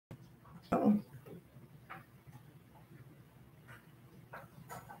Hi,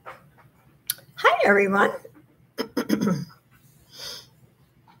 everyone.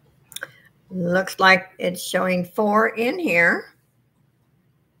 Looks like it's showing 4 in here.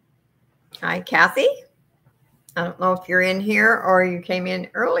 Hi, Kathy. I don't know if you're in here or you came in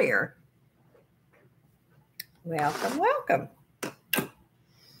earlier. Welcome, welcome.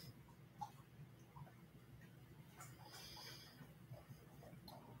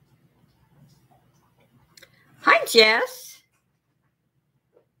 Hi, Jess.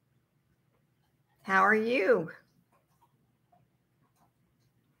 How are you?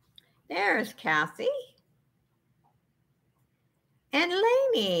 There's Kathy. And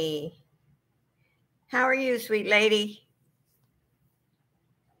Lainey. How are you, sweet lady?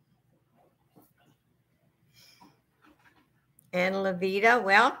 And Levita,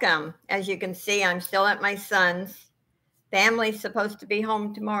 welcome. As you can see, I'm still at my son's. Family's supposed to be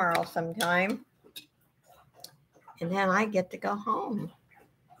home tomorrow sometime. And then I get to go home.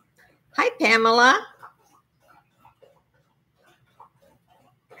 Hi, Pamela.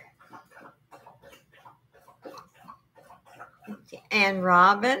 And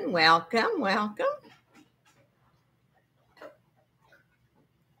Robin, welcome, welcome.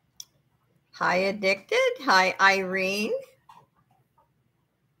 Hi, Addicted. Hi, Irene.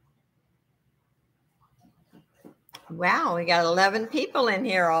 Wow, we got 11 people in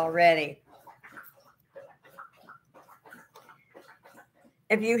here already.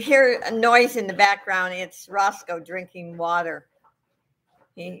 If you hear a noise in the background, it's Roscoe drinking water.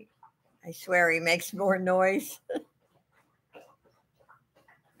 I swear he makes more noise.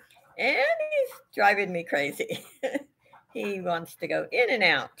 And he's driving me crazy. He wants to go in and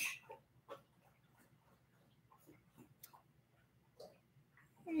out.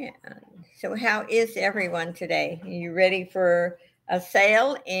 Yeah. So how is everyone today? Are you ready for a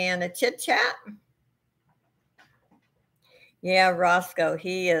sale and a chit-chat? Yeah, Roscoe,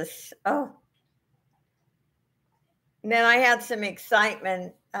 he is. Oh. And then I had some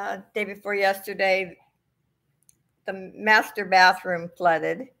excitement day before yesterday. The master bathroom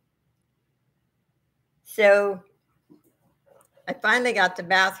flooded. So I finally got the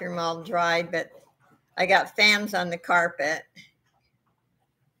bathroom all dry, but I got fans on the carpet.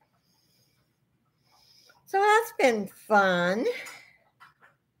 So that's been fun.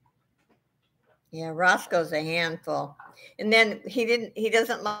 Yeah, Roscoe's a handful. And then he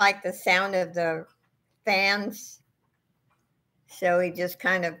doesn't like the sound of the fans. So he just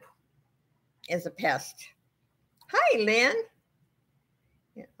kind of is a pest. Hi, Lynn.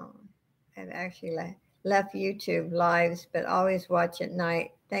 I've actually left YouTube lives, but always watch at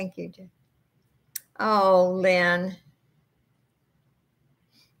night. Thank you. Oh, Lynn.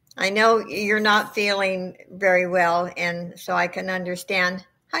 I know you're not feeling very well, and so I can understand.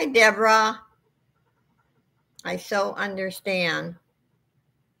 Hi, Deborah. I so understand.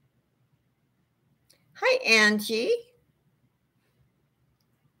 Hi, Angie.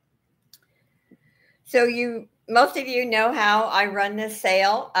 So most of you know how I run this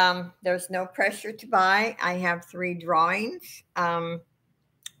sale. There's no pressure to buy. I have 3 drawings.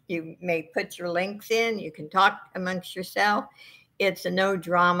 You may put your links in. You can talk amongst yourself. It's a no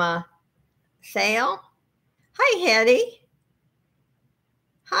drama sale. Hi, Hetty.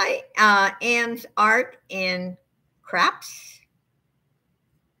 Hi, Anne's Art and Crafts.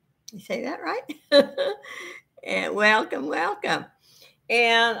 You say that right? And welcome, welcome.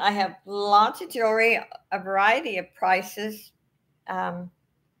 And I have lots of jewelry, a variety of prices. I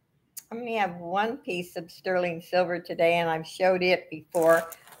only have 1 piece of sterling silver today, and I've showed it before.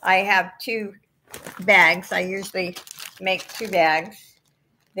 I have 2 bags. I usually make 2 bags.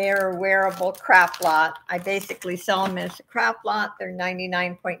 They're a wearable craft lot. I basically sell them as a craft lot. They're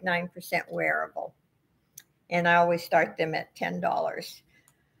 99.9% wearable. And I always start them at $10.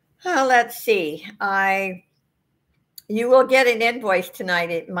 Let's see. You will get an invoice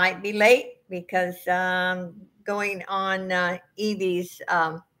tonight. It might be late because going on Evie's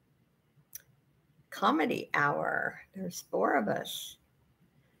comedy hour. There's 4 of us.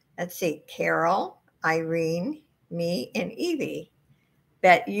 Let's see. Carol, Irene, me, and Evie.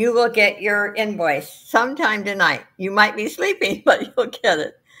 That you will get your invoice sometime tonight. You might be sleeping, but you'll get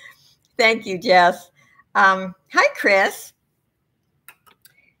it. Thank you, Jess. Hi, Chris.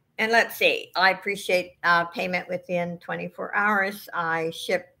 And let's see. I appreciate payment within 24 hours. I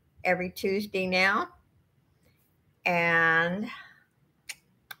ship every Tuesday now. And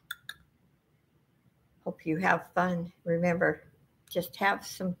hope you have fun. Remember, just have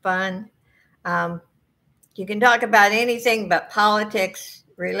some fun. You can talk about anything but politics,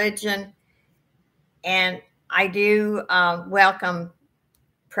 religion, and I do welcome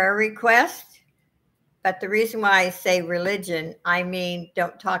prayer request. But the reason why I say religion, I mean,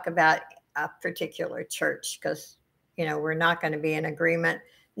 don't talk about a particular church because, we're not going to be in agreement.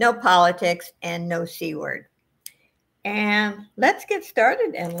 No politics and no C word. And let's get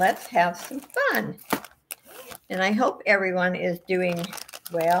started and let's have some fun. And I hope everyone is doing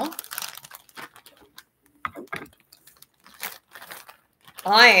well.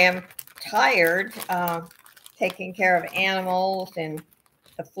 I am tired taking care of animals and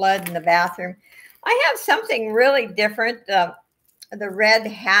the flood in the bathroom. I have something really different, the Red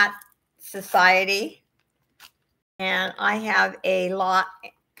Hat Society. And I have a lot.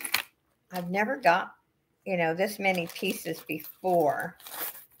 I've never got, this many pieces before.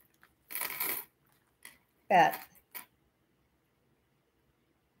 But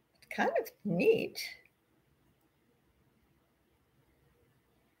it's kind of neat.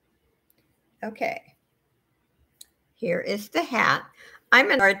 Okay. Here is the hat. I'm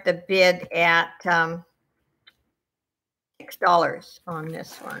going to start the bid at $6 on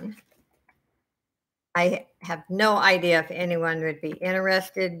this one. I have no idea if anyone would be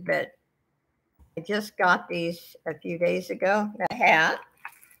interested, but I just got these a few days ago. The hat,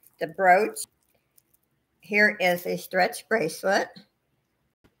 the brooch. Here is a stretch bracelet,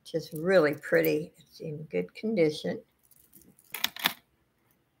 which is really pretty. It's in good condition.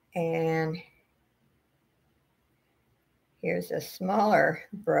 And here's a smaller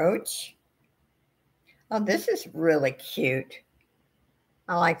brooch. Oh, this is really cute.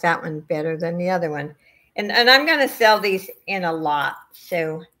 I like that one better than the other one. And I'm going to sell these in a lot.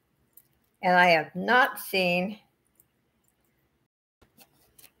 So, and I have not seen.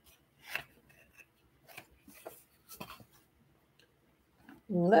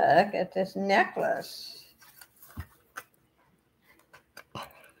 Look at this necklace.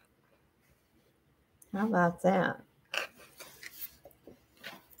 How about that?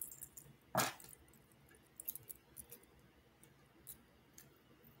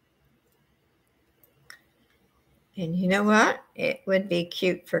 And you know what? It would be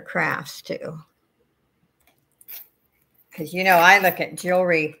cute for crafts too. Because, I look at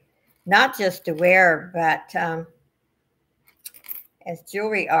jewelry, not just to wear, but as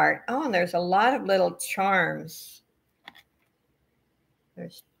jewelry art. Oh, and there's a lot of little charms.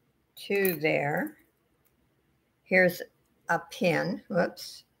 There's 2 there. Here's a pin.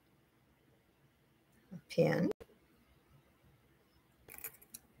 Whoops. A pin.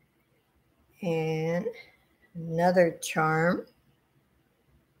 And another charm.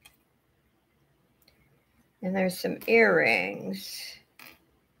 And there's some earrings.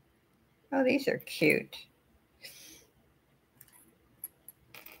 Oh, these are cute.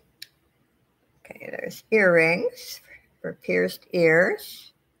 Okay, there's earrings for pierced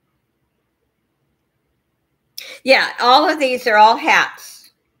ears. Yeah, all of these are all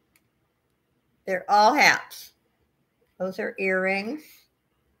hats. They're all hats. Those are earrings.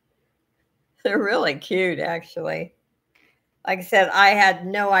 They're really cute, actually. Like I said, I had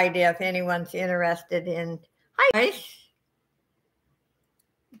no idea if anyone's interested in guys,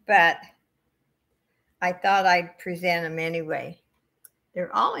 but I thought I'd present them anyway.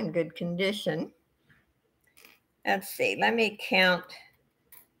 They're all in good condition. Let's see. Let me count.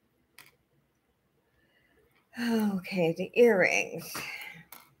 Okay, the earrings.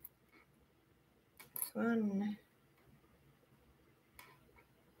 1,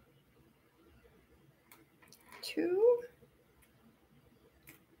 2,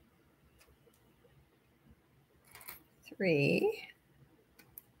 3.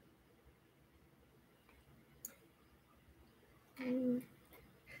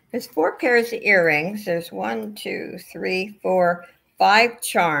 There's 4 pairs of earrings. There's 1, 2, 3, 4, 5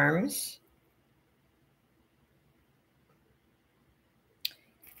 charms.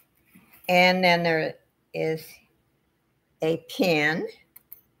 And then there is a pin,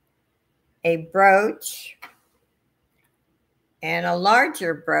 a brooch, and a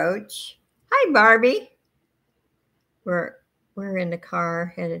larger brooch. Hi, Barbie. We're in the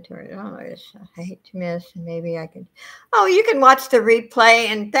car headed toward. Oh, I hate to miss. And maybe I could. Oh, you can watch the replay.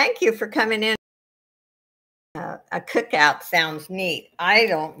 And thank you for coming in. A cookout sounds neat. I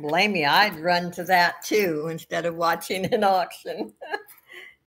don't blame you. I'd run to that too instead of watching an auction.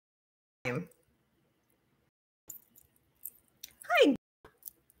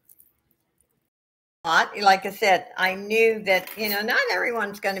 Hi. Like I said, I knew that, not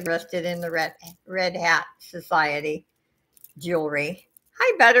everyone's going to be interested in the Red Hat Society jewelry.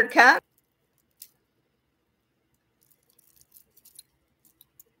 Hi, Buttercup.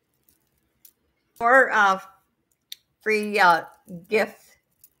 More free gifts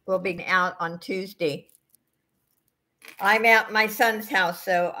will be out on Tuesday. I'm at my son's house,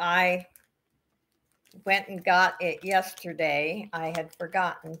 so I went and got it yesterday. I had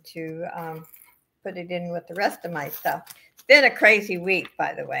forgotten to put it in with the rest of my stuff. It's been a crazy week,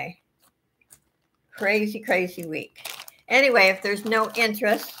 by the way. Crazy, crazy week. Anyway, if there's no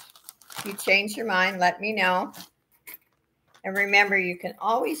interest, if you change your mind, let me know. And remember, you can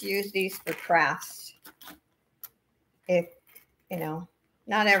always use these for crafts. If, you know,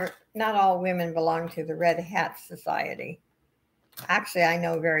 not all women belong to the Red Hat Society. Actually, I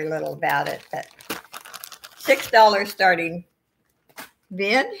know very little about it, but $6 starting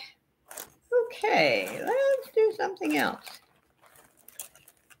bid. Okay, let's do something else.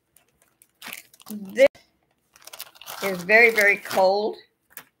 This is very, very cold.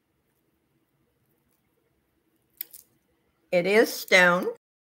 It is stone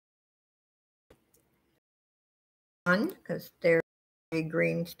because they're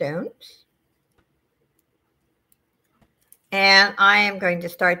green stones. And I am going to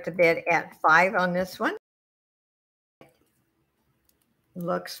start the bid at 5 on this one.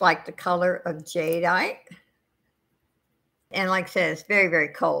 Looks like the color of jadeite. And like I said, it's very, very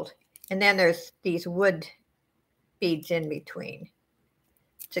cold. And then there's these wood beads in between.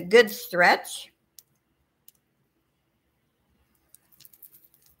 It's a good stretch.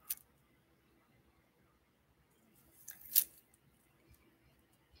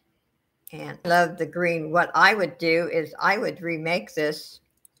 And I love the green. What I would do is I would remake this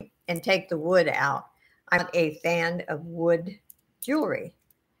and take the wood out. I'm a fan of wood jewelry.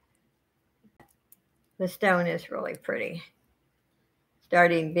 The stone is really pretty.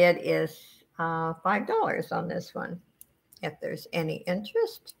 Starting bid is $5 on this one, if there's any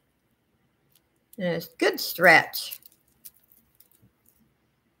interest. And it's a good stretch.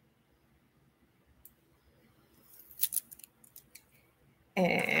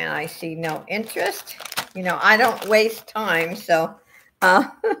 And I see no interest. You know, I don't waste time, so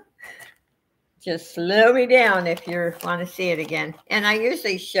just slow me down if you want to see it again. And I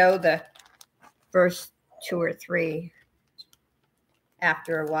usually show the first 2 or 3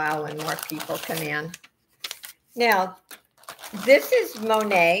 after a while when more people come in. Now, this is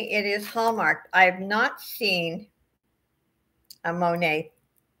Monet. It is hallmarked. I've not seen a Monet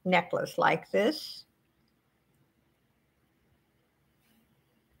necklace like this.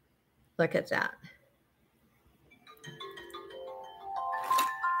 Look at that.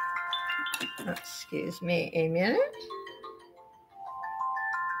 Excuse me a minute.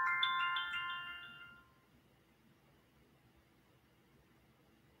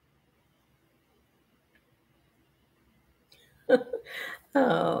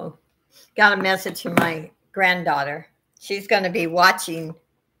 Oh, got a message from my granddaughter. She's going to be watching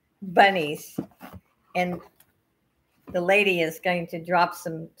bunnies, and the lady is going to drop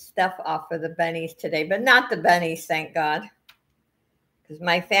some stuff off for the bunnies today, but not the bunnies, thank God, because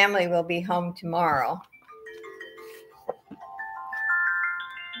my family will be home tomorrow.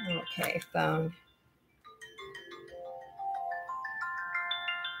 Okay, phone.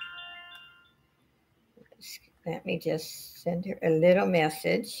 Let me just send her a little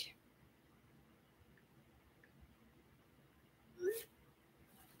message.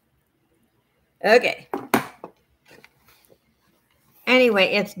 Okay.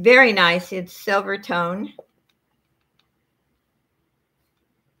 Anyway, it's very nice. It's silver tone.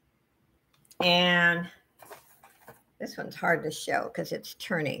 And this one's hard to show because it's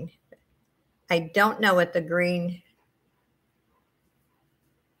turning. I don't know what the green.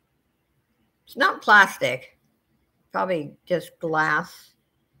 It's not plastic. Probably just glass.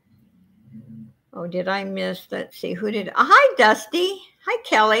 Oh, did I miss? Let's see. Who did? Hi, Dusty. Hi,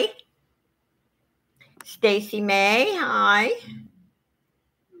 Kelly. Stacy May. Hi.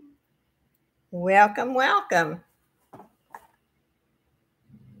 Welcome, welcome.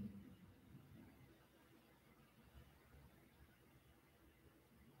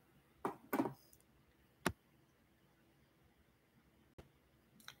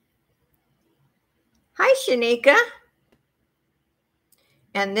 Hi, Shanika.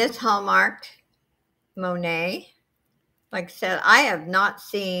 And this hallmarked Monet. Like I said, I have not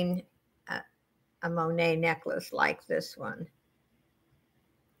seen a Monet necklace like this one.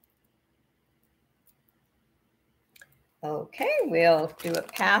 Okay, we'll do a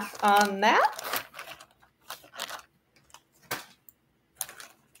pass on that.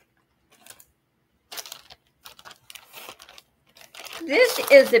 This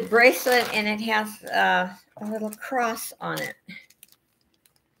is a bracelet, and it has a little cross on it.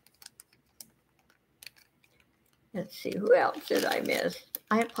 Let's see, who else did I miss?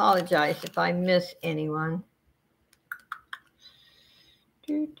 I apologize if I miss anyone.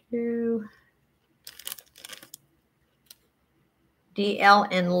 DL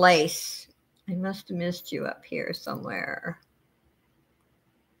and Lace. I must have missed you up here somewhere.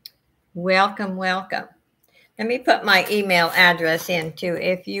 Welcome, welcome. Let me put my email address in too.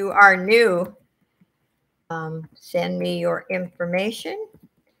 If you are new, send me your information.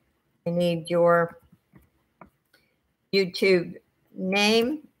 I need your YouTube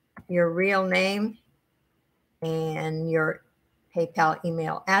name, your real name, and your PayPal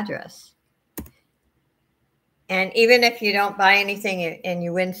email address. And even if you don't buy anything and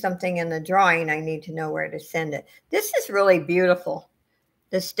you win something in the drawing, I need to know where to send it. This is really beautiful.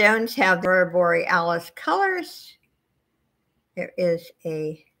 The stones have the Aurora Borealis colors. There is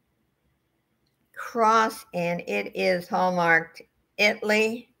a cross, and it is hallmarked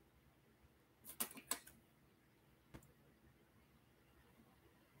Italy.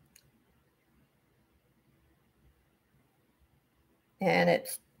 And it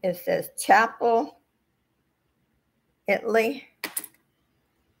says Chapel, Italy.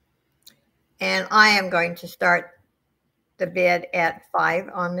 And I am going to start the bid at 5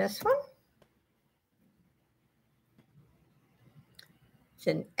 on this one. It's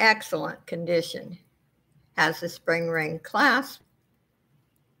in excellent condition. Has a spring ring clasp.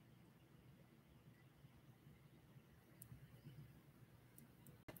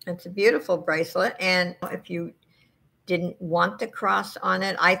 It's a beautiful bracelet. And if you didn't want the cross on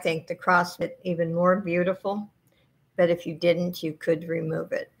it, I think the cross is even more beautiful. But if you didn't, you could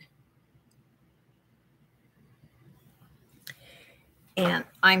remove it. And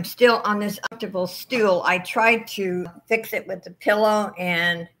I'm still on this comfortable stool. I tried to fix it with the pillow,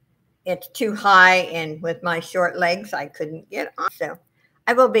 and it's too high, and with my short legs, I couldn't get on. So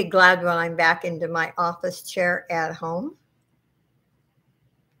I will be glad when I'm back into my office chair at home.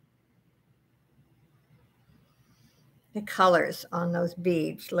 The colors on those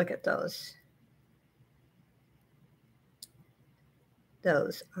beads, look at those.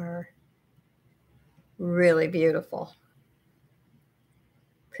 Those are really beautiful.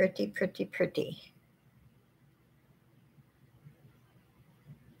 Pretty, pretty, pretty.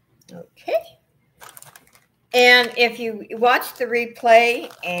 Okay. And if you watch the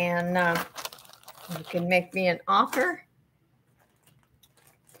replay and you can make me an offer.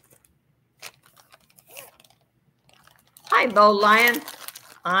 Hi, Bo Lion.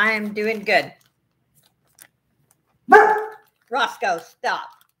 I'm doing good. Roscoe, stop.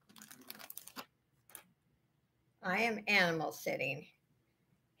 I am animal sitting.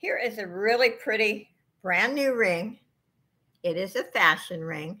 Here is a really pretty brand new ring. It is a fashion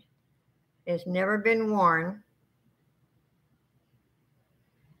ring. It's never been worn.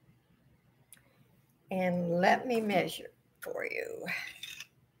 And let me measure for you.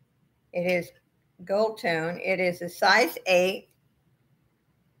 It is gold tone. It is a size 8.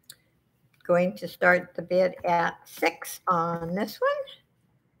 Going to start the bid at 6 on this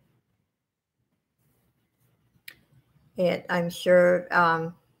one. I'm sure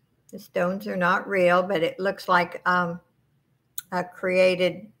the stones are not real, but it looks like a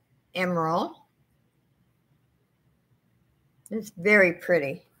created emerald. It's very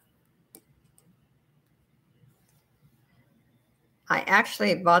pretty. I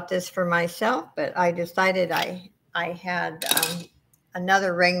actually bought this for myself, but I decided I had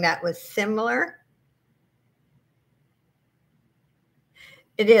another ring that was similar.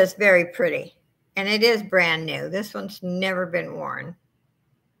 It is very pretty, and it is brand new. This one's never been worn.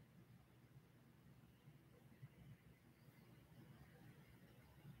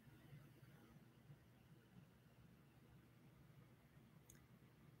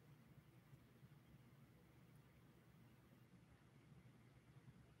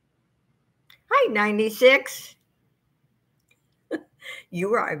 Hi, 96.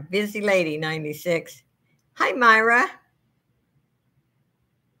 You are a busy lady, 96. Hi, Myra.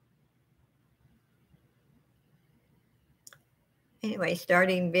 Anyway,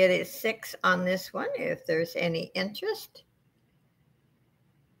 starting bid is 6 on this one, if there's any interest.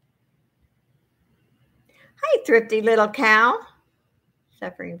 Hi, thrifty little cow.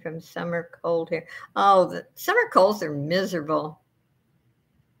 Suffering from summer cold here. Oh, the summer colds are miserable.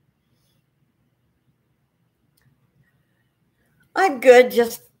 I'm good,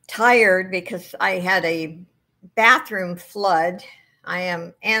 just tired because I had a bathroom flood. I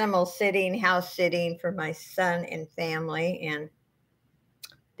am animal sitting, house sitting for my son and family, and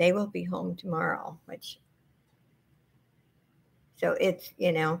they will be home tomorrow, so it's,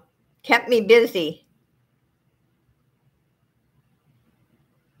 kept me busy.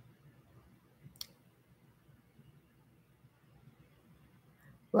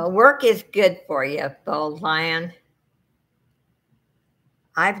 Well, work is good for you, Bold Lion.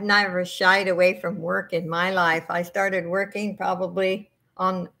 I've never shied away from work in my life. I started working probably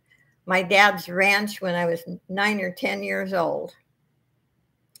on my dad's ranch when I was 9 or 10 years old,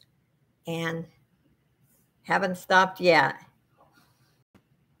 and haven't stopped yet.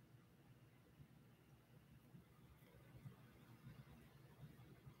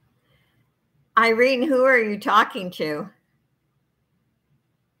 Irene, who are you talking to?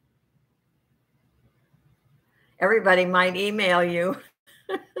 Everybody might email you.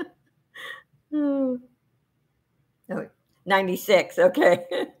 Oh, 96, okay.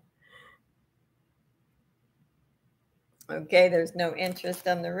 Okay, there's no interest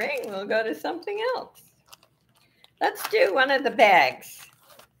on the ring. We'll go to something else. Let's do one of the bags.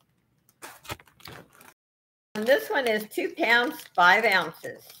 And this one is 2 pounds, 5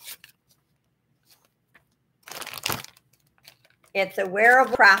 ounces. It's a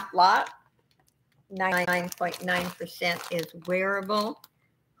wearable craft lot. 99.9% is wearable.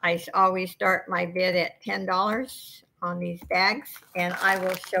 I always start my bid at $10 on these bags, and I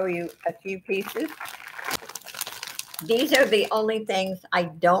will show you a few pieces. These are the only things I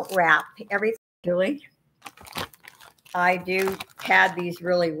don't wrap. Everything, really. I do pad these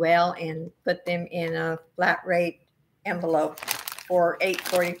really well and put them in a flat rate envelope for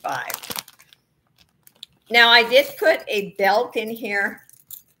 $8.45. Now, I did put a belt in here.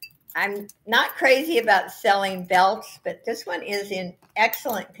 I'm not crazy about selling belts, but this one is in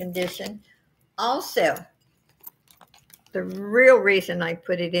excellent condition. Also, the real reason I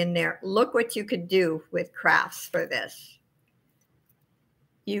put it in there, look what you could do with crafts for this.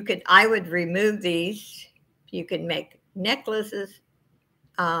 I would remove these. You could make necklaces.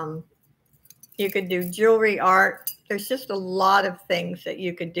 You could do jewelry art. There's just a lot of things that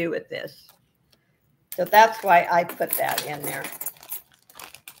you could do with this. So that's why I put that in there.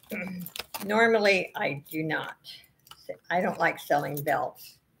 Normally, I do not. I don't like selling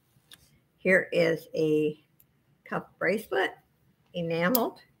belts. Here is a cuff bracelet,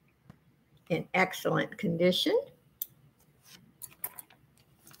 enameled, in excellent condition.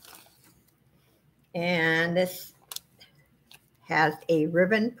 And this has a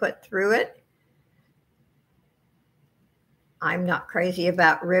ribbon put through it. I'm not crazy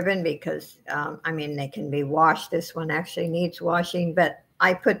about ribbon because, I mean, they can be washed. This one actually needs washing, but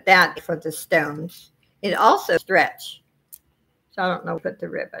I put that for the stones. It also stretch, so I don't know, put the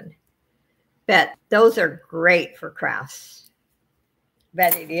ribbon. But those are great for crafts.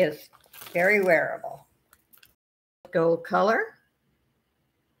 But it is very wearable. Gold color.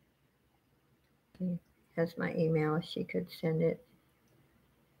 She has my email. She could send it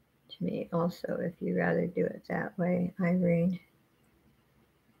to me also if you'd rather do it that way, Irene.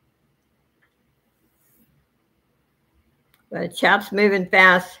 But chat's moving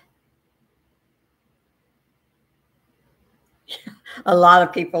fast. A lot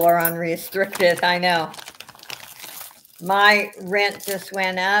of people are unrestricted, I know. My rent just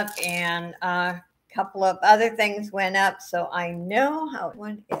went up and a couple of other things went up, so I know how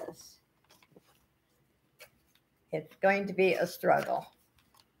one is. It's going to be a struggle,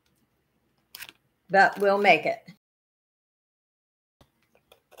 but we'll make it.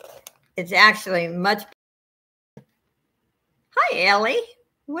 It's actually much. Hi, Ellie.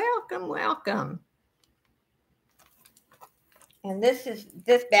 Welcome, welcome. And this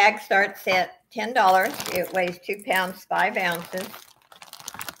bag starts at $10. It weighs 2 pounds, 5 ounces.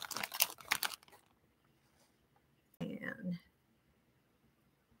 And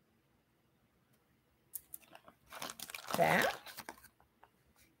that.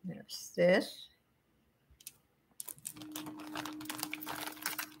 There's this.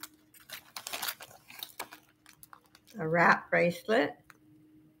 A wrap bracelet.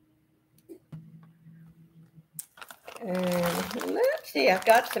 And let's see, I've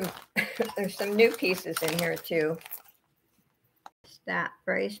got some, there's some new pieces in here too. That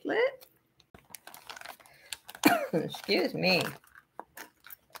bracelet. Excuse me.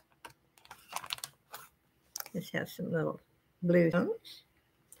 This has some little blue stones.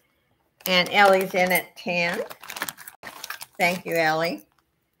 And Ellie's in at 10. Thank you, Ellie.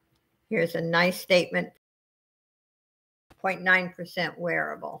 Here's a nice statement. 0.9%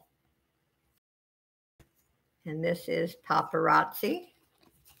 wearable. And this is paparazzi.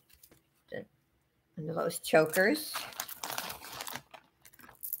 And those chokers.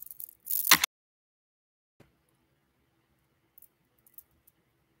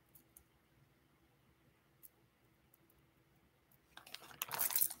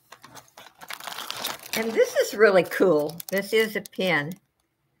 And this is really cool. This is a pin.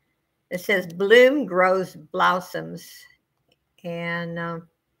 It says bloom grows blossoms. And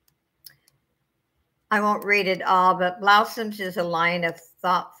I won't read it all, but Blossoms is a line of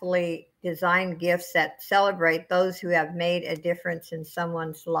thoughtfully designed gifts that celebrate those who have made a difference in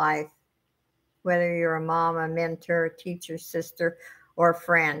someone's life, whether you're a mom, a mentor, a teacher, sister, or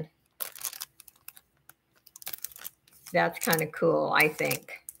friend. That's kind of cool, I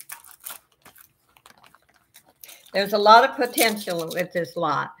think. There's a lot of potential with this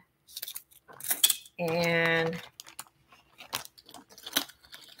lot. And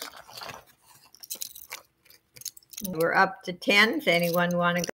we're up to 10. Does anyone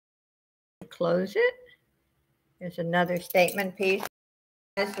want to close it? There's another statement piece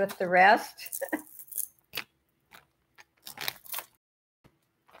with the rest.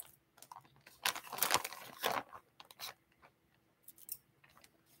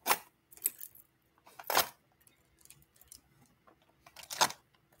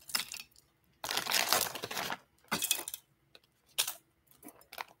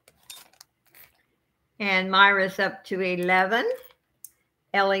 And Myra's up to 11.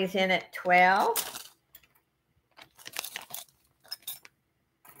 Ellie's in at 12.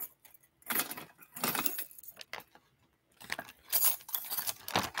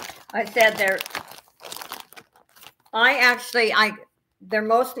 I said they're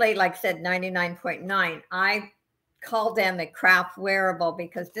mostly, like I said, 99.9. I call them a craft wearable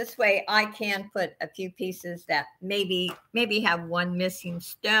because this way I can put a few pieces that maybe have one missing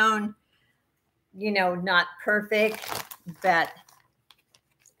stone, not perfect, but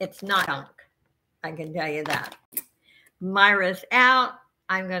it's not junk. I can tell you that. Myra's out.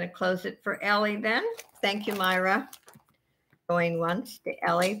 I'm going to close it for Ellie then. Thank you, Myra. Going once to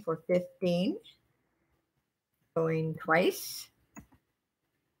Ellie for 15. Going twice.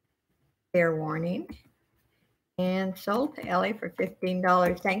 Fair warning. And sold to Ellie for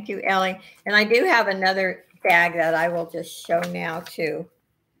 $15. Thank you, Ellie. And I do have another bag that I will just show now too.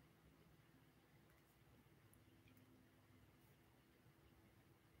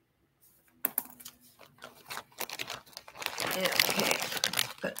 Okay,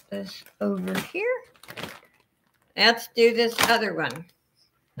 put this over here. Let's do this other one.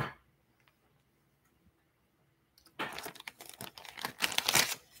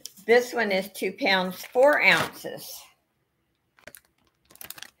 This one is 2 pounds, 4 ounces.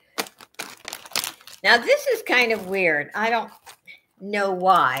 Now this is kind of weird. I don't know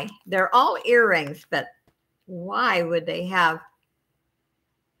why. They're all earrings, but why would they have?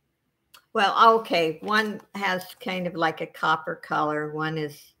 Well, okay, one has kind of like a copper color. One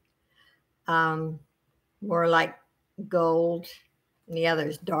is more like gold, and the other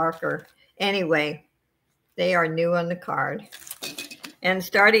is darker. Anyway, they are new on the card. And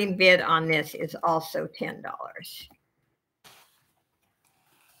starting bid on this is also $10.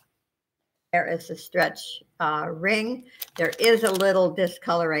 There is a stretch ring. There is a little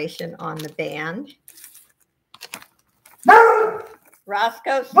discoloration on the band.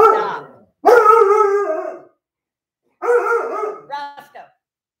 Roscoe, stop. Roscoe,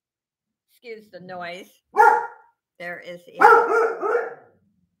 excuse the noise. There is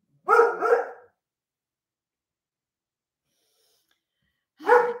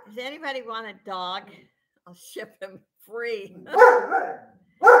Does anybody want a dog? I'll ship him free.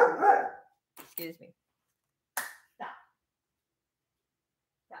 Excuse me. Stop.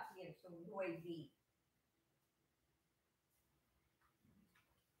 Stop being so noisy.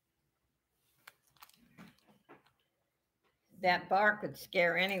 That bark would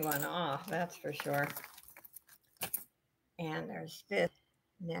scare anyone off, that's for sure. And there's this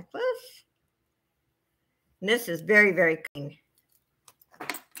necklace. And this is very, very clean.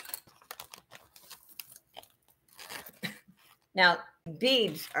 Now,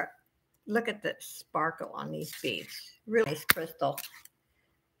 beads are, look at the sparkle on these beads. Really nice crystal.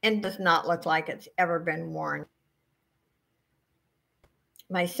 And does not look like it's ever been worn.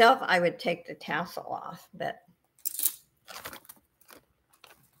 Myself, I would take the tassel off, but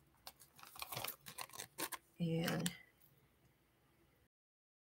and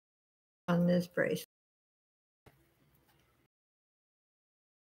on this bracelet.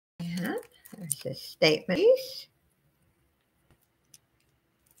 And there's a statement piece.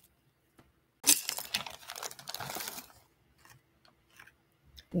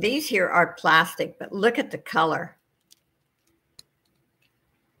 These here are plastic, but look at the color.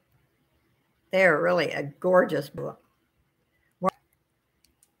 They're really a gorgeous book.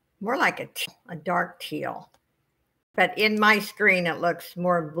 More like a dark teal. But in my screen, it looks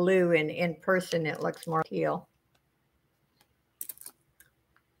more blue, and in person, it looks more teal.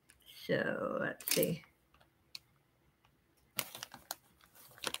 So let's see.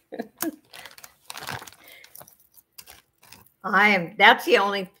 That's the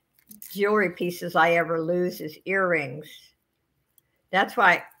only jewelry pieces I ever lose is earrings. That's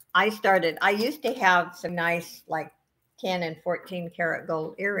why I used to have some nice like 10 and 14 karat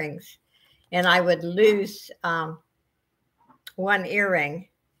gold earrings, and I would lose one earring.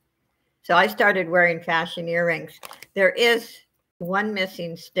 So I started wearing fashion earrings. There is one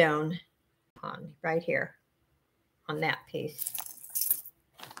missing stone on right here on that piece.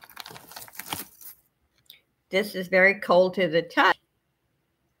 This is very cold to the touch.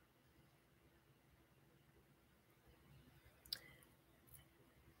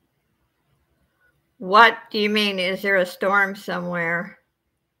 What do you mean? Is there a storm somewhere?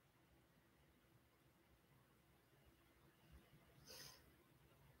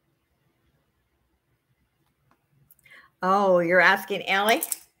 Oh, you're asking Ellie?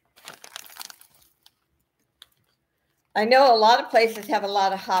 I know a lot of places have a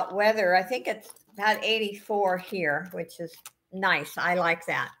lot of hot weather. I think it's about 84 here, which is nice. I like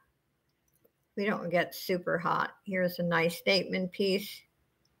that. We don't get super hot. Here's a nice statement piece.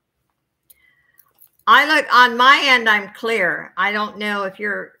 I look on my end, I'm clear. I don't know if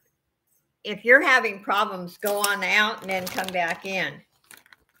you're having problems, go on out and then come back in.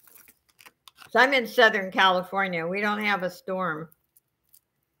 So I'm in Southern California. We don't have a storm.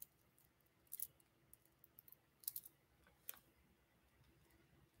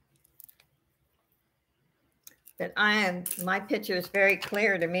 But my picture is very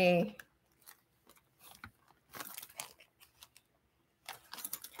clear to me.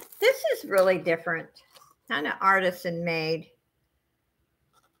 This is really different, kind of artisan made.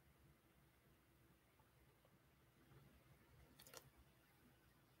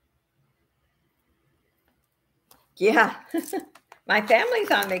 Yeah, my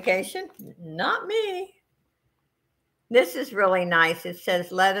family's on vacation, not me. This is really nice. It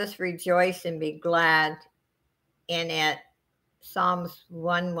says, let us rejoice and be glad in it. Psalms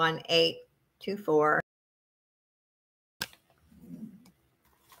 118:24.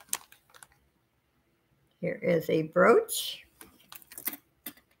 Here is a brooch.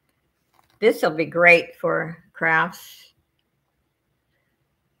 This will be great for crafts.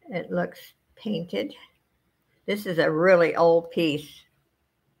 It looks painted. This is a really old piece.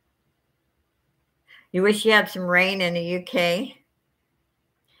 You wish you had some rain in the UK.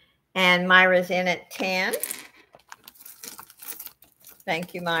 And Myra's in at 10.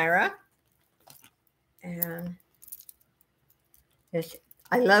 Thank you, Myra. And this,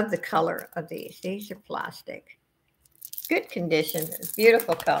 I love the color of these. These are plastic. Good condition.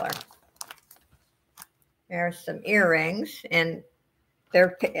 Beautiful color. There's some earrings, and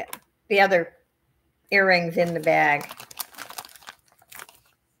they're the other earrings in the bag.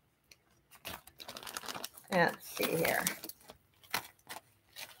 Let's see here.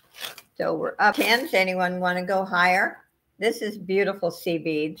 So we're up 10. Does anyone want to go higher? This is beautiful sea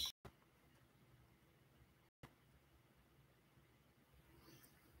beads.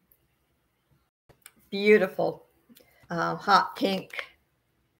 Beautiful hot pink.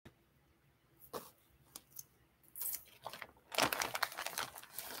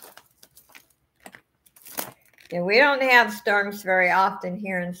 Yeah, we don't have storms very often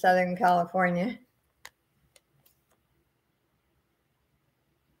here in Southern California.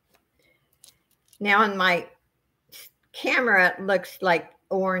 Now on my camera, it looks like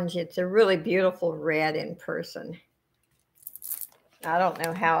orange. It's a really beautiful red in person. I don't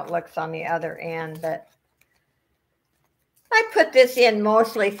know how it looks on the other end, but I put this in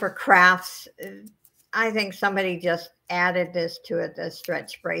mostly for crafts. I think somebody just added this to it, the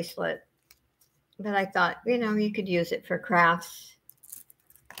stretch bracelet. But I thought, you know, you could use it for crafts.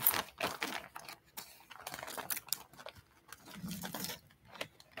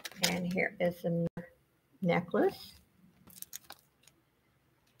 And here is a necklace.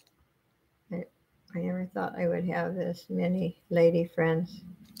 I never thought I would have this many lady friends.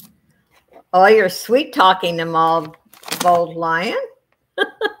 Oh, you're sweet talking them all, Bold Lion.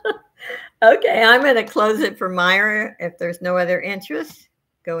 Okay, I'm going to close it for Myra if there's no other interest.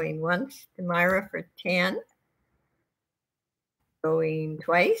 Going once to Myra for 10. Going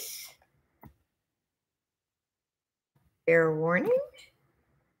twice. Fair warning.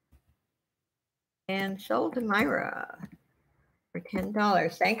 And sold to Myra for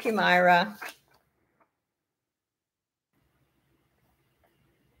 $10. Thank you, Myra.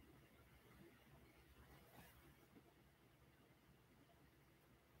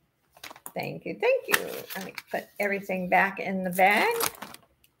 Thank you. Thank you. Let me put everything back in the bag.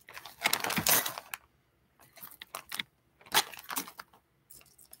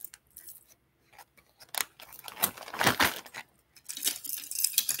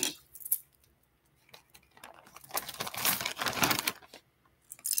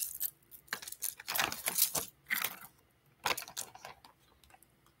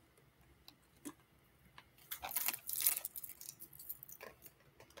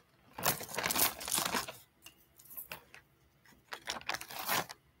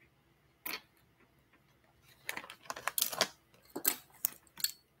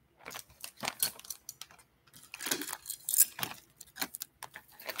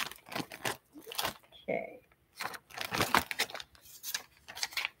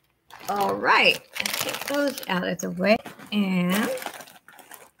 All right, let's get those out of the way. And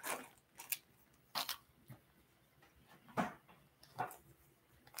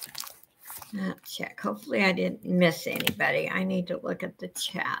check. Hopefully I didn't miss anybody. I need to look at the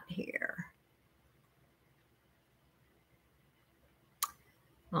chat here.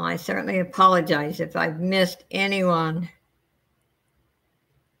 Well, I certainly apologize if I've missed anyone.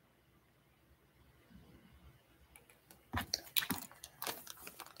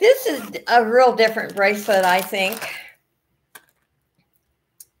 This is a real different bracelet, I think.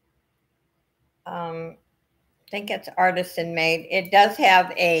 I think it's artisan made. It does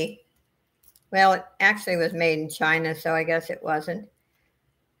have a, well, it actually was made in China, so I guess it wasn't.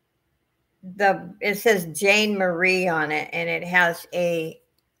 It says Jane Marie on it, and it has a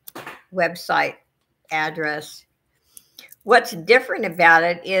website address. What's different about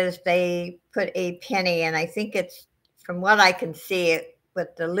it is they put a penny, and I think it's, from what I can see,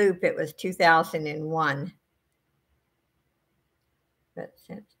 with the loop, it was 2001. But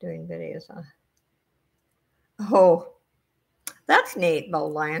since doing videos on. Oh, that's neat,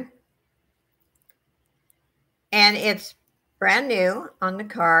 Bold Lion. And it's brand new on the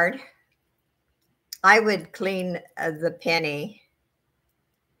card. I would clean the penny.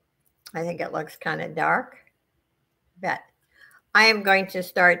 I think it looks kind of dark. But I am going to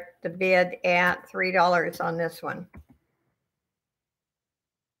start the bid at $3 on this one.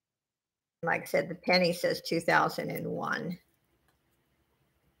 Like I said, the penny says 2001.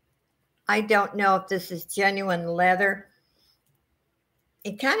 I don't know if this is genuine leather.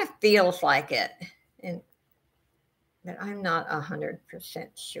 It kind of feels like it, but I'm not 100%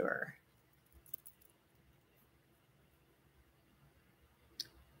 sure.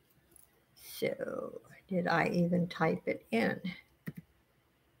 So, did I even type it in?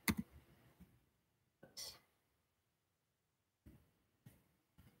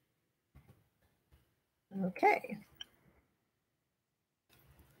 Okay.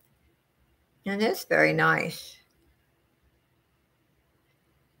 And it's very nice.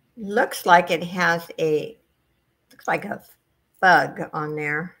 Looks like it has looks like a bug on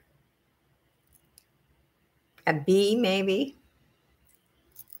there. A bee, maybe.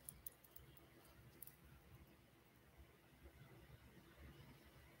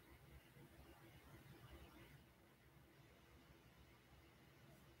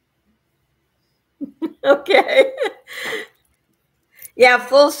 Okay. Yeah,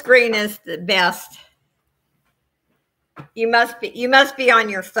 full screen is the best. You must be on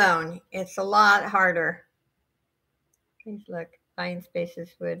your phone. It's a lot harder. Please look. Fine Spaces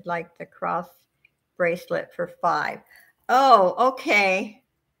would like the cross bracelet for $5. Oh, okay.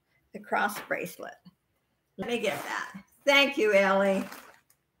 The cross bracelet. Let me get that. Thank you, Ellie.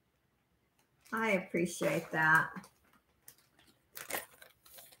 I appreciate that.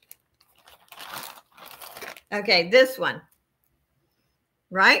 Okay, this one.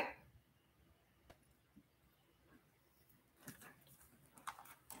 Right?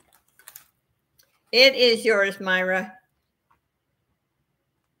 It is yours, Myra.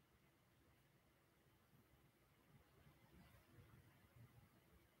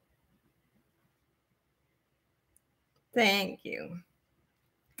 Thank you.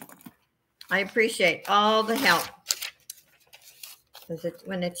 I appreciate all the help. Because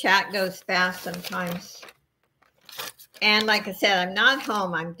when the chat goes fast sometimes. And like I said, I'm not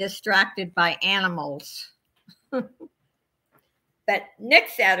home. I'm distracted by animals. But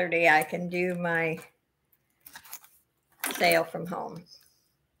next Saturday, I can do my sale from home.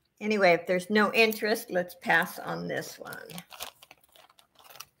 Anyway, if there's no interest, let's pass on this one.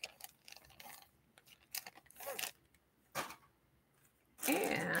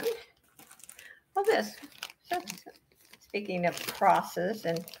 And this. Speaking of crosses,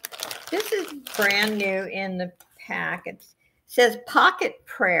 and this is brand new in the pack. It says Pocket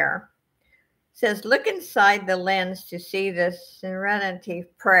Prayer. It says, look inside the lens to see the Serenity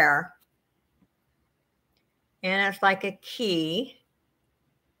Prayer. And it's like a key.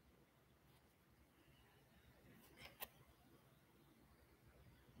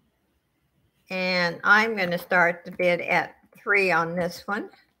 And I'm going to start the bid at $3 on this one.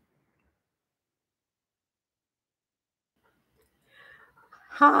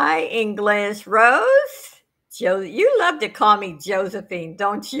 Hi, English Rose. You love to call me Josephine,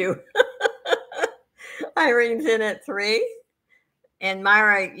 don't you? Irene's in at $3. And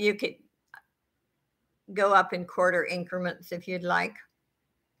Myra, you could go up in quarter increments if you'd like.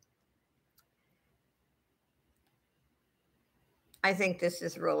 I think this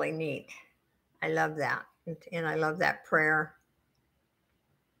is really neat. I love that. And I love that prayer.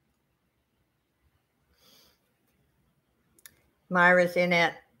 Myra's in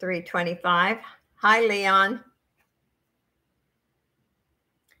at 3:25. Hi, Leon.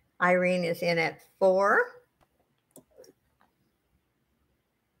 Irene is in at 4.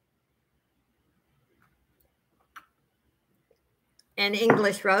 And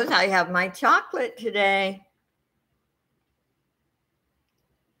English Rose, I have my chocolate today.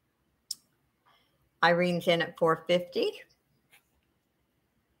 Irene's in at 4:50.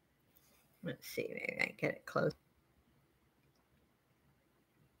 Let's see, maybe I can get it close.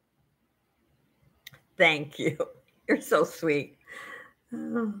 Thank you. You're so sweet.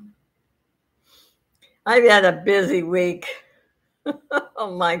 I've had a busy week.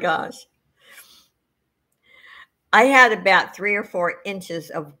 Oh my gosh. I had about 3 or 4 inches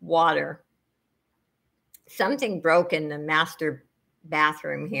of water. Something broke in the master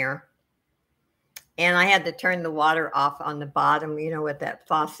bathroom here. And I had to turn the water off on the bottom, with that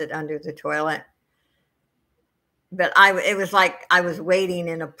faucet under the toilet. But it was like I was waiting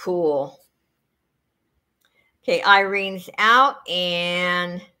in a pool. Okay, Irene's out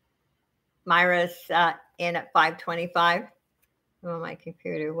and Myra's in at 5:25. Oh, my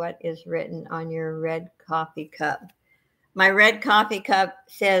computer. What is written on your red coffee cup? My red coffee cup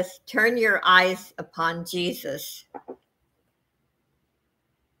says, "Turn your eyes upon Jesus."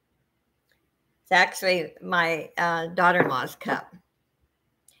 It's actually my daughter-in-law's cup.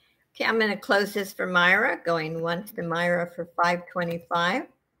 Okay, I'm going to close this for Myra. Going once to Myra for 5:25.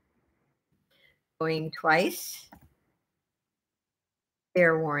 Going twice.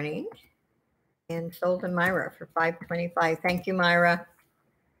 Fair warning. And sold to Myra for 5:25. Thank you, Myra.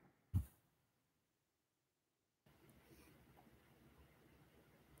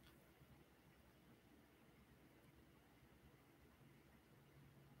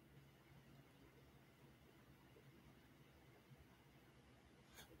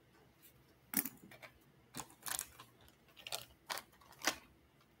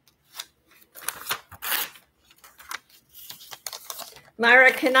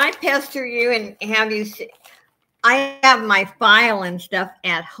 Myra, can I pester you and have you see? I have my file and stuff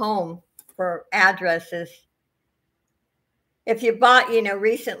at home for addresses. If you bought,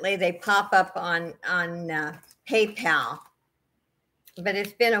 recently they pop up on PayPal. But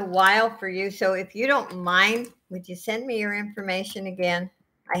it's been a while for you. So if you don't mind, would you send me your information again?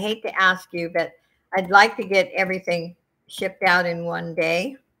 I hate to ask you, but I'd like to get everything shipped out in one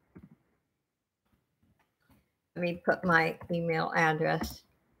day. Let me put my email address.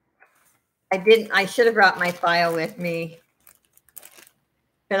 I should have brought my file with me,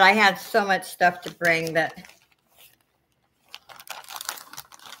 but I had so much stuff to bring that.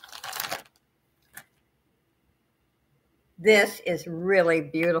 This is really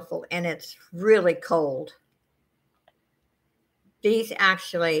beautiful and it's really cold. These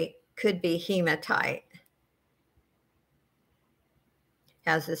actually could be hematite.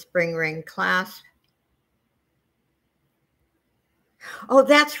 Has a spring ring clasp. Oh,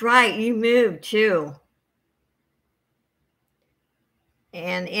 that's right. You moved too.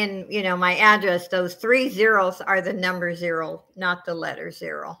 And in, my address, those 3 zeros are the number 0, not the letter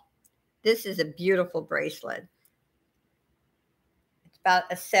 0. This is a beautiful bracelet. It's about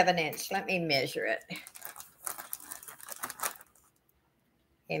a 7-inch. Let me measure it.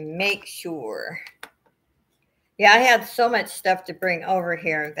 And make sure. Yeah, I had so much stuff to bring over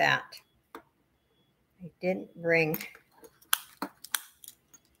here that I didn't bring.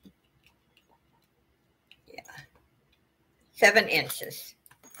 Yeah. 7 inches.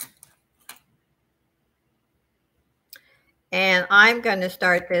 And I'm going to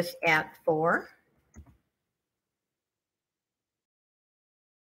start this at 4.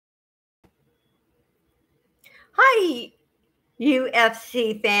 Hi,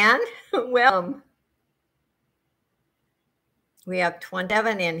 UFC fan. Welcome. We have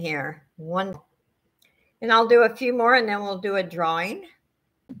 27 in here. One. And I'll do a few more and then we'll do a drawing.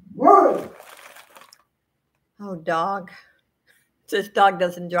 Whoa. Oh, dog. This dog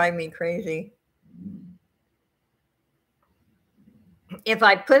doesn't drive me crazy. If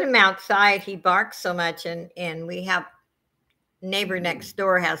I put him outside, he barks so much, and we have neighbor next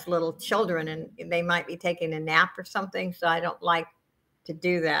door has little children and they might be taking a nap or something, so I don't like to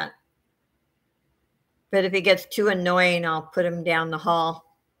do that. But if he gets too annoying, I'll put him down the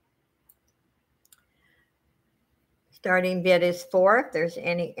hall. Starting bid is 4 if there's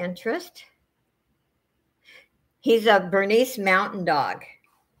any interest. He's a Bernese Mountain Dog,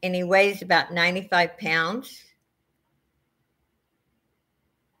 and he weighs about 95 pounds.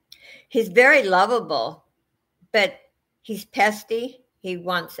 He's very lovable, but he's pesty. He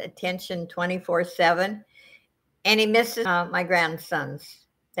wants attention 24/7, and he misses my grandsons.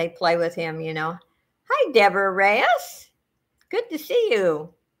 They play with him, Hi, Deborah Reyes. Good to see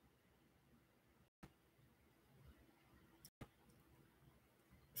you.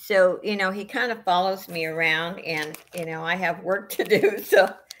 So, he kind of follows me around, and, I have work to do. So,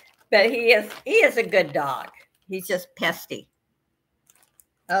 but he is a good dog. He's just pesty.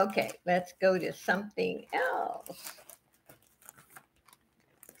 Okay, let's go to something else.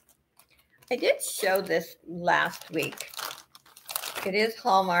 I did show this last week. It is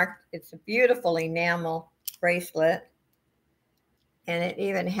Hallmark. It's a beautiful enamel bracelet. And it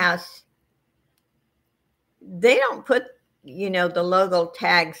even has, they don't put, the logo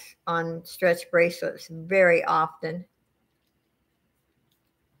tags on stretch bracelets very often.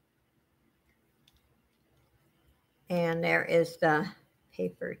 And there is the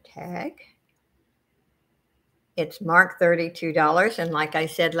paper tag. It's marked $32. And like I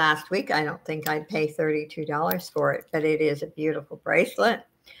said last week, I don't think I'd pay $32 for it, but it is a beautiful bracelet.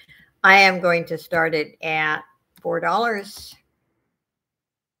 I am going to start it at $4.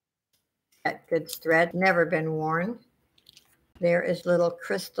 That good thread, never been worn. There is little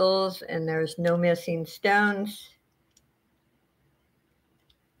crystals, and there's no missing stones.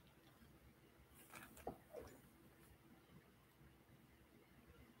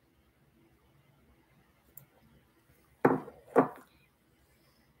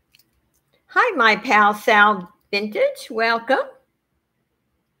 Hi, my pal Sal Vintage. Welcome.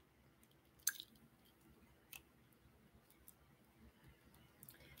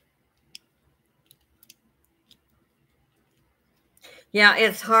 Yeah,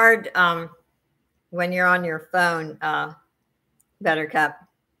 it's hard when you're on your phone, Buttercup.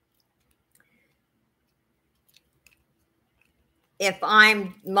 If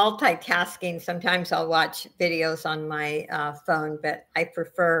I'm multitasking, sometimes I'll watch videos on my phone, but I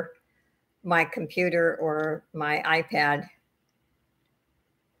prefer my computer or my iPad.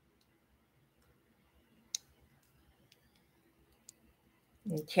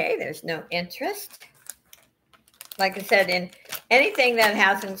 Okay, there's no interest. Like I said, in anything that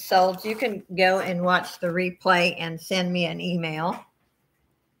hasn't sold, you can go and watch the replay and send me an email.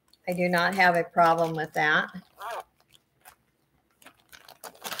 I do not have a problem with that.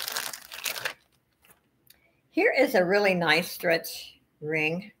 Here is a really nice stretch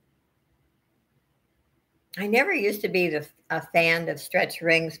ring. I never used to be a fan of stretch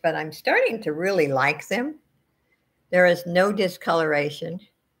rings, but I'm starting to really like them. There is no discoloration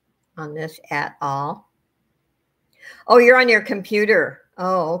on this at all. Oh, you're on your computer.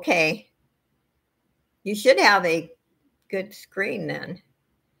 Oh, okay. You should have a good screen then.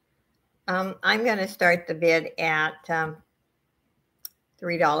 I'm going to start the bid at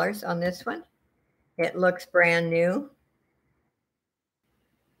 $3 on this one. It looks brand new.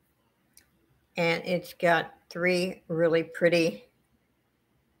 And it's got 3 really pretty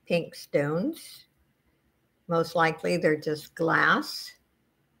pink stones. Most likely they're just glass.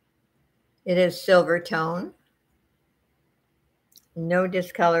 It is silver tone. No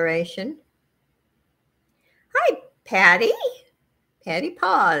discoloration. Hi, Patty. Patty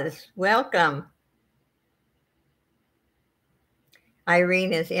Paws. Welcome.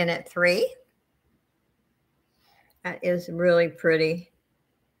 Irene is in at 3. That is really pretty.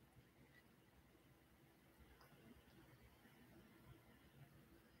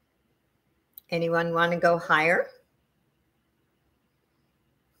 Anyone want to go higher?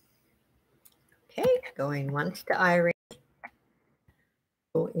 Okay, going once to Irene.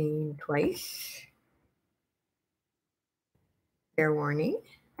 Going twice. Fair warning.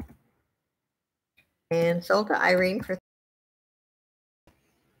 And sold to Irene for.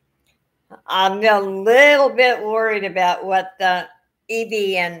 I'm a little bit worried about what the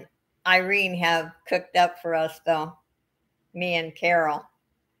Evie and Irene have cooked up for us, though. Me and Carol.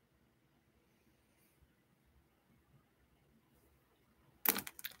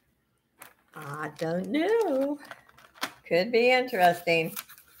 I don't know. Could be interesting.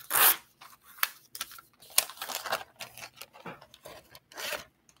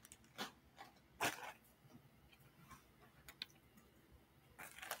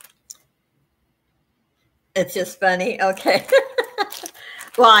 It's just funny. Okay.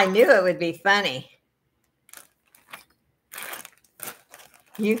 Well, I knew it would be funny.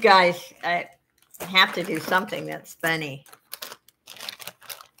 You guys have to do something that's funny.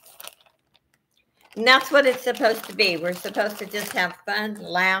 And that's what it's supposed to be. We're supposed to just have fun,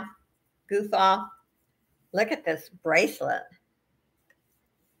 laugh, goof off. Look at this bracelet.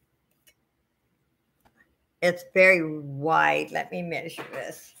 It's very wide. Let me measure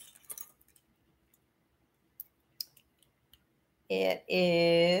this. It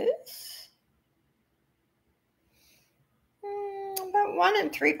is about 1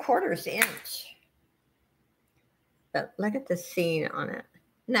 3/4 inch. But look at the seam on it.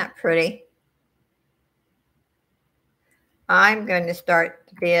 Isn't that pretty? I'm going to start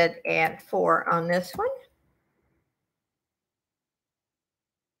the bid at 4 on this one.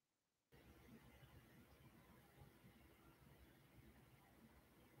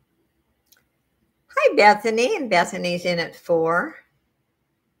 Hi, Bethany, and Bethany's in at 4.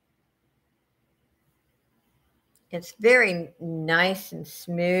 It's very nice and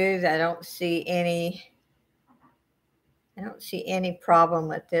smooth. I don't see any problem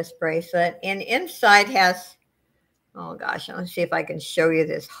with this bracelet. And inside has, oh gosh, I want to see if I can show you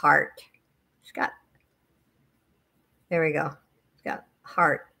this heart. It's got, there we go. It's got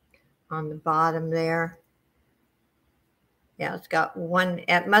heart on the bottom there. Yeah, it's got one,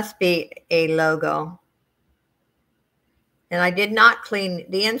 it must be a logo. And I did not clean,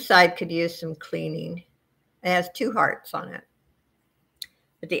 the inside could use some cleaning. It has 2 hearts on it.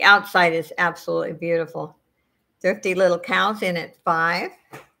 But the outside is absolutely beautiful. Thrifty Little Cow's in at 5.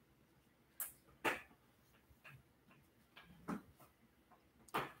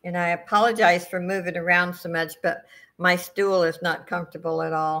 And I apologize for moving around so much, but my stool is not comfortable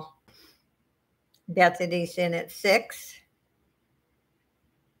at all. Bethany's in at 6.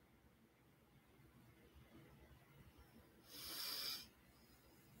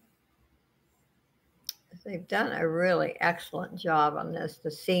 They've done a really excellent job on this.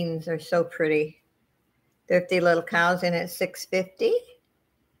 The scenes are so pretty. Thrifty Little Cow's in at $6.50.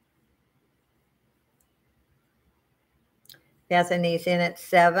 Bethany's in at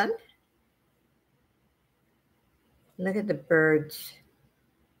 7. Look at the birds.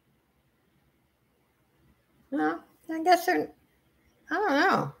 Well, I guess they're, I don't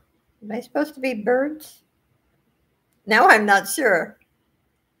know. Are they supposed to be birds? No, I'm not sure.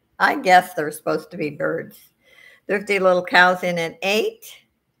 I guess they're supposed to be birds. Thrifty Little Cow's in at 8.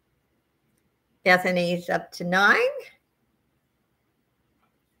 Bethany's up to 9.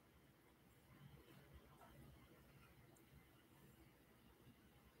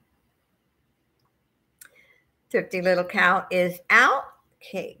 Thrifty Little Cow is out.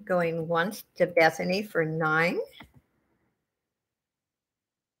 Okay, going once to Bethany for 9.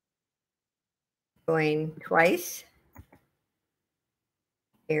 Going twice.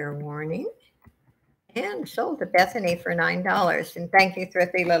 Fair warning. And sold to Bethany for $9. And thank you,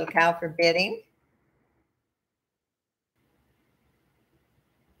 Thrifty Little Cow, for bidding.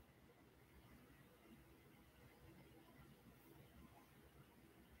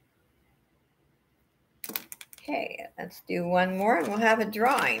 Okay, let's do one more and we'll have a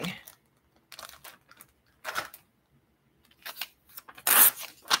drawing.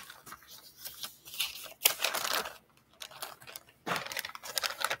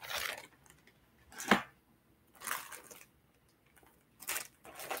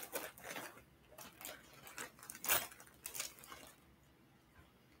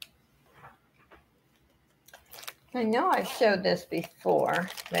 I know I've showed this before,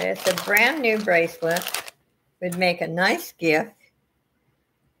 but it's a brand new bracelet. Would make a nice gift.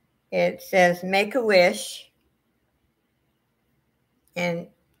 It says make a wish. And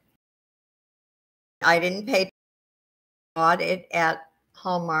I didn't pay. Bought it at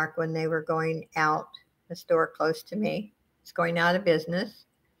Hallmark when they were going out, a store close to me. It's going out of business.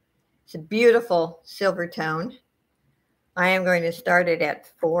 It's a beautiful silver tone. I am going to start it at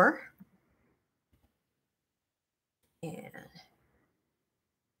 4. And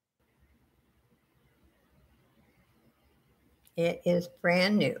it is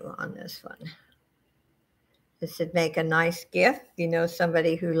brand new on this one. This would make a nice gift. You know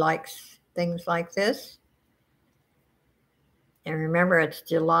somebody who likes things like this. And remember, it's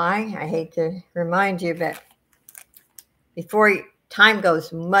July. I hate to remind you, but before time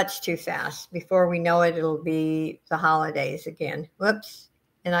goes much too fast. Before we know it, it'll be the holidays again. Whoops.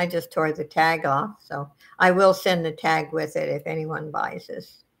 And I just tore the tag off. So I will send the tag with it if anyone buys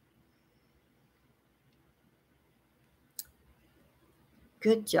this.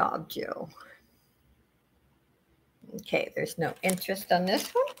 Good job, Joe. Okay, there's no interest on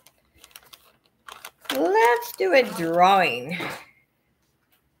this one. Let's do a drawing.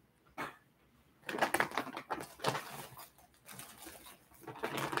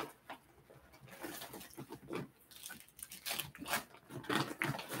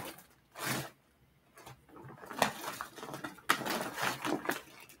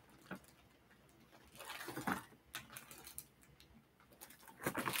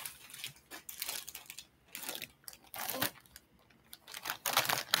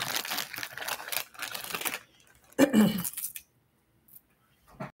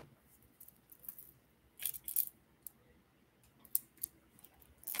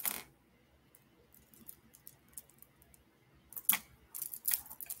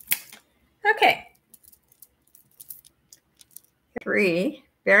 33.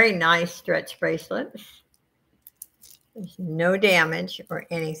 Very nice stretch bracelets. There's no damage or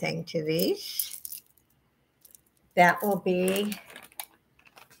anything to these. That will be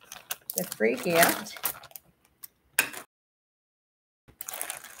the free gift.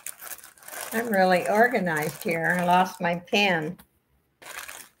 I'm really organized here. I lost my pen.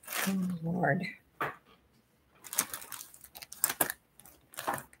 Oh, Lord.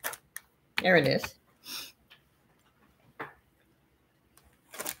 There it is.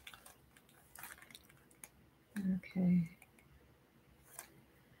 Okay.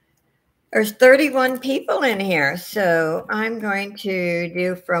 There's 31 people in here, so I'm going to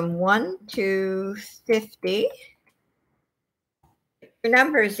do from 1 to 50. Your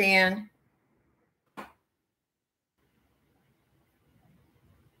numbers in.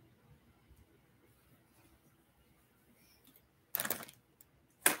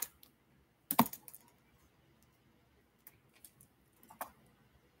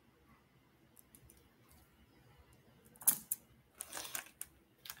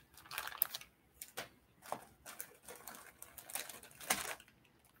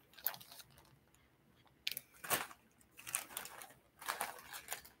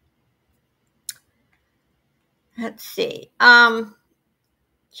 Let's see.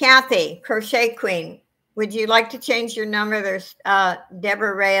 Kathy, Crochet Queen, would you like to change your number? There's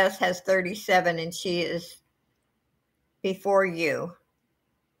Deborah Reyes has 37, and she is before you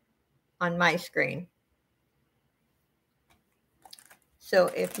on my screen.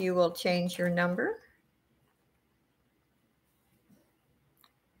 So if you will change your number.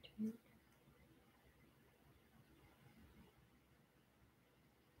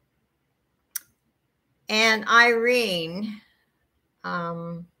 And Irene,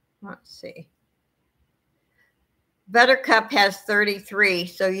 let's see. Buttercup has 33,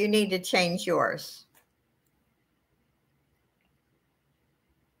 so you need to change yours.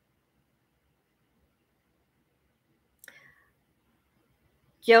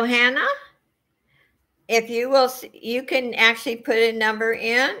 Johanna, if you will, you can actually put a number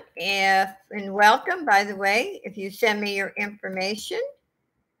in. And welcome, by the way, if you send me your information.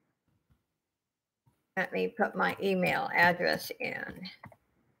 Let me put my email address in.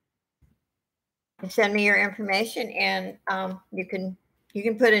 Send me your information, and you can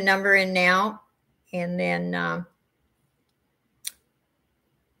put a number in now, and then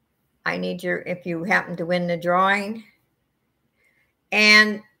I need your, if you happen to win the drawing.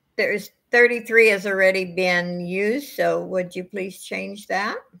 And there's 33 has already been used, so would you please change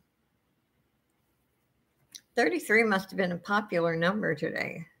that? 33 must have been a popular number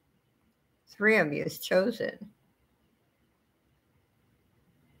today. 3 of you chose it.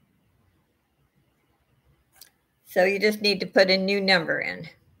 So you just need to put a new number in.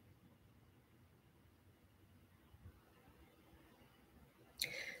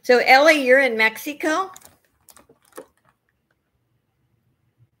 So Ellie, you're in Mexico?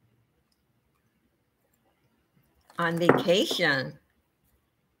 On vacation.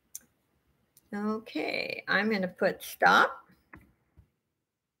 Okay, I'm going to put stop.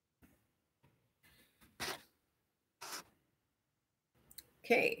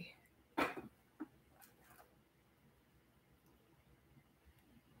 Okay.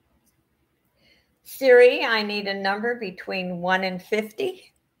 Siri, I need a number between 1 and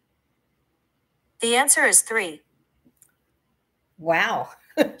 50. The answer is 3. Wow,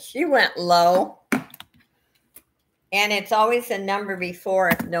 she went low. And it's always a number before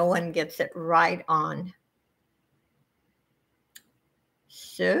if no one gets it right on.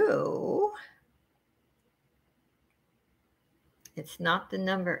 So it's not the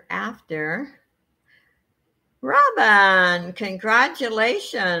number after. Robin,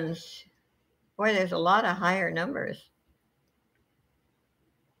 congratulations. Boy, there's a lot of higher numbers.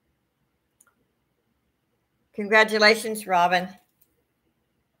 Congratulations, Robin.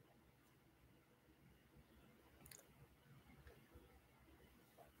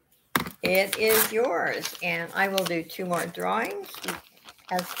 It is yours, and I will do 2 more drawings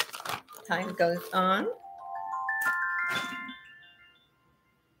as time goes on.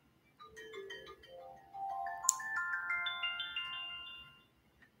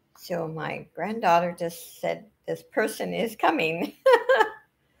 So my granddaughter just said, this person is coming.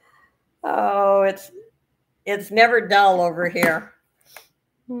 Oh, it's never dull over here.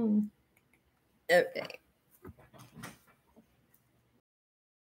 Okay.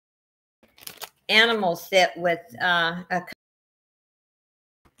 Animals sit with a.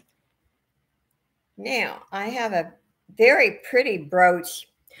 Now I have a very pretty brooch.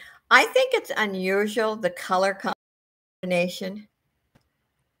 I think it's unusual, the color combination.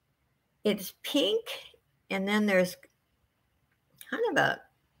 It's pink, and then there's kind of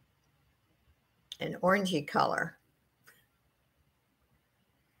an orangey color.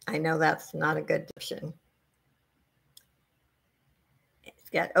 I know that's not a good description. It's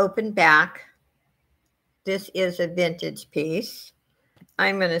got open back. This is a vintage piece.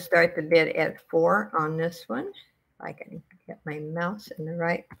 I'm going to start the bid at 4 on this one. If I can get my mouse in the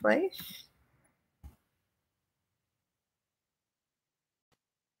right place.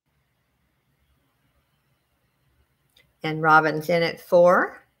 And Robin's in at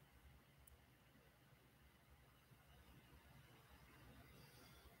 4.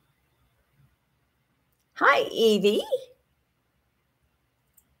 Hi, Evie.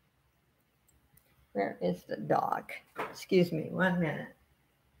 Where is the dog? Excuse me, 1 minute.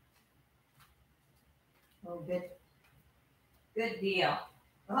 Oh, good. Good deal.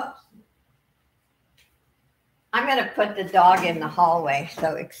 Oops. I'm going to put the dog in the hallway,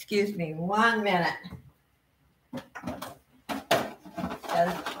 so excuse me 1 minute.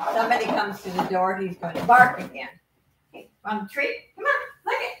 As somebody comes to the door, he's going to bark again. Hey, want a treat? Come on,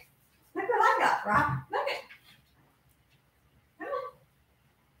 look what I got, Rob. Look it. Come on.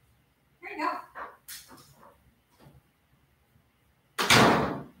 Here you go.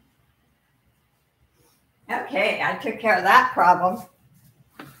 Okay, I took care of that problem.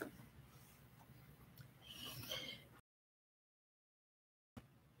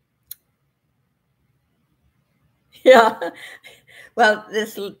 Yeah. Well,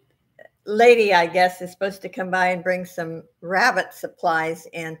 this lady, I guess, is supposed to come by and bring some rabbit supplies,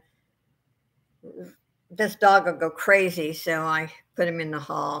 and this dog will go crazy, so I put him in the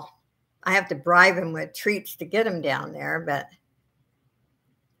hall. I have to bribe him with treats to get him down there, but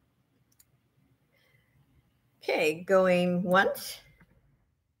okay, going once.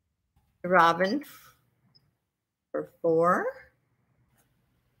 Robin for 4.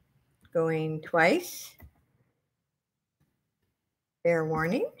 Going twice. Fair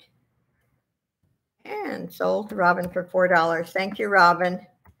warning. And sold to Robin for $4. Thank you, Robin.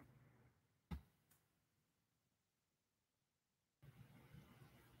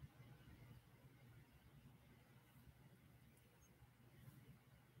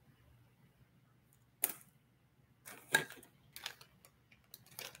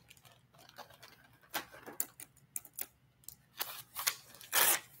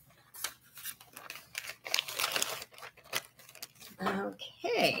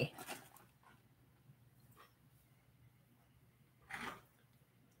 Okay.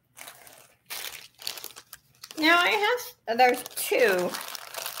 Now I have, there's 2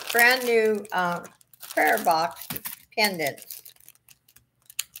 brand new prayer box pendants.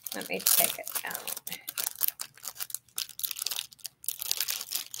 Let me take it out.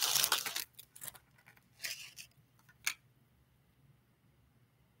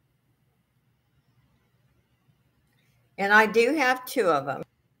 And I do have 2 of them.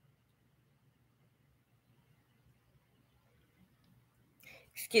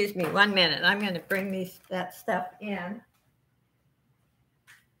 Excuse me 1 minute. I'm going to bring that stuff in.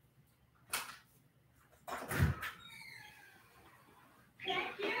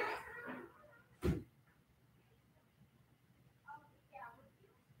 Thank you. I'm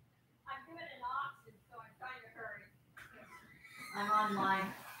doing an auction, so I'm trying to hurry. I'm online.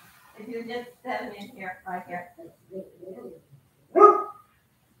 If you just set them in here, right here.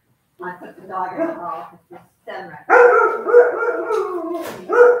 I put the dog in the hall. Just set them right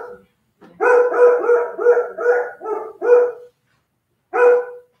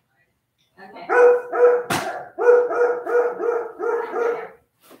Okay.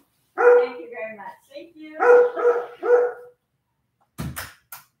 Thank you very much. Thank you.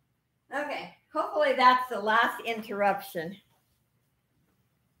 Okay. Hopefully that's the last interruption.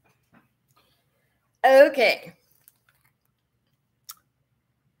 Okay.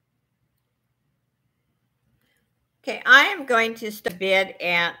 Okay, I am going to bid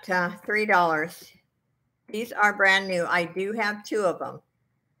at $3. These are brand new. I do have 2 of them.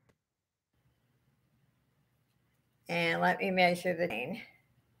 And let me measure the thing.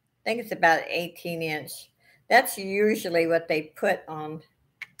 I think it's about 18-inch. That's usually what they put on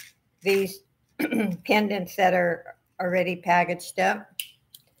these pendants that are already packaged up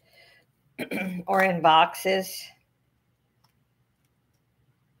or in boxes.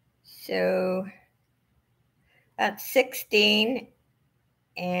 So that's 16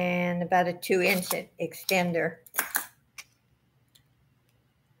 and about a 2-inch extender.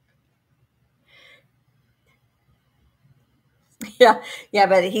 Yeah,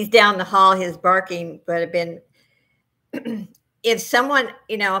 but he's down the hall. His barking would have been, if someone,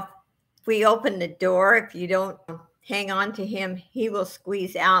 if we open the door, if you don't hang on to him, he will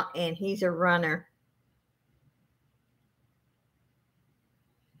squeeze out, and he's a runner.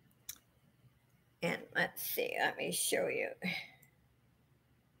 And let's see, let me show you.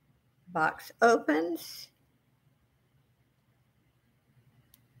 Box opens.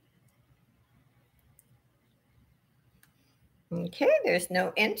 Okay, there's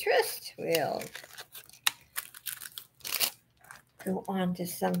no interest. We'll go on to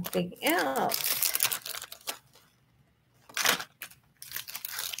something else.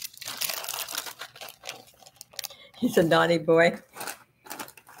 He's a naughty boy.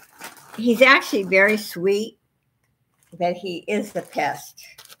 He's actually very sweet, but he is a pest.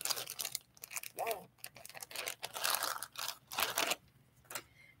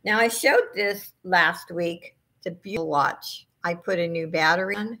 Now, I showed this last week. It's a beautiful watch. I put a new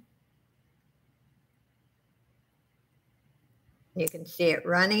battery on. You can see it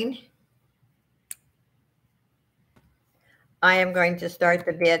running. I am going to start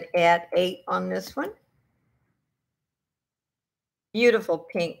the bid at 8 on this one. Beautiful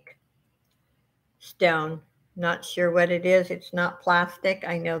pink stone. Not sure what it is. It's not plastic.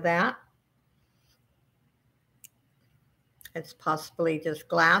 I know that. It's possibly just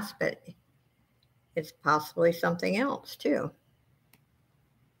glass, but it's possibly something else too.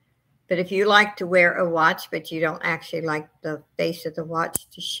 But if you like to wear a watch, but you don't actually like the face of the watch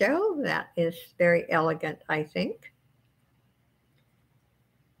to show, that is very elegant, I think.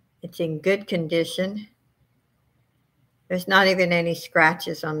 It's in good condition. There's not even any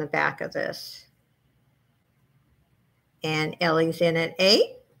scratches on the back of this. And Ellie's in at 8.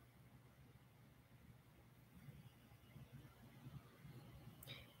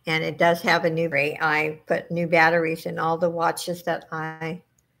 And it does have a new battery. I put new batteries in all the watches that I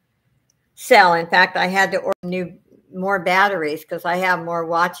sell. In fact, I had to order more batteries because I have more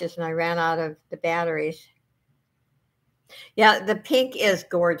watches and I ran out of the batteries. Yeah, the pink is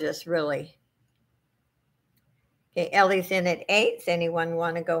gorgeous, really. Okay, Ellie's in at 8. Does anyone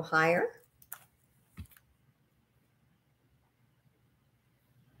want to go higher?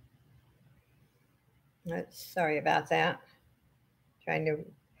 Sorry about that. Trying to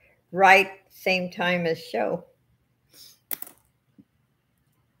write same time as show.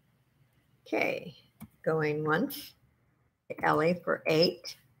 Okay, going once. Ellie for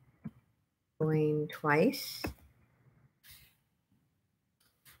 8. Going twice.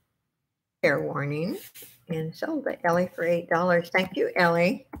 Fair warning. And sold it, Ellie, for $8. Thank you,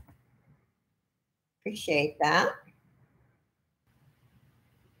 Ellie. Appreciate that.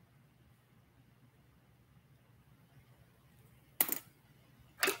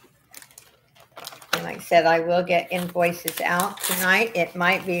 And like I said, I will get invoices out tonight. It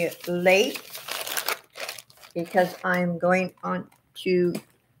might be late because I'm going on to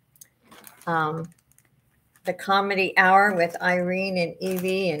the comedy hour with Irene and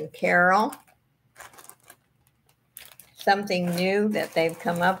Evie and Carol. Something new that they've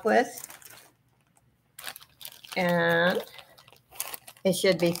come up with. And it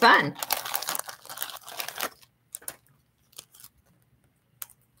should be fun.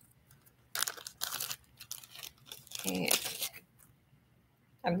 And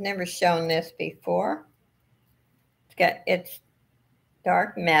I've never shown this before. It's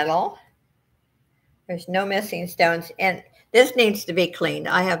dark metal. There's no missing stones. And this needs to be cleaned.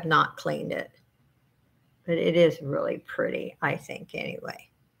 I have not cleaned it. But it is really pretty, I think, anyway.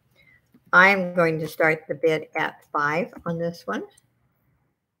 I'm going to start the bid at 5 on this one.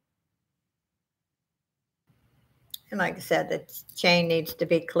 And like I said, the chain needs to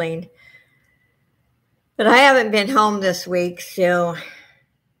be cleaned. But I haven't been home this week, so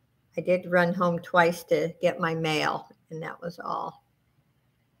I did run home twice to get my mail, and that was all.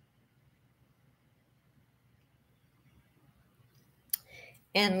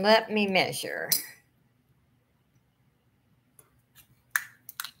 And let me measure.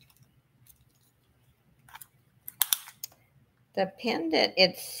 The pendant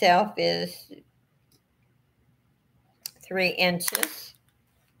itself is 3 inches.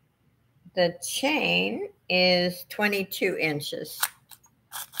 The chain is 22 inches.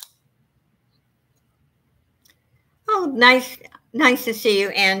 Oh, nice to see you,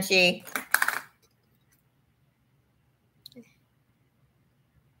 Angie.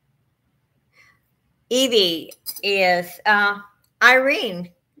 Evie is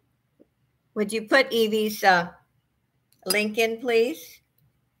Irene. Would you put Evie's link in, please?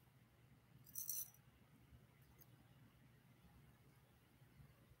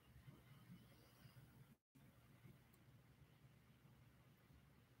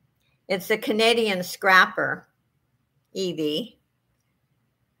 It's a Canadian scrapper, Evie.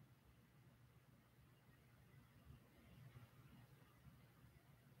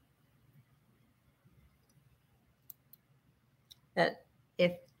 That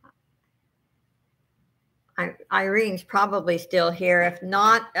if Irene's probably still here. If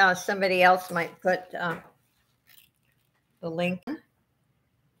not, somebody else might put the link.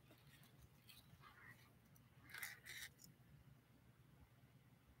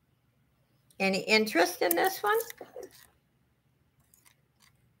 Any interest in this one?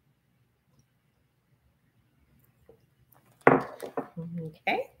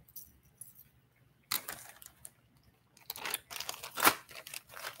 Okay.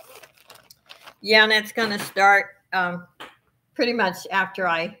 Yeah, and it's going to start pretty much after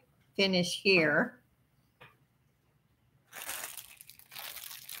I finish here.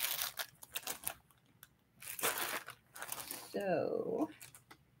 So,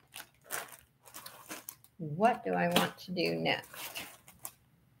 what do I want to do next?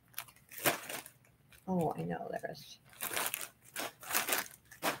 Oh, I know there's.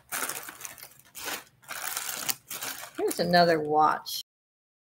 Here's another watch.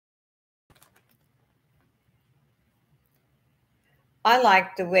 I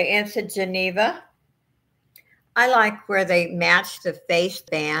like the way it's a Geneva. I like where they match the face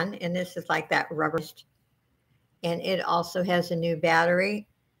band, and this is like that rubber. And it also has a new battery.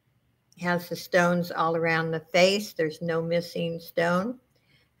 It has the stones all around the face. There's no missing stone.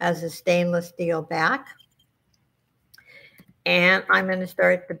 Has a stainless steel back. And I'm going to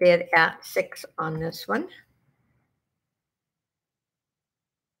start the bid at 6 on this one.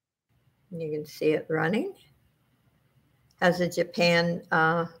 You can see it running. Has a Japan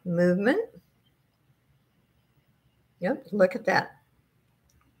movement. Yep, look at that.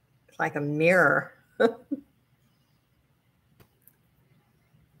 It's like a mirror.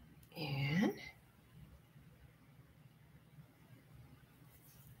 And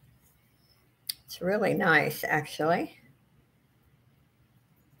it's really nice, actually.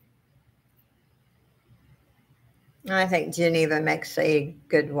 I think Geneva makes a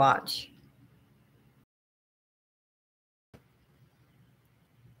good watch.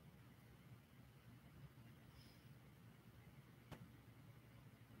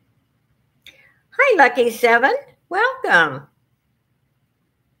 Hi, Lucky 7. Welcome.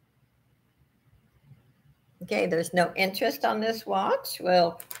 Okay, there's no interest on this watch.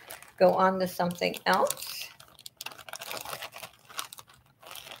 We'll go on to something else.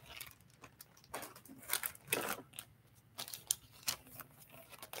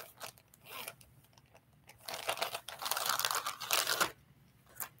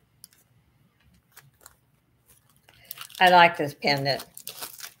 I like this pendant.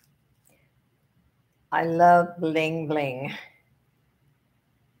 I love bling bling.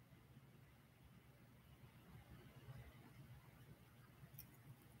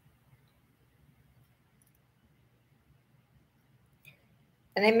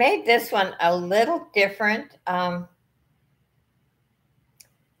 And they made this one a little different.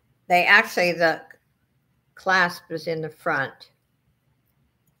 They actually, the clasp is in the front.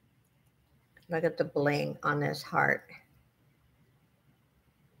 Look at the bling on this heart.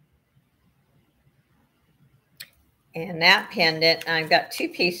 And that pendant, I've got 2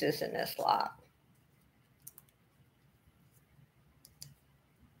 pieces in this lot.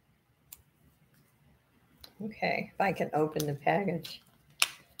 Okay, if I can open the package.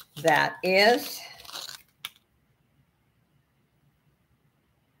 That is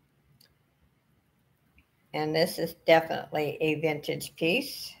and this is definitely a vintage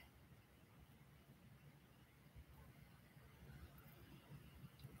piece.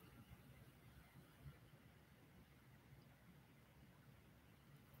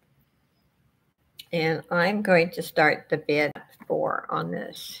 And I'm going to start the bid at 4 on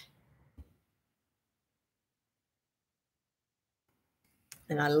this.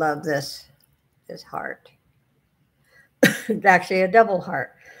 And I love this heart. It's actually a double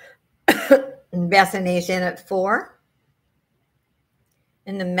heart. Bethany's in at 4.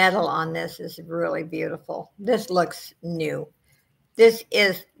 And the metal on this is really beautiful. This looks new. This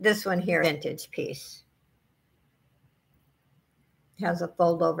one here, vintage piece. It has a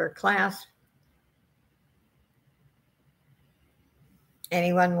fold over clasp.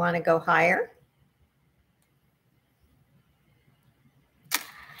 Anyone want to go higher?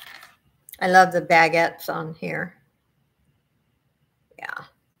 I love the baguettes on here. Yeah,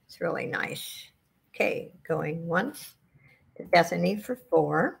 it's really nice. Okay, going once to Bethany for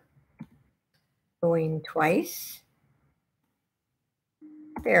 4. Going twice.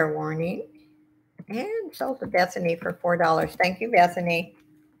 Fair warning. And sold to Bethany for $4. Thank you, Bethany.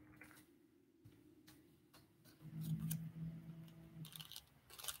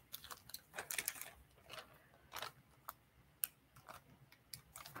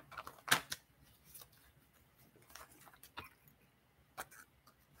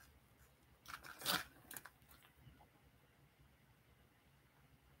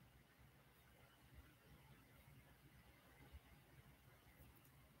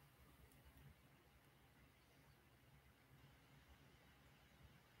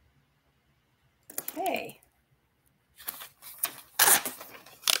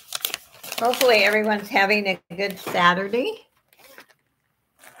 Hopefully everyone's having a good Saturday.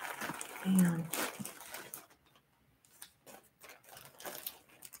 And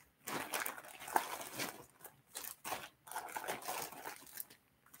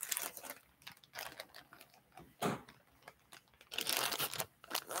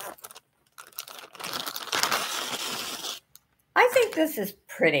I think this is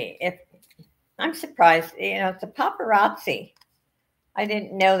pretty. I'm surprised, it's a paparazzi. I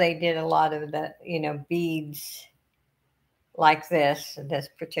didn't know they did a lot of the, beads like this. This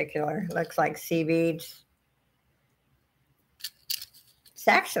particular looks like sea beads. It's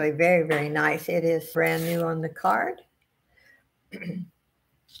actually very, very nice. It is brand new on the card.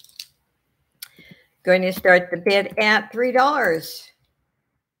 Going to start the bid at $3.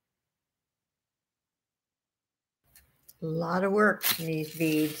 A lot of work in these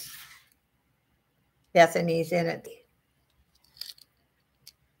beads. Bethany's in it.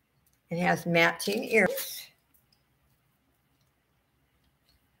 It has matching earrings.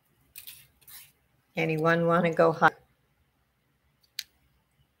 Anyone want to go high?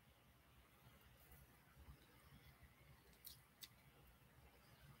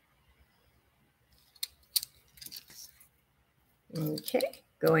 Okay,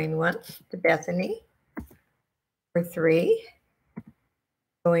 going once to Bethany for 3.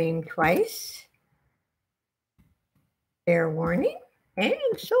 Going twice. Fair warning. And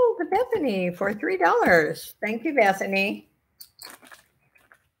sold to Bethany for $3. Thank you, Bethany.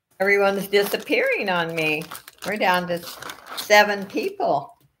 Everyone's disappearing on me. We're down to 7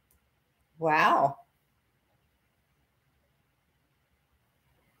 people. Wow.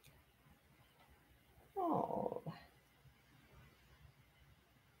 Oh.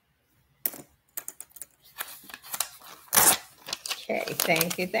 Okay,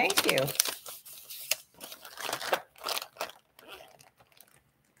 thank you, thank you.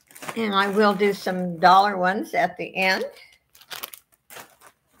 And I will do some dollar ones at the end.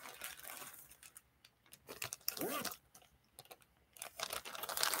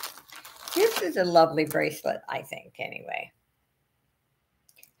 This is a lovely bracelet, I think, anyway.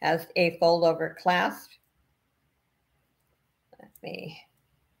 Has a fold-over clasp. There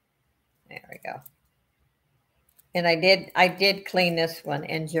we go. And I did clean this one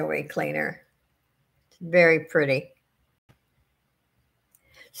in Jewelry Cleaner. It's very pretty.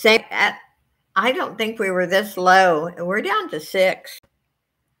 Same at, I don't think we were this low. We're down to 6.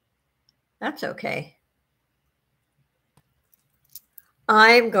 That's okay.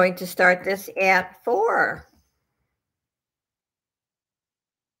 I'm going to start this at 4.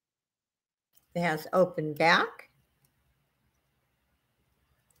 It has open back.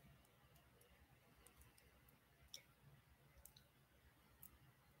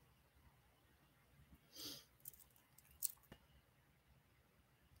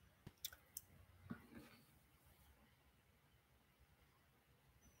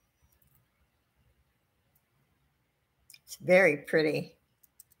 It's very pretty.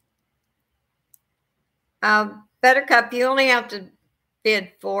 Buttercup, you only have to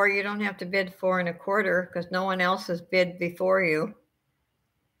bid 4. You don't have to bid 4 1/4 because no one else has bid before you.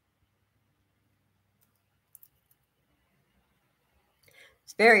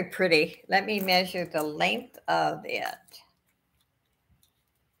 It's very pretty. Let me measure the length of it.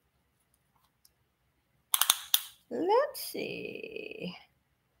 Let's see.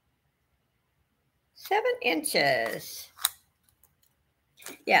 7 inches.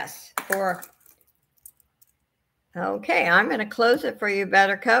 Yes, for. Okay, I'm going to close it for you,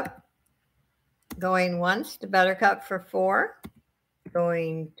 Buttercup. Going once to Buttercup for 4.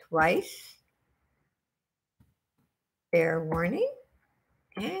 Going twice. Fair warning.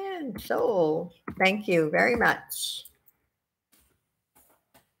 And sold. Thank you very much.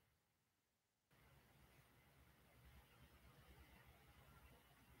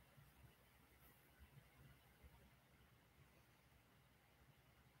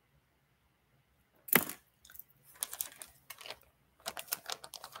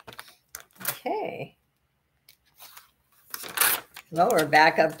 Okay. Lower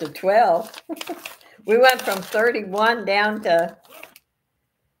back up to 12. We went from 31 down to,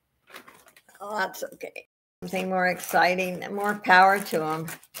 oh, that's okay. Something more exciting and more power to them.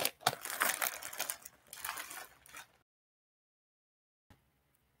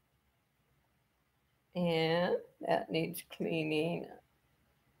 And that needs cleaning.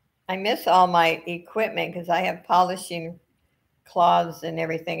 I miss all my equipment because I have polishing cloths and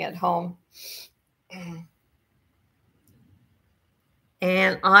everything at home.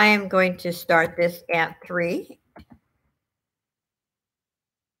 And I am going to start this at 3.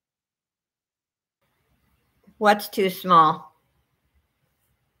 What's too small?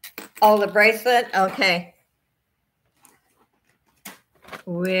 Oh, the bracelet? Okay.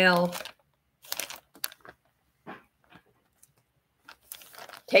 We'll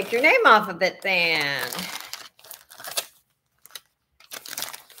take your name off of it then.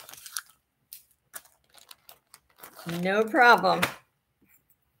 No problem.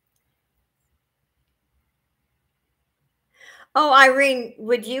 Oh, Irene,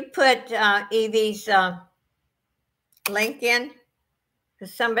 would you put Evie's link in?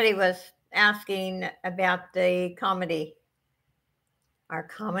 Because somebody was asking about the comedy, our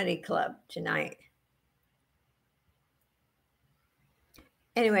comedy club tonight.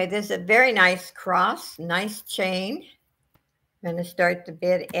 Anyway, this is a very nice cross, nice chain. I'm going to start the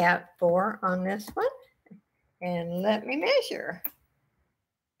bid at 4 on this one. And let me measure.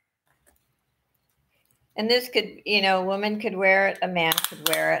 And this could, you know, a woman could wear it, a man could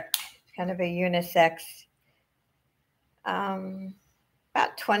wear it. It's kind of a unisex.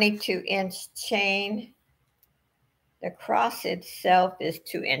 About 22-inch chain. The cross itself is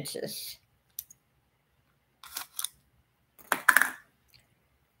 2 inches.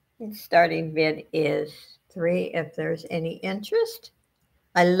 And starting bid is 3 if there's any interest.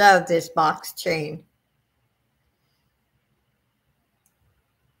 I love this box chain.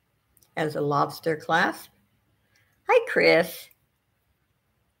 As a lobster clasp. Hi, Chris.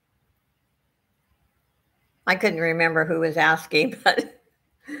 I couldn't remember who was asking, but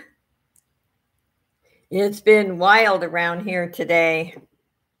it's been wild around here today.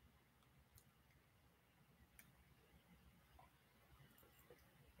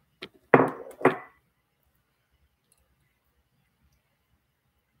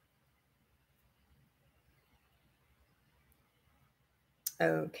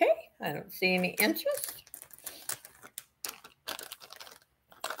 Okay, I don't see any interest.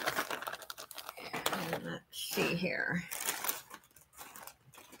 And let's see here.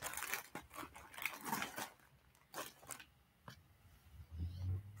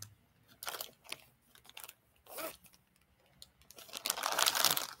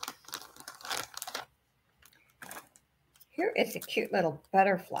 Here is a cute little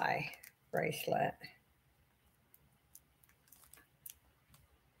butterfly bracelet.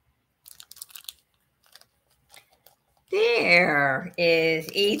 There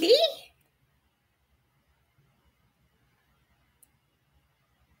is Evie.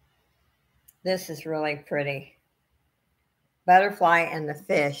 This is really pretty. Butterfly and the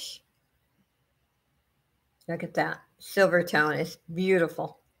fish. Look at that. Silver tone is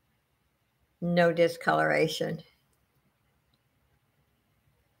beautiful. No discoloration.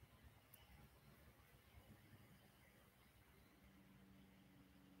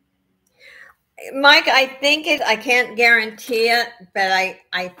 Mike, I think I can't guarantee it, but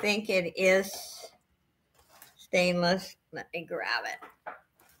I think it is stainless. Let me grab it.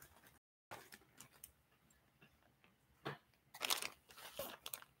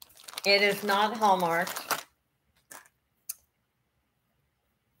 It is not hallmarked.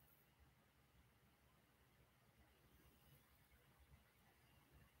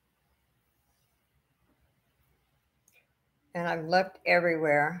 And I've looked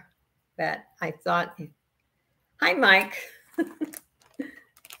everywhere, but I thought, hi, Mike.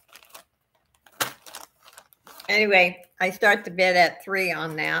 Anyway, I start the bid at 3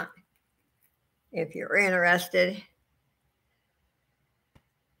 on that, if you're interested.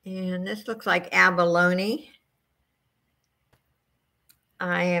 And this looks like abalone.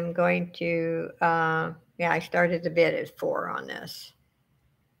 I am going to, yeah, I started the bid at 4 on this.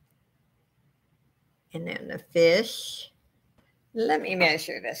 And then the fish. Let me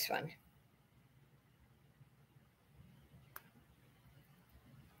measure this one.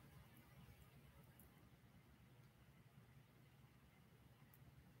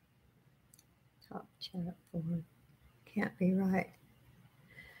 Top chat 4. Can't be right.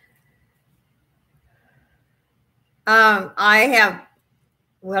 I have,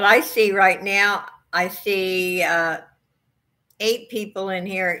 what I see right now, I see 8 people in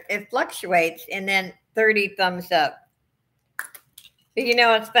here. It fluctuates, and then 30 thumbs up. But you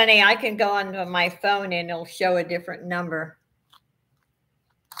know, it's funny. I can go onto my phone and it'll show a different number.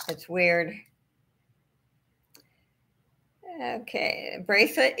 It's weird. Okay, the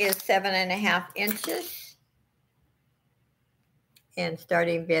bracelet is 7.5 inches. And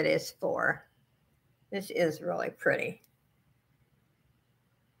starting bid is 4. This is really pretty.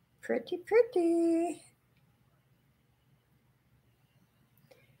 Pretty, pretty.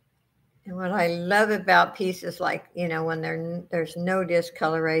 And what I love about pieces like, you know, when there's no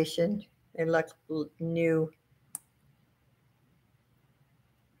discoloration, they look new.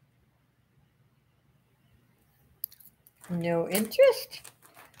 No interest.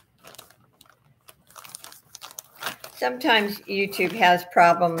 sometimes YouTube has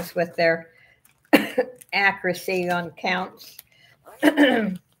problems with their accuracy on counts.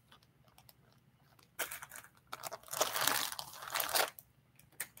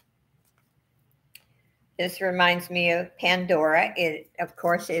 This reminds me of Pandora. Of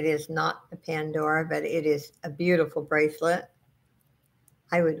course, it is not a Pandora, but it is a beautiful bracelet.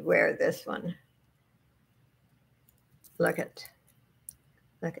 I would wear this one. Look at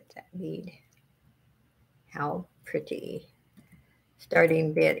that bead. How pretty.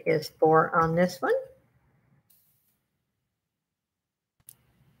 Starting bid is 4 on this one.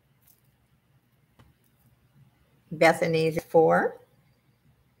 Bethany's 4.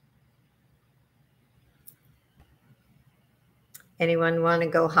 Anyone want to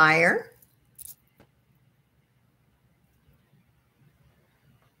go higher?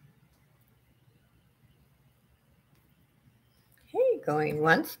 Okay, going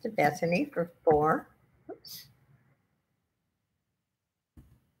once to Bethany for 4. Oops.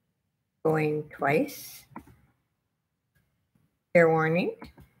 Going twice. Fair warning.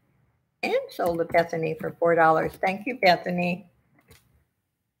 And sold to Bethany for $4. Thank you, Bethany.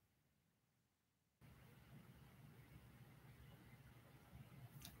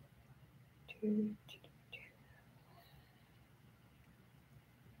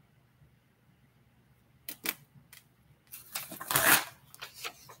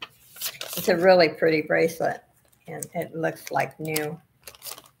 It's a really pretty bracelet, and it looks like new.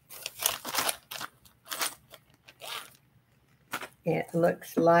 It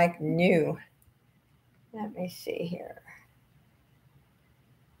looks like new. Let me see here.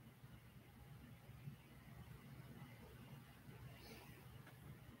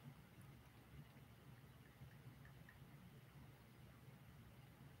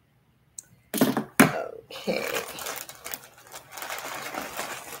 Okay.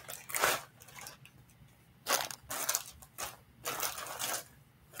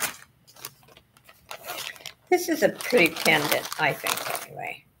 This is a pretty pendant, I think,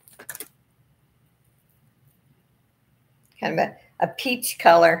 anyway. Kind of a peach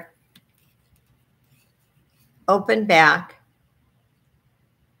color. Open back.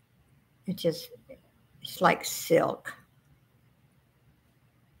 It's like silk.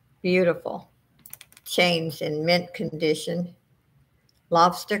 Beautiful. Chains in mint condition.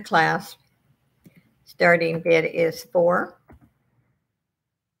 Lobster clasp. Starting bid is 4.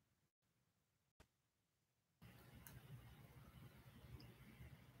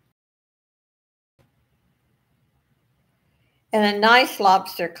 And a nice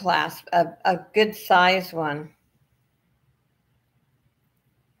lobster clasp, a good size one.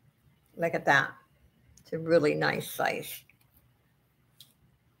 Look at that. It's a really nice size.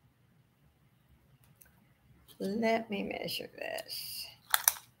 Let me measure this.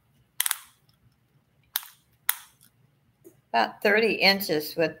 About 30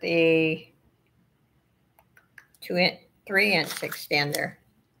 inches with the 3-inch extender.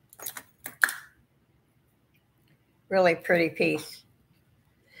 Really pretty piece.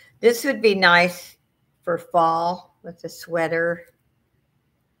 This would be nice for fall with a sweater.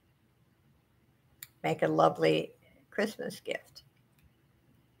 Make a lovely Christmas gift.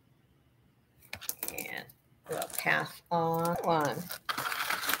 And we'll pass on one.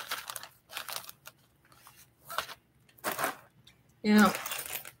 Now,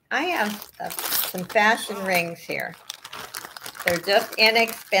 I have some fashion rings here. They're just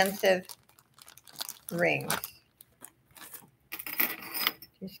inexpensive rings.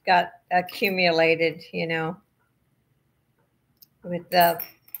 Just got accumulated, you know, with the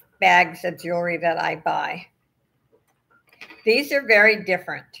bags of jewelry that I buy. These are very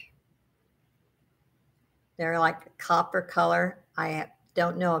different. They're like a copper color. I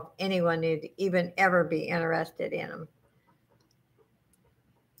don't know if anyone would even ever be interested in them.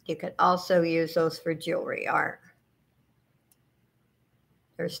 You could also use those for jewelry art.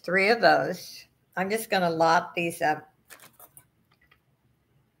 There's 3 of those. I'm just going to lot these up.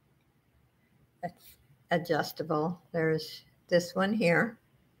 That's adjustable. There's this one here.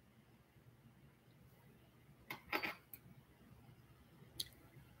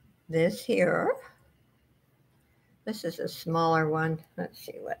 This here. This is a smaller one. Let's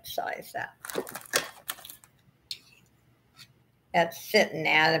see what size that. That's sitting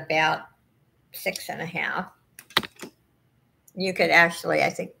at about 6.5. You could actually,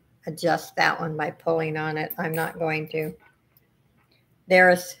 I think, adjust that one by pulling on it. I'm not going to.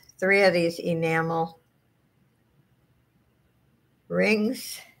 There's 3 of these enamel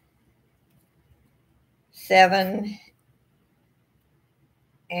rings. 7.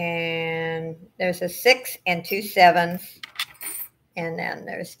 And there's a 6 and 2 7s. And then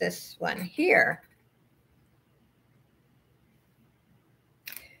there's this one here.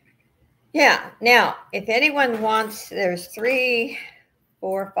 Yeah. Now, if anyone wants, there's 3,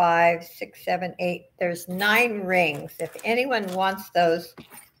 4, 5, 6, 7, 8. There's 9 rings. If anyone wants those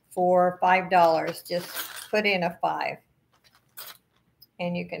for $5, just put in a 5.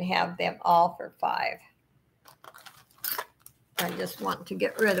 And you can have them all for 5. I just want to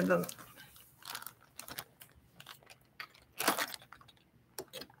get rid of them.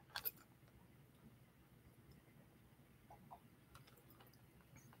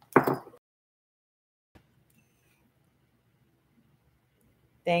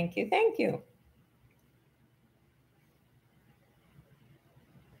 Thank you. Thank you.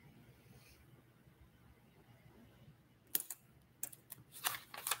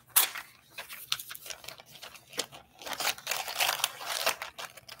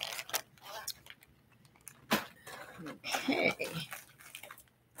 Okay.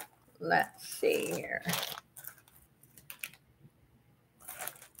 Let's see here.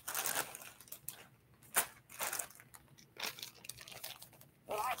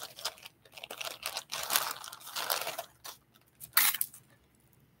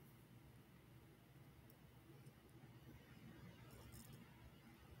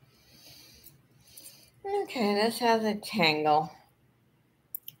 Okay, this has a tangle.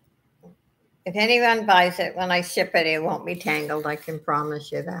 If anyone buys it, when I ship it, it won't be tangled. I can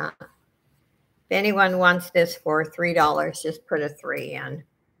promise you that. If anyone wants this for $3, just put a 3 in.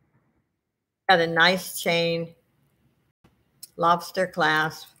 Got a nice chain, lobster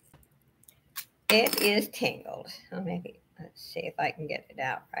clasp. It is tangled. So maybe, let's see if I can get it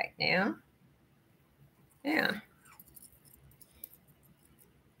out right now. Yeah.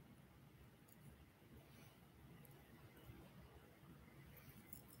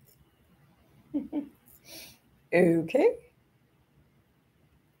 Okay.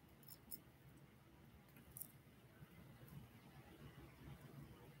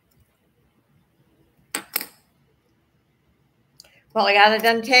 Well, I got it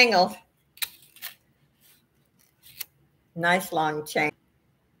untangled. Nice long chain.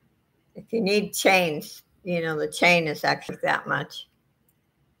 If you need chains, the chain is actually that much.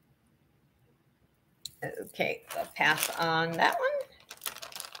 Okay, I'll pass on that one.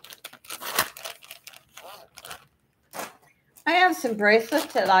 I have some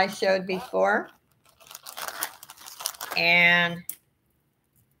bracelets that I showed before. And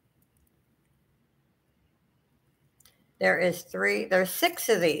there's 6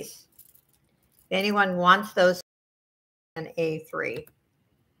 of these. If anyone wants those, an A3.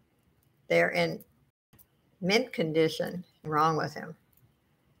 They're in mint condition. Wrong with him.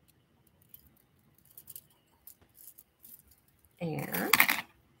 And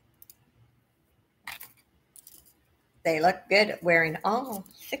they look good wearing all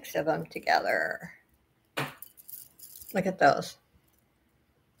 6 of them together. Look at those.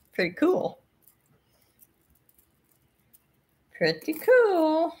 Pretty cool. Pretty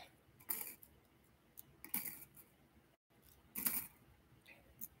cool.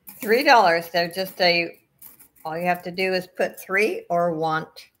 $3. They're just all you have to do is put 3 or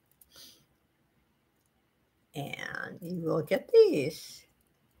want. And you will get these.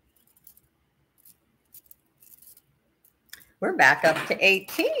 We're back up to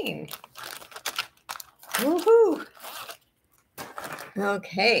 18. Woohoo.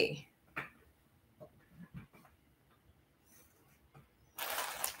 Okay.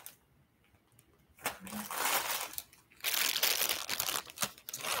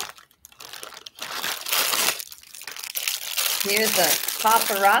 Here's a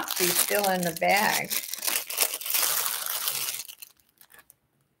paparazzi still in the bag.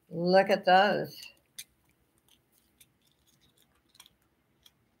 Look at those.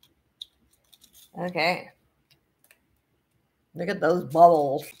 Okay. Look at those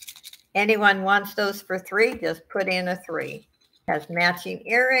bubbles. Anyone wants those for 3, just put in a 3. Has matching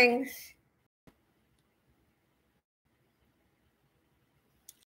earrings.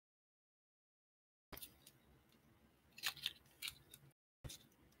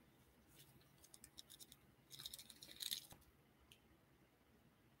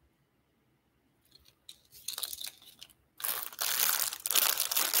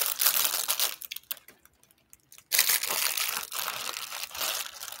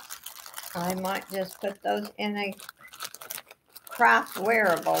 I might just put those in a craft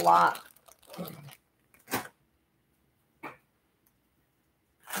wearable lot.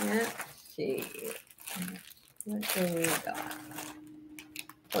 Let's see. What do we got?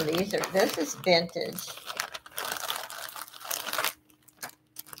 Oh, this is vintage.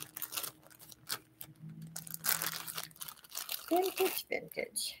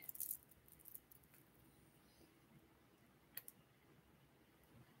 Vintage.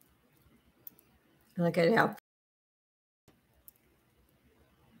 Look at how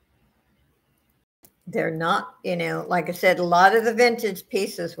they're not, like I said, a lot of the vintage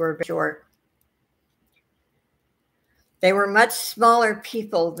pieces were short. They were much smaller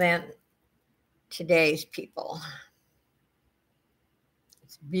people than today's people.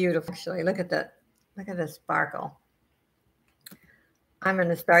 It's beautiful. Actually, look at the sparkle. I'm going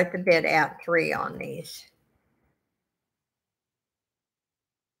to start the bid at 3 on these.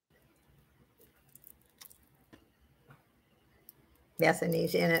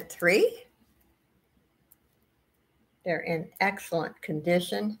 Bethany's in at 3. They're in excellent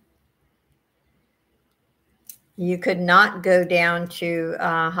condition. You could not go down to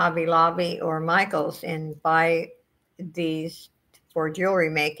Hobby Lobby or Michael's and buy these for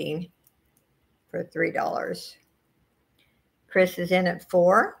jewelry making for $3. Chris is in at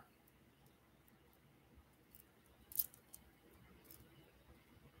 4.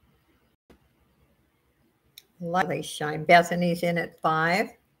 Lightly shine. Bethany's in at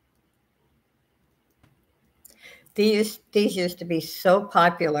 5. These used to be so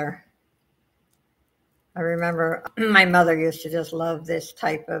popular. I remember my mother used to just love this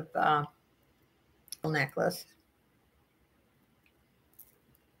type of necklace.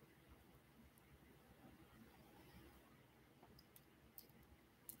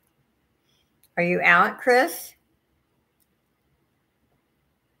 Are you out, Chris?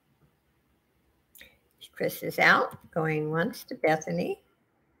 Chris is out. Going once to Bethany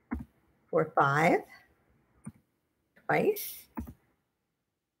for 5. Twice.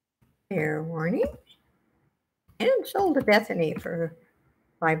 Fair warning. And sold to Bethany for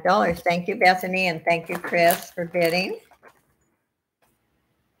 $5. Thank you, Bethany, and thank you, Chris, for bidding.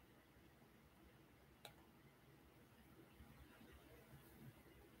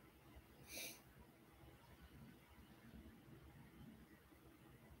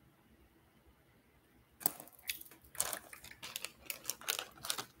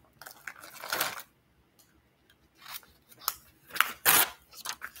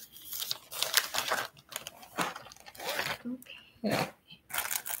 Okay. Yeah.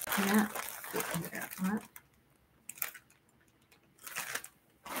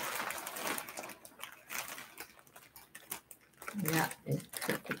 Yeah, it's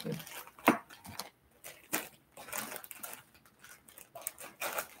perfect.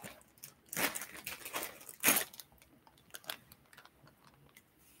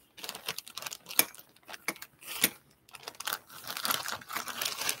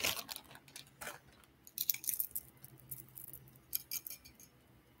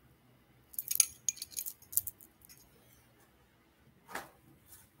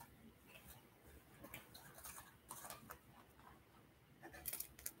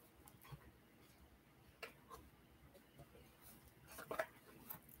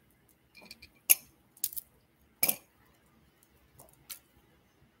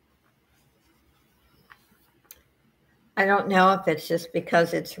 I don't know if it's just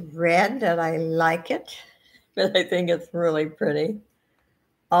because it's red that I like it, but I think it's really pretty.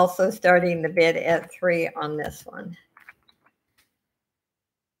 Also starting the bid at 3 on this one.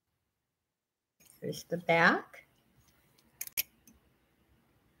 Here's the back.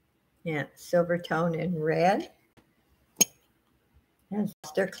 Yeah, silver tone in red. And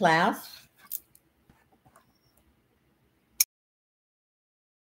their clasp.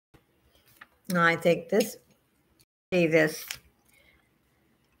 No, I think this with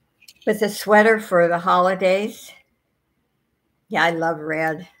a sweater for the holidays. Yeah, I love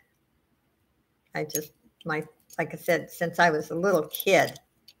red. Like I said, since I was a little kid,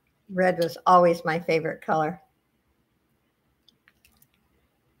 red was always my favorite color.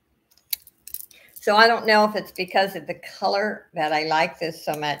 So I don't know if it's because of the color that I like this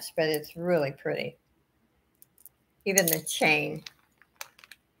so much, but it's really pretty. Even the chain.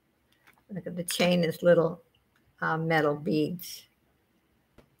 Look at the chain is little metal beads.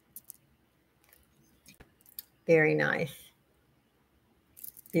 Very nice.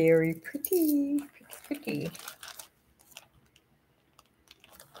 Very pretty, pretty, pretty.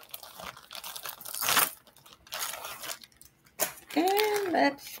 And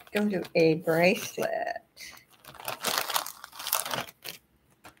let's go to a bracelet.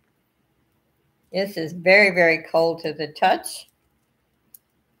 This is very, very cold to the touch.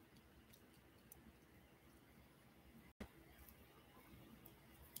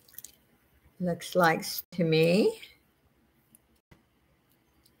 Looks like to me.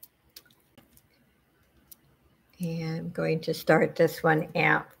 And I'm going to start this one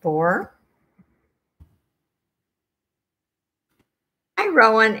at 4. Hi,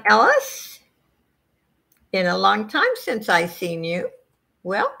 Rowan Ellis. Been a long time since I've seen you.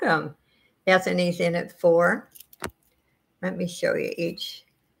 Welcome. Bethany's in at 4. Let me show you each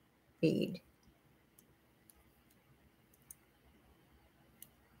bead.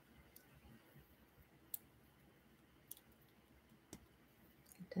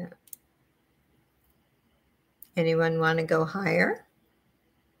 Anyone want to go higher?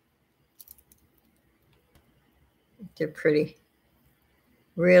 They're pretty,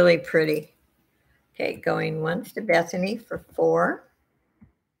 really pretty. Okay, going once to Bethany for 4.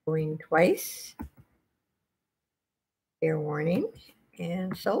 Going twice. Fair warning.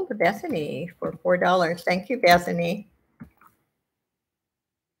 And sold to Bethany for $4. Thank you, Bethany.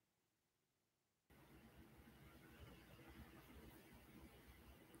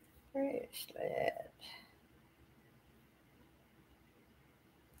 Bracelet.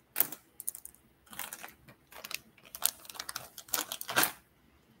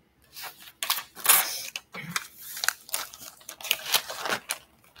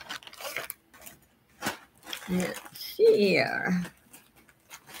 Let's see here.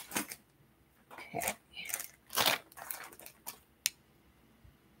 Okay.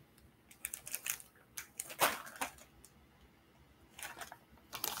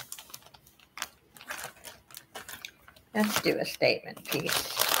 Let's do a statement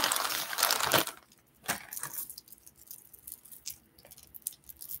piece.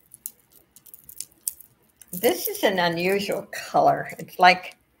 This is an unusual color. It's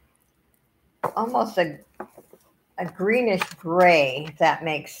like almost a greenish gray, if that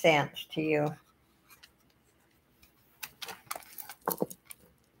makes sense to you.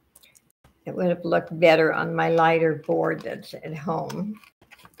 It would have looked better on my lighter board that's at home.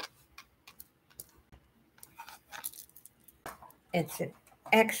 It's in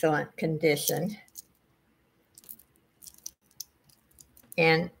excellent condition.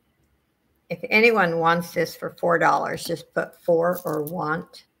 And if anyone wants this for $4, just put 4 or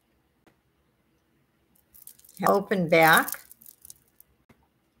want. Open back.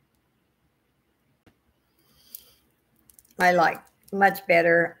 I like much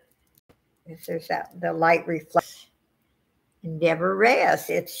better if there's the light reflects. Endeavor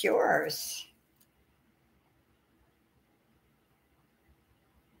Reyes, it's yours.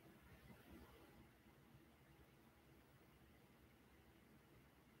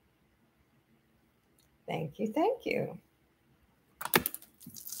 Thank you, thank you.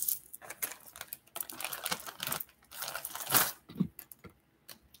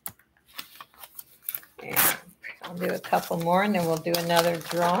 And I'll do a couple more and then we'll do another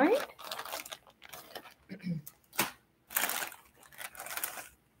drawing.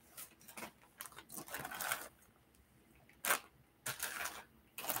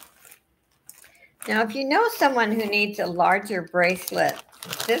 Now, if you know someone who needs a larger bracelet,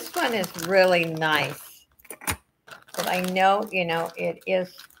 this one is really nice. But I know, it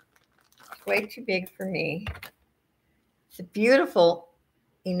is way too big for me. It's a beautiful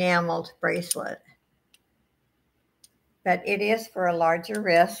enameled bracelet. But it is for a larger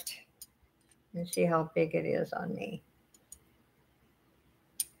wrist. Let's see how big it is on me.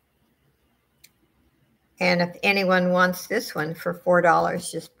 And if anyone wants this one for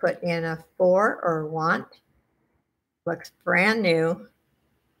 $4, just put in a 4 or want. Looks brand new.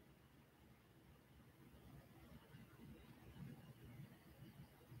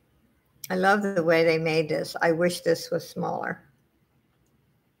 I love the way they made this. I wish this was smaller.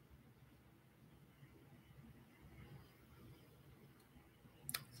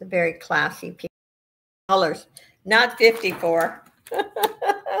 It's a very classy piece. Colors, not 54.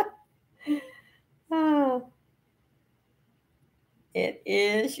 Oh, it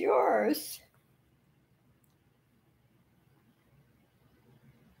is yours.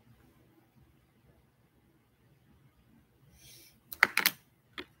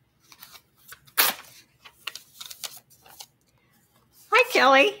 Hi,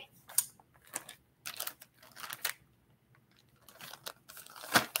 Kelly.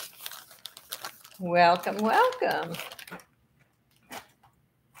 Welcome, welcome.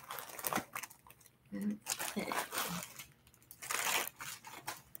 Okay.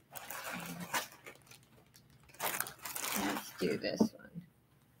 Let's do this one.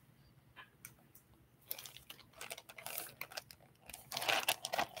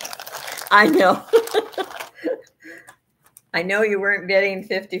 I know. I know you weren't bidding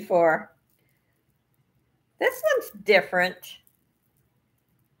 54. This one's different.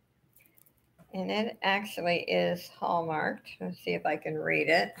 And it actually is hallmarked. Let's see if I can read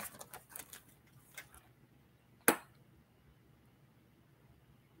it. I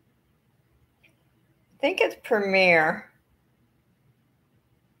think it's Premier.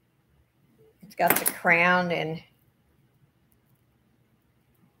 It's got the crown and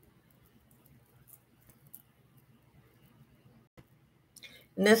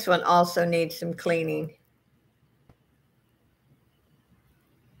And this one also needs some cleaning.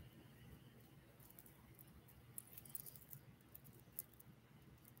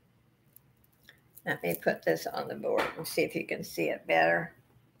 Let me put this on the board and see if you can see it better.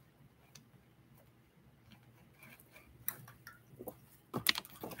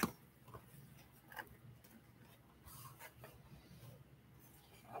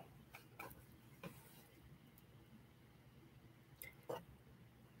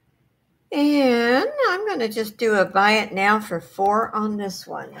 And I'm going to just do a buy it now for 4 on this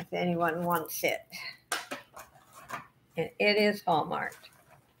one if anyone wants it. And it is Hallmarked.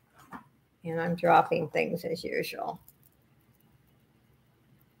 And I'm dropping things as usual.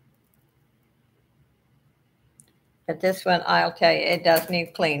 But this one, I'll tell you, it does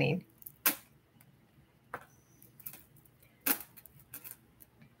need cleaning.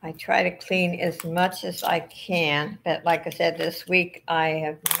 I try to clean as much as I can, but like I said, this week I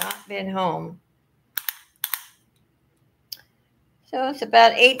have not been home. So it's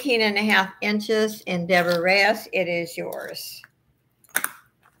about 18.5 inches. And Deborah Reyes, it is yours.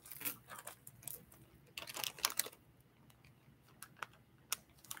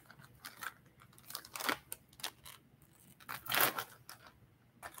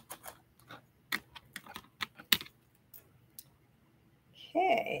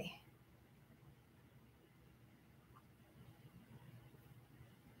 Okay.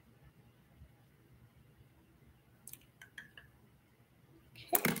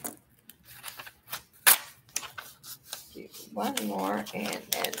 Do one more and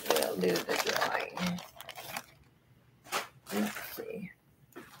then we'll do the drawing. Let's see.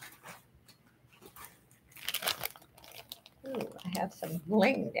 Ooh, I have some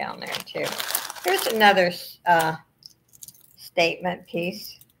bling down there too. Here's another statement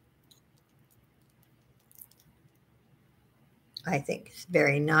piece. I think it's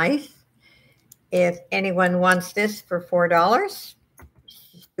very nice. If anyone wants this for $4,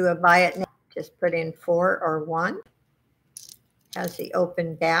 just do a buy it now. Just put in 4 or 1. Has the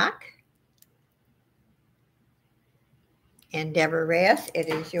open back. And Deborah Reyes, it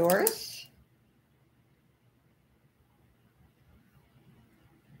is yours.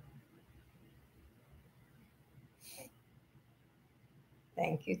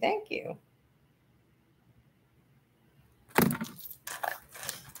 Thank you, thank you.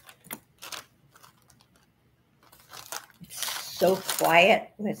 It's so quiet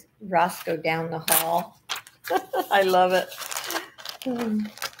with Roscoe down the hall. I love it. Okay.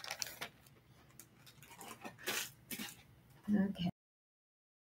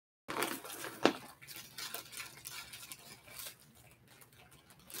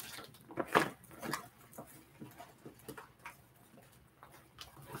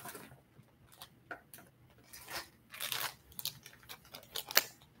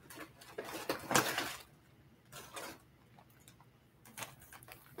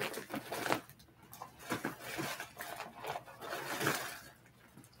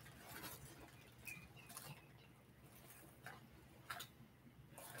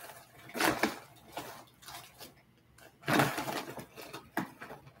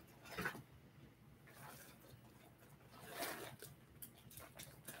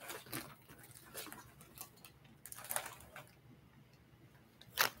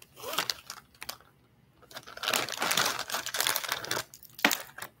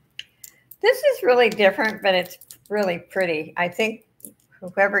 This is really different, but it's really pretty. I think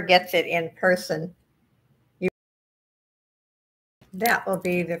whoever gets it in person, that will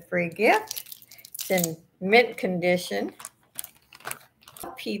be the free gift. It's in mint condition.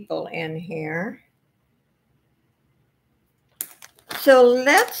 People in here. So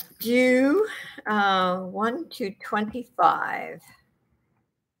let's do 1 to 25.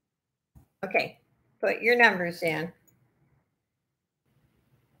 Okay, put your numbers in.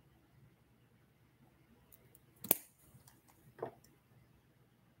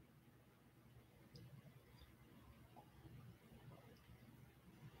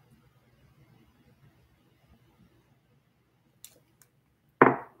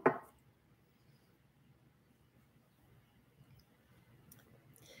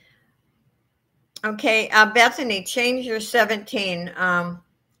 Okay, Bethany, change your 17.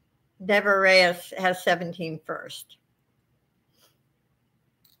 Deborah Reyes has 17 first.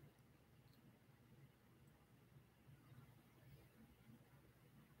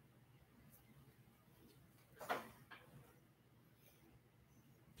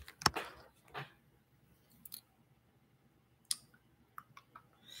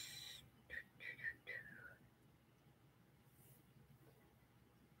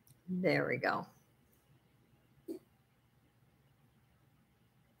 There we go.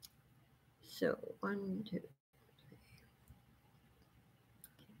 So 1, 2, 3.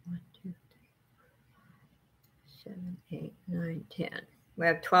 1, 2, 3, 7, 8, 9, 10. We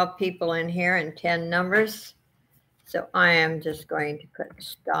have 12 people in here and 10 numbers. So I am just going to put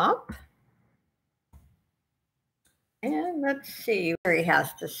stop. And let's see what he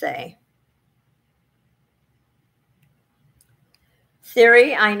has to say.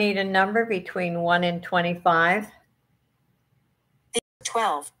 Siri, I need a number between 1 and 25.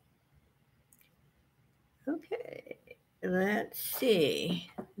 12. Okay, let's see.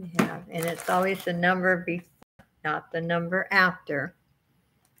 We have, and it's always the number before, not the number after.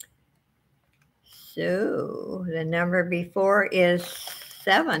 So the number before is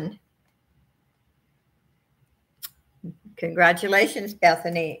 7. Congratulations,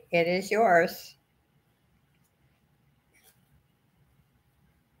 Bethany. It is yours.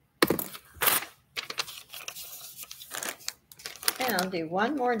 And I'll do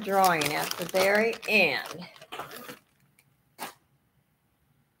one more drawing at the very end.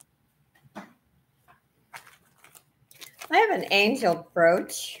 I have an angel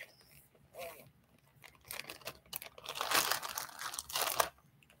brooch.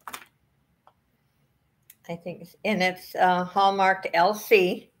 I think, and it's hallmarked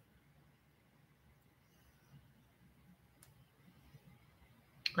LC.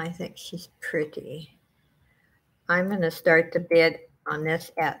 I think she's pretty. I'm going to start the bid on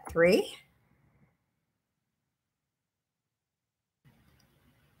this at 3.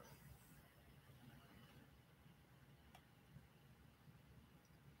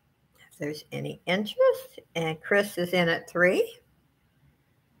 If there's any interest, and Chris is in at 3.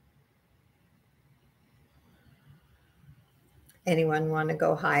 Anyone want to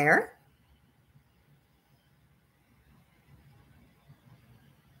go higher?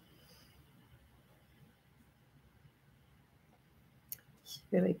 She's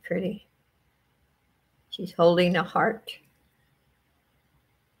really pretty. She's holding a heart.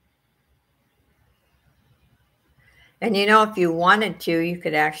 And you know, if you wanted to, you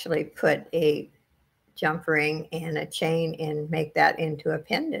could actually put a jump ring and a chain and make that into a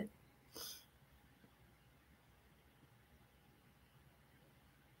pendant.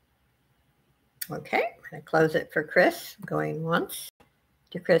 Okay, I'm going to close it for Chris, going once,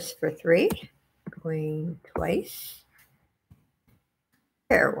 to Chris for 3, going twice.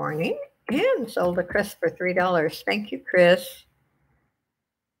 Fair warning, and sold to Chris for $3. Thank you, Chris.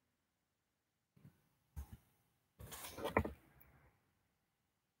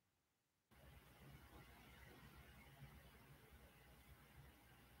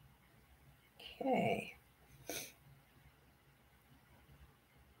 Okay.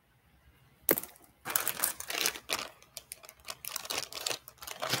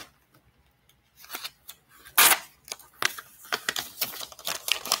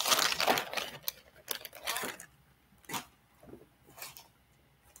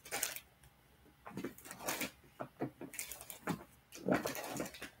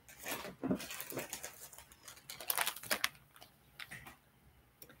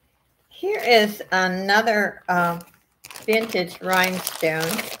 Here is another vintage rhinestone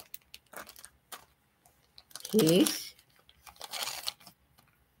piece.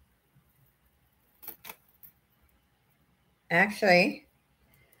 Actually,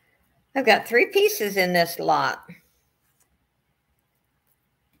 I've got 3 pieces in this lot.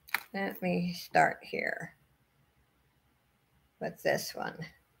 Let me start here with this one.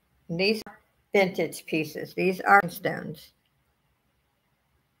 These are vintage pieces. These are stones.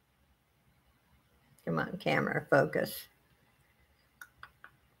 Come on, camera, focus.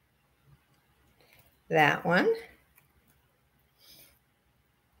 That one.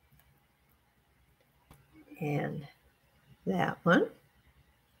 And that one.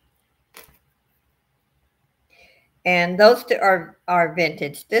 And those two are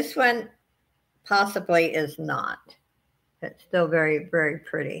vintage. This one possibly is not. It's still very, very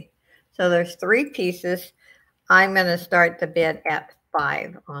pretty. So there's 3 pieces. I'm going to start the bid at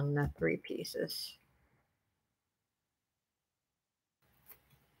 5 on the 3 pieces.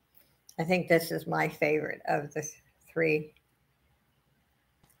 I think this is my favorite of the 3.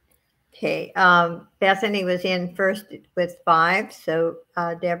 Okay, Bethany was in first with 5, so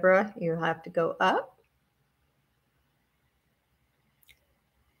Deborah, you have to go up.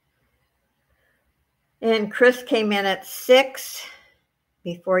 And Chris came in at 6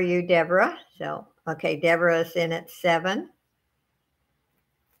 before you, Deborah. So, okay, Deborah's in at 7.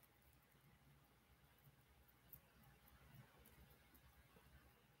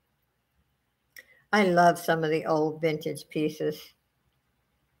 I love some of the old vintage pieces.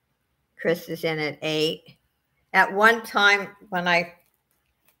 Chris is in at 8. At one time when I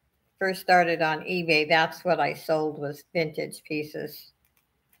first started on eBay, that's what I sold, was vintage pieces.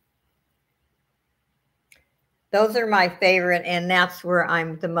 Those are my favorite, and that's where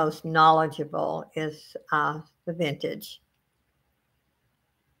I'm the most knowledgeable, is the vintage.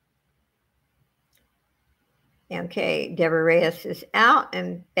 Okay, Deborah Reyes is out,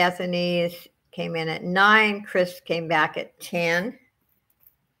 and Bethany came in at 9. Chris came back at 10.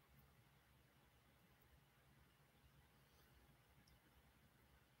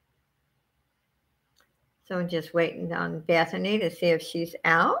 So I'm just waiting on Bethany to see if she's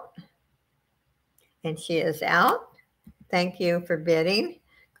out. And she is out. Thank you for bidding.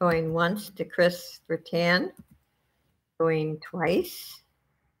 Going once to Chris for 10. Going twice.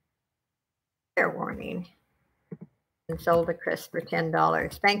 Fair warning. And sold to Chris for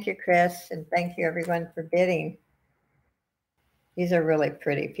 $10. Thank you, Chris, and thank you everyone for bidding. These are really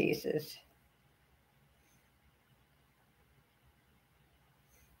pretty pieces.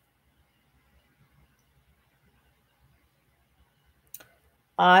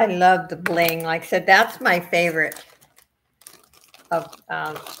 I love the bling. Like I said, that's my favorite of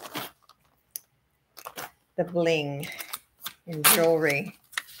the bling in jewelry.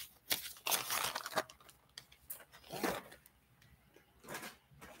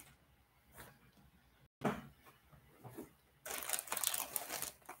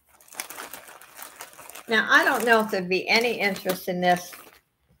 Now, I don't know if there'd be any interest in this.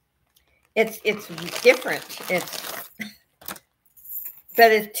 It's different.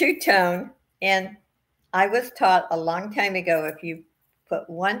 But it's two-tone, and I was taught a long time ago, if you put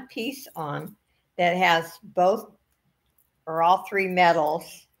one piece on that has both or all three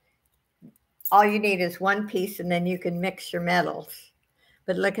metals, all you need is one piece, and then you can mix your metals.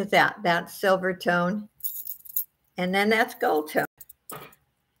 But look at that. That's silver tone, and then that's gold tone.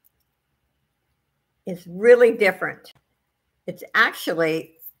 It's really different. It's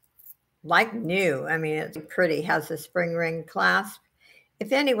actually like new. I mean, it's pretty. Has a spring ring clasp.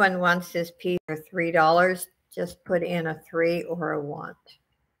 If anyone wants this piece for $3, just put in a 3 or a 1.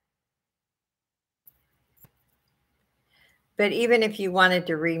 But even if you wanted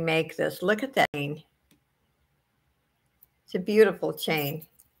to remake this, look at that chain. It's a beautiful chain.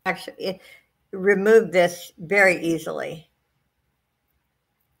 Actually, remove this very easily.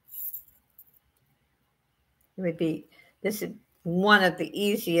 It would be, this is one of the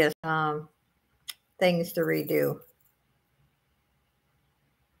easiest things to redo.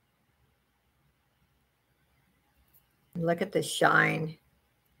 Look at the shine.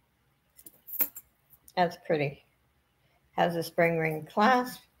 That's pretty. Has a spring ring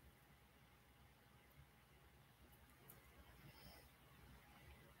clasp.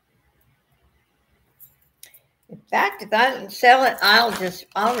 In fact, if I don't sell it,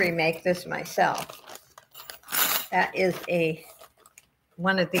 I'll remake this myself. That is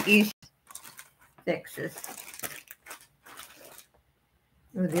one of the easiest fixes.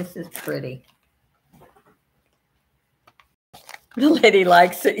 Oh, this is pretty. The lady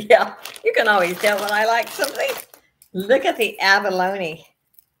likes it. Yeah, you can always tell when I like something. Look at the abalone.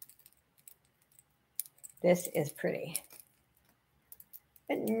 This is pretty.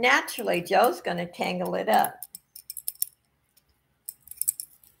 But naturally, Joe's going to tangle it up.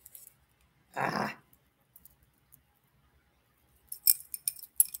 Ah.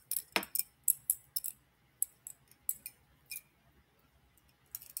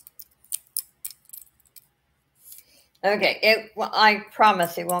 Okay, well, I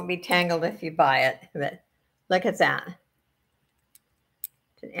promise it won't be tangled if you buy it. But look at that.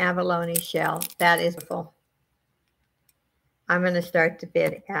 It's an abalone shell. That is beautiful. I'm going to start to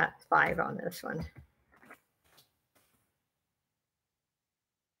bid at 5 on this one.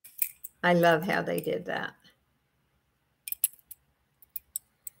 I love how they did that.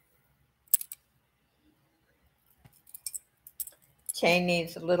 Chain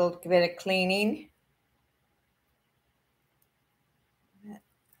needs a little bit of cleaning.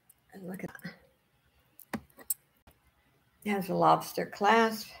 Look at that. It has a lobster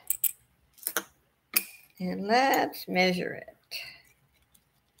clasp. And let's measure it.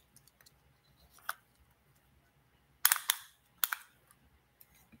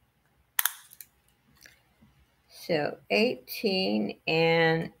 So 18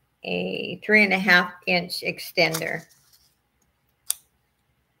 and a 3.5 inch extender.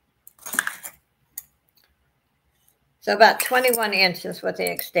 So about 21 inches with the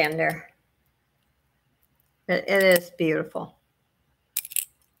extender. It is beautiful.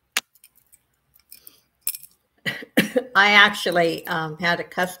 I actually had a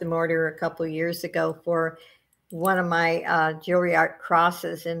custom order a couple of years ago for one of my jewelry art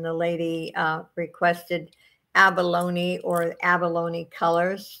crosses, and the lady requested abalone or abalone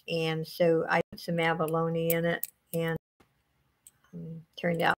colors, and so I put some abalone in it, and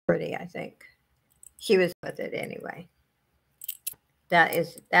turned out pretty, I think. She was with it anyway. That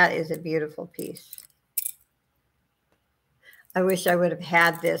is a beautiful piece. I wish I would have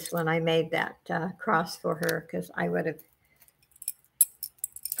had this when I made that cross for her, because I would have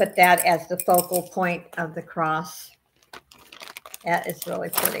put that as the focal point of the cross. That is really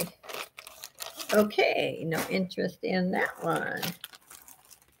pretty. Okay, no interest in that one.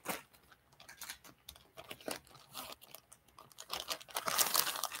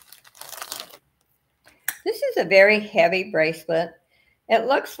 This is a very heavy bracelet. It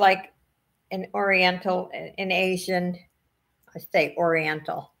looks like an Oriental, an Asian, I say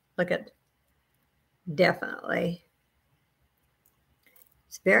Oriental. Look at, definitely.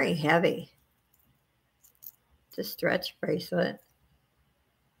 It's very heavy. It's a stretch bracelet.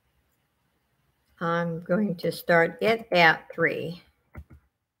 I'm going to start it at 3.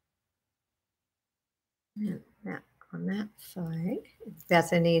 And that on that side.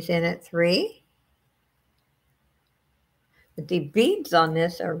 Bethany's in at 3. But the beads on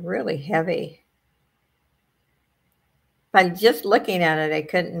this are really heavy. By just looking at it, I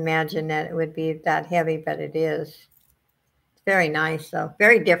couldn't imagine that it would be that heavy, but it is. It's very nice, though.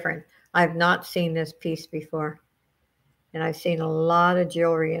 Very different. I've not seen this piece before. And I've seen a lot of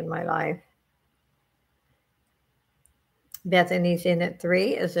jewelry in my life. Bethany's in at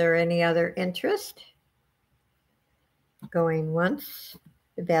 3. Is there any other interest? Going once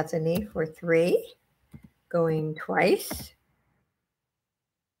to Bethany for 3. Going twice.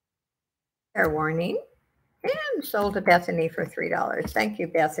 Fair warning. And sold to Bethany for $3. Thank you,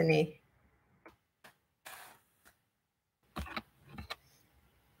 Bethany.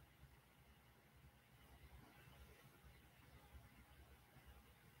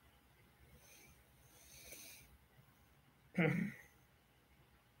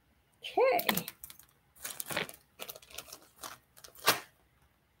 Okay.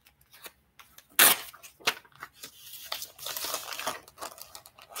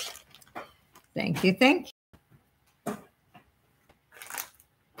 Thank you, thank you.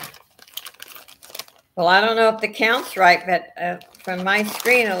 Well, I don't know if the count's right, but from my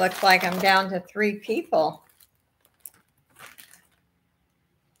screen, it looks like I'm down to 3 people.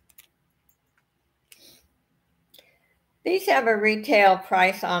 These have a retail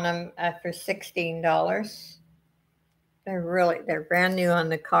price on them for $16. They're brand new on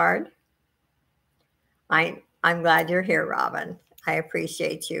the card. I'm glad you're here, Robin. I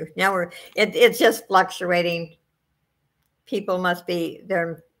appreciate you. Now it's just fluctuating.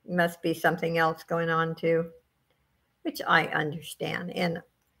 There must be something else going on too, which I understand, and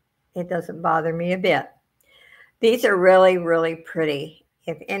it doesn't bother me a bit. These are really, really pretty.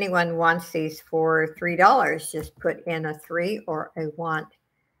 If anyone wants these for $3, just put in a 3 or a 1.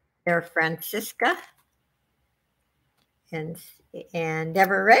 They're Francisca and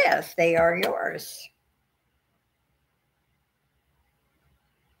Deborah Reyes. They are yours.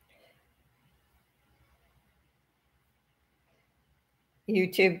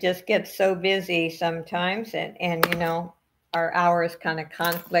 YouTube just gets so busy sometimes, and you know, our hours kind of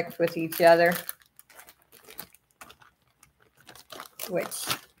conflict with each other, which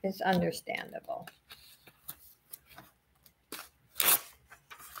is understandable.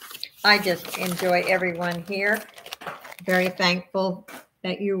 I just enjoy everyone here. Very thankful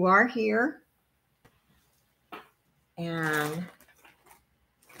that you are here, and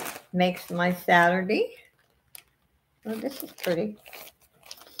makes my Saturday. Oh, this is pretty.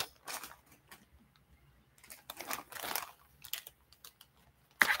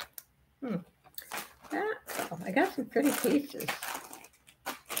 Oh, I got some pretty pieces.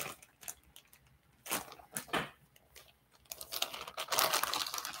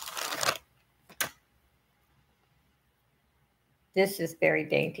 This is very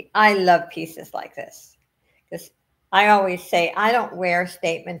dainty. I love pieces like this, because I always say I don't wear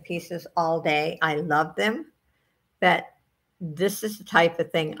statement pieces all day. I love them, but this is the type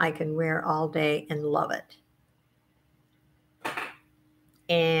of thing I can wear all day and love it.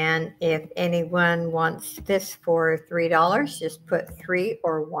 And if anyone wants this for $3, just put 3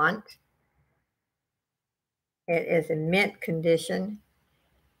 or 1. It is in mint condition.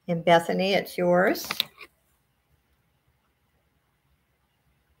 And Bethany, it's yours.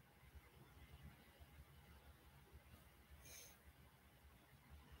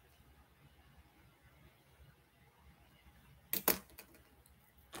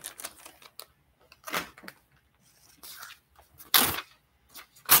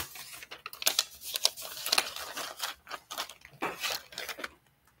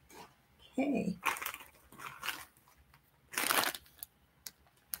 Okay.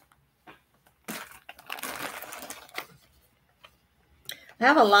 I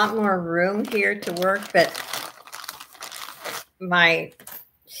have a lot more room here to work, but my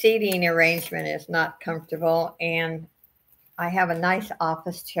seating arrangement is not comfortable, and I have a nice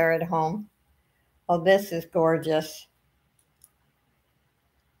office chair at home. Oh, this is gorgeous.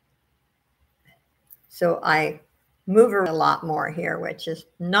 So I move around a lot more here, which is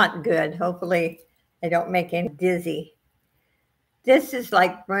not good. Hopefully I don't make any dizzy. This is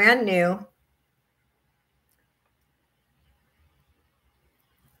like brand new.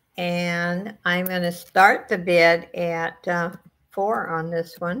 And I'm going to start the bid at 4 on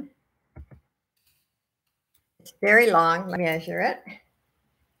this one. It's very long. Let me measure it.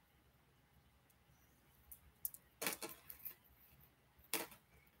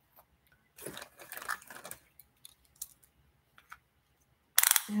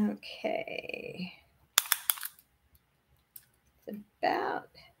 Okay. It's about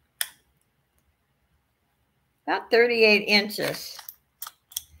 38 inches.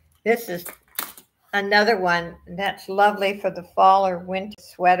 This is another one that's lovely for the fall or winter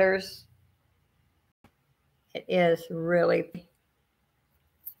sweaters. It is really.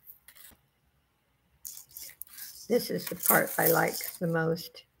 This is the part I like the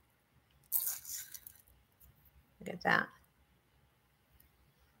most. Look at that.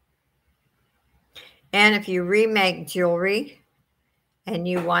 And if you remake jewelry and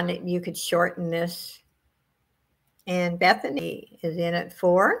you want it, you could shorten this. And Bethany is in at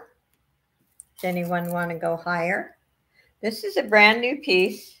 4. Does anyone want to go higher? This is a brand new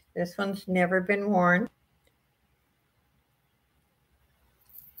piece. This one's never been worn.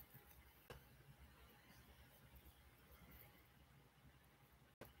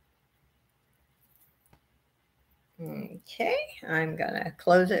 Okay, I'm going to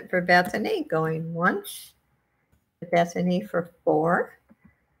close it for Bethany, going once. Bethany for 4,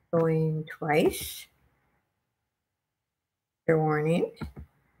 going twice. Your warning.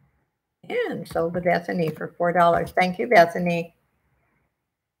 And sold to Bethany for $4. Thank you, Bethany.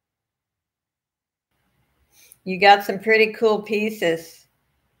 You got some pretty cool pieces.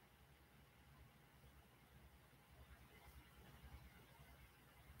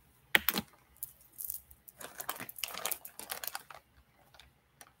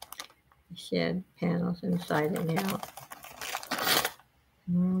 Shed panels inside and out.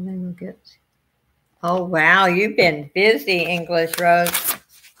 Well, then we'll get. Oh, wow, you've been busy, English Rose.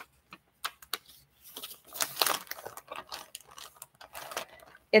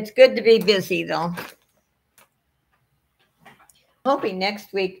 It's good to be busy, though. Hoping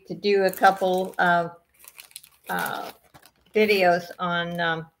next week to do a couple of videos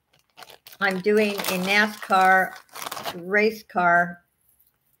on. I'm doing a NASCAR race car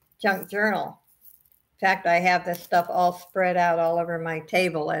junk journal. In fact, I have this stuff all spread out all over my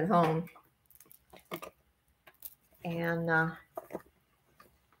table at home. And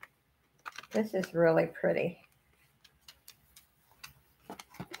this is really pretty.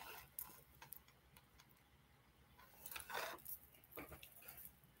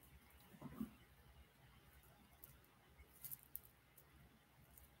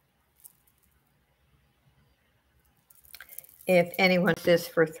 If anyone wants this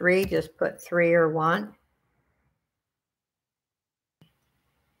for 3, just put 3 or 1.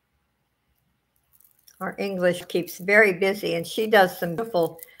 Our English keeps very busy, and she does some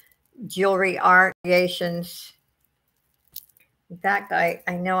beautiful jewelry art creations. In fact, I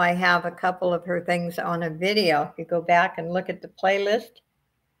know I have a couple of her things on a video. If you go back and look at the playlist.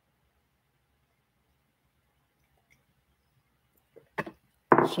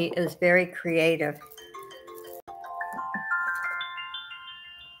 She is very creative.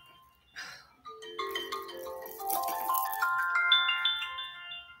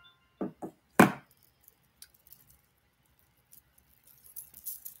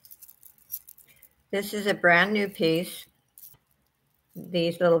 This is a brand new piece.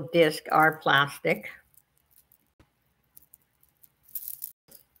 These little discs are plastic.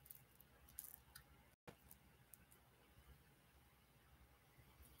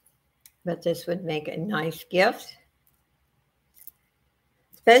 But this would make a nice gift.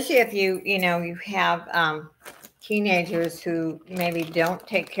 Especially if you have teenagers who maybe don't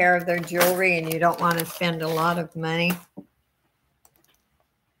take care of their jewelry and you don't want to spend a lot of money.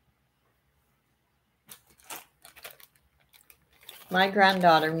 My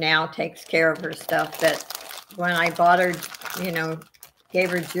granddaughter now takes care of her stuff, but when I bought her,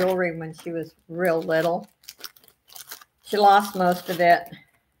 gave her jewelry when she was real little, she lost most of it.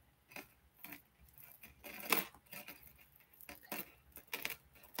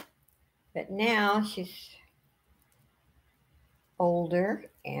 But now she's older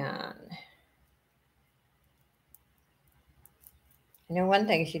and You know, one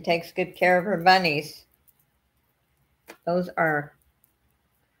thing, she takes good care of her bunnies. Those are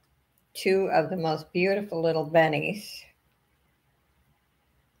two of the most beautiful little bunnies.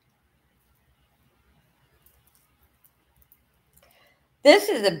 This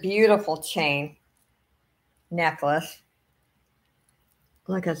is a beautiful chain necklace.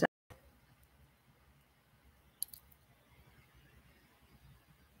 Look at that.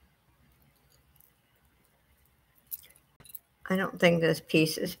 I don't think this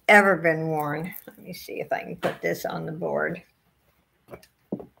piece has ever been worn. Let me see if I can put this on the board. I'm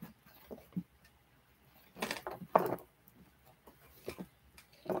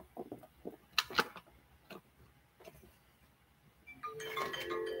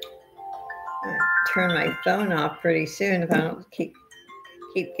gonna turn my phone off pretty soon if I don't keep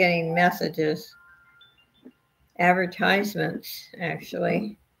getting messages. Advertisements,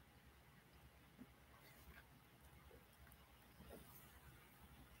 actually.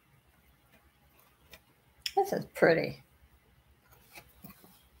 This is pretty.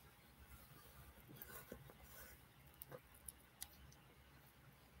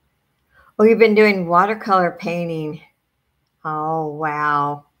 Oh, you've been doing watercolor painting. Oh,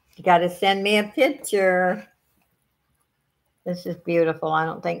 wow. You got to send me a picture. This is beautiful. I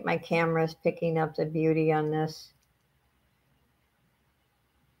don't think my camera is picking up the beauty on this.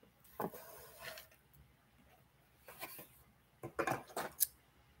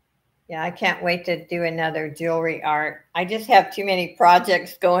 Yeah, I can't wait to do another jewelry art. I just have too many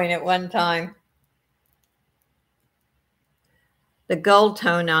projects going at one time. The gold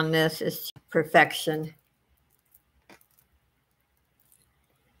tone on this is perfection.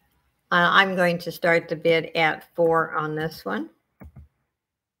 I'm going to start the bid at 4 on this one.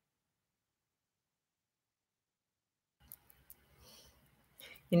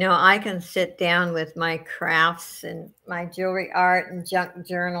 You know, I can sit down with my crafts and my jewelry art and junk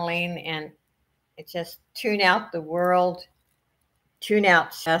journaling and just tune out the world, tune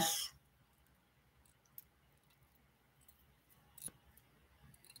out stress.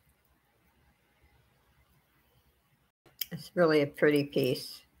 It's really a pretty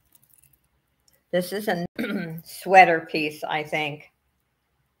piece. This is a sweater piece, I think.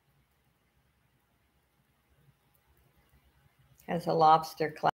 Has a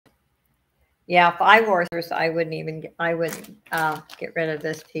lobster clasp. Yeah, if I wore this, I wouldn't get rid of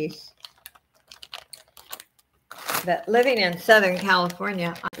this piece. But living in Southern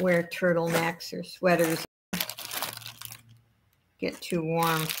California, I wear turtlenecks or sweaters. Get too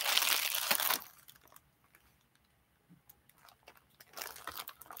warm.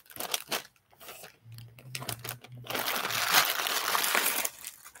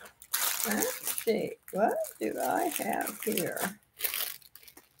 Let's see, what do I have here?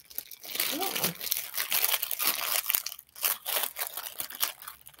 Oh.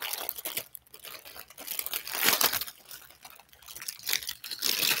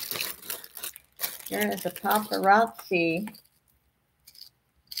 There is a paparazzi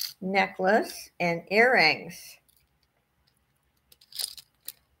necklace and earrings.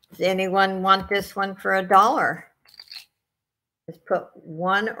 Does anyone want this one for $1? Just put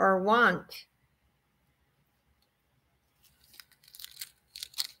one or want.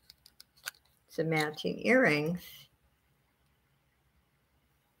 It's a matching earrings.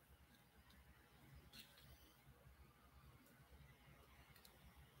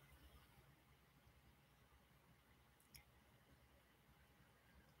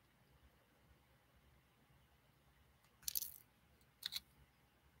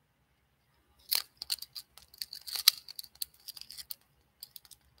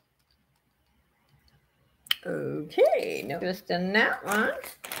 Okay, no interest in that one.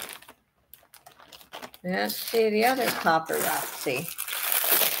 Let's see the other paparazzi.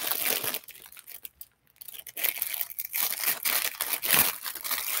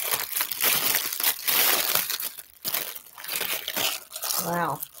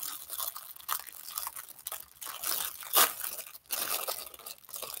 Wow.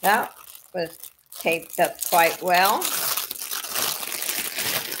 That was taped up quite well.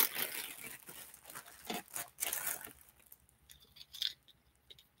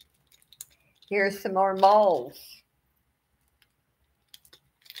 Here's some more molds.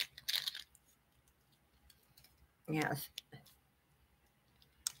 Yes.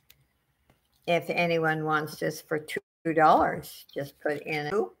 If anyone wants this for $2, just put in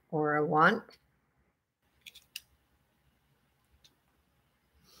a or a want.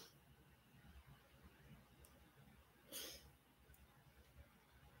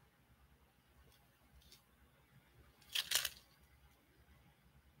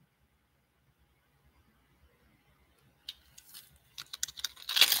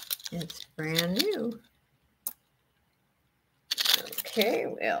 It's brand new. Okay,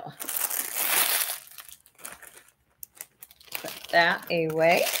 we'll put that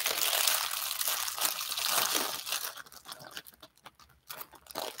away.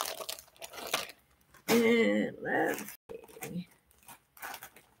 And let's see.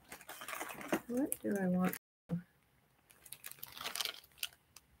 What do I want?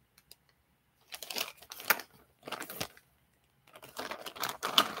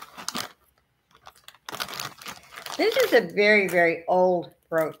 This is a very, very old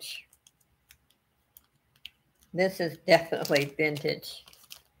brooch. This is definitely vintage.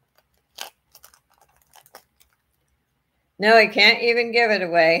 No, I can't even give it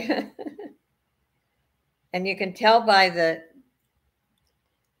away. And you can tell by the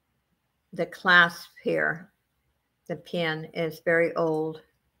clasp here, the pin is very old.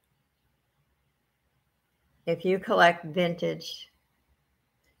 If you collect vintage,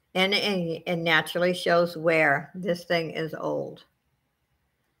 and it naturally shows wear, this thing is old.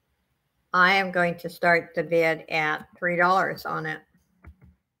 I am going to start the bid at $3 on it.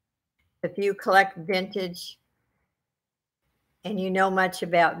 If you collect vintage and you know much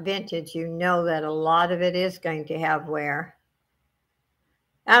about vintage, you know that a lot of it is going to have wear.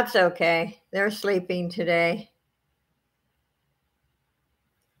 That's okay. They're sleeping today.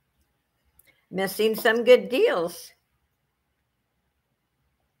 Missing some good deals.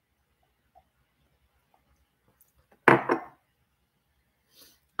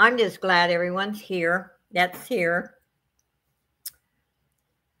 I'm just glad everyone's here. That's here.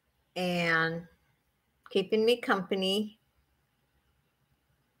 And keeping me company.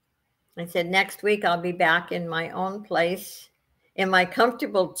 I said next week I'll be back in my own place, in my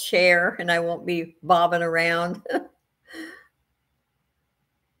comfortable chair, and I won't be bobbing around.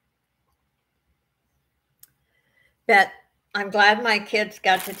 But I'm glad my kids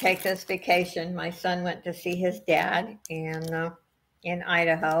got to take this vacation. My son went to see his dad in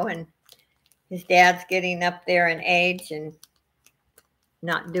Idaho, and his dad's getting up there in age and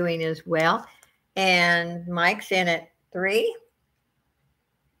not doing as well. And Mike's in at 3.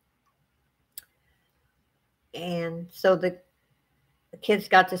 And so the kids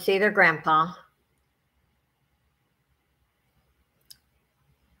got to see their grandpa.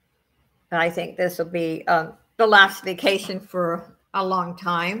 But I think this will be the last vacation for a long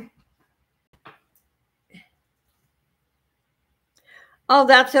time. Oh,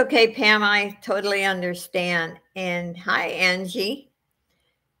 that's okay, Pam. I totally understand. And hi, Angie.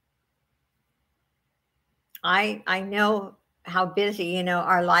 I know how busy,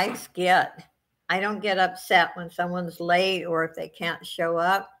 our lives get. I don't get upset when someone's late or if they can't show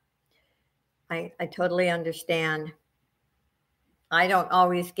up. I totally understand. I don't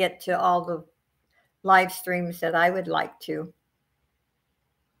always get to all the live streams that I would like to.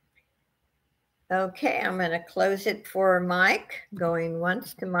 Okay, I'm going to close it for Mike. Going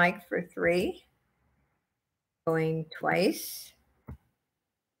once to Mike for 3. Going twice.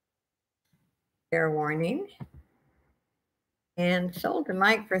 Fair warning. And sold to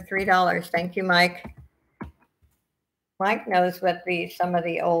Mike for $3. Thank you, Mike. Mike knows what some of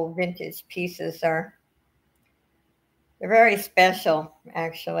the old vintage pieces are. They're very special,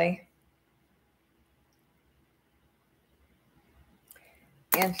 actually.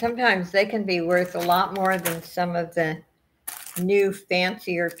 And sometimes they can be worth a lot more than some of the new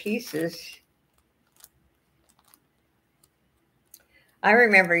fancier pieces. I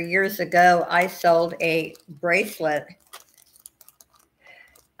remember years ago, I sold a bracelet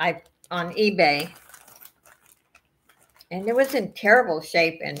on eBay. And it was in terrible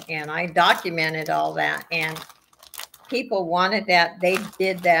shape, and I documented all that. And people wanted that. They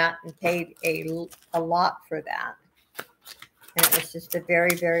did that and paid a lot for that. And it was just a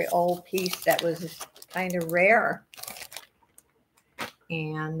very, very old piece that was kind of rare.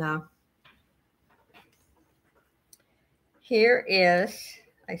 And here is,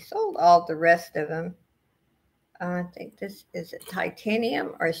 I sold all the rest of them. I think this is it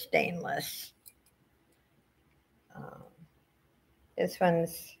titanium or stainless. This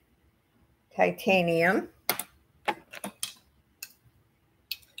one's titanium.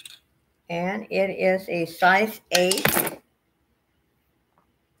 And it is a size 8.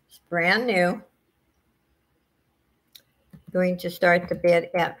 It's brand new. Going to start the bid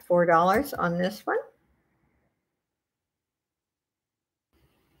at $4 on this one.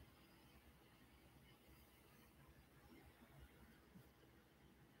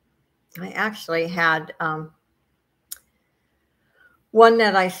 I actually had one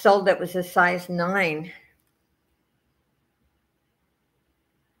that I sold that was a size 9.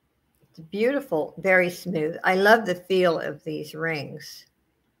 It's beautiful, very smooth. I love the feel of these rings.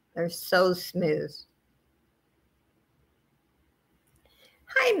 They're so smooth.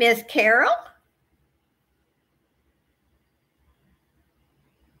 Hi, Miss Carol.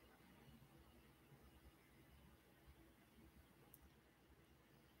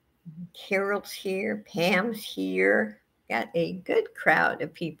 Carol's here. Pam's here. Got a good crowd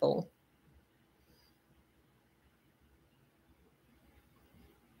of people.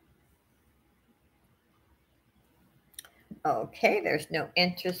 Okay, there's no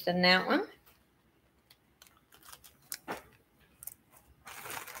interest in that one.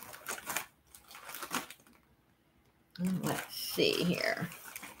 Let's see here.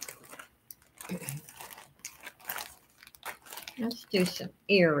 Let's do some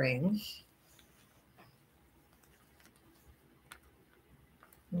earrings.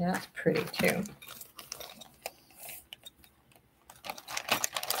 That's pretty too.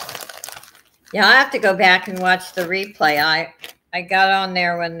 Yeah, I have to go back and watch the replay. I got on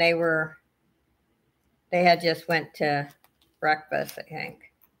there when they had just went to breakfast, I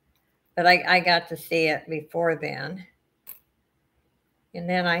think. But I got to see it before then. And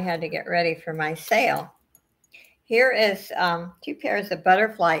then I had to get ready for my sale. Here is 2 pairs of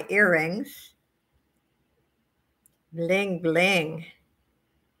butterfly earrings. Bling, bling.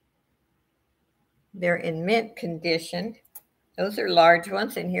 They're in mint condition. Those are large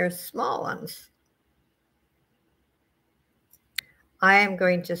ones, and here's small ones. I am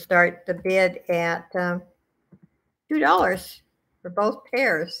going to start the bid at $2 for both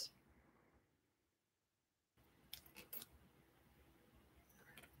pairs.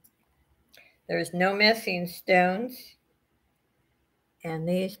 There's no missing stones, and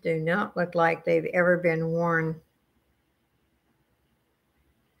these do not look like they've ever been worn.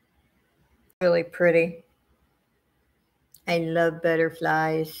 Really pretty. I love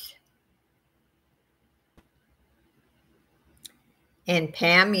butterflies. And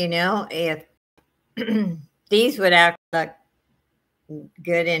Pam, you know, if these would act look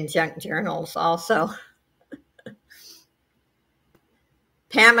good in junk journals also.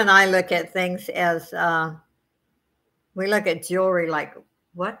 Pam and I look at things as we look at jewelry like,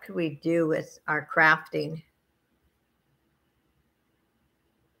 what could we do with our crafting?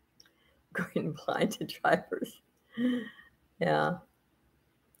 Going blind to drivers. Yeah.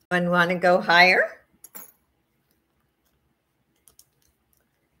 One want to go higher?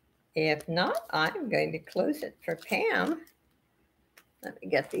 If not, I'm going to close it for Pam. Let me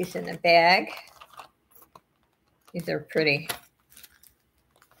get these in a bag. These are pretty.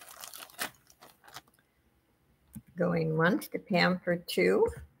 Going once to Pam for 2.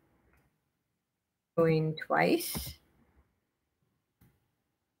 Going twice.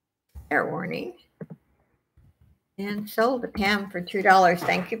 Fair warning. And sold to Pam for $2.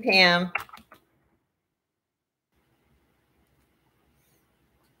 Thank you, Pam.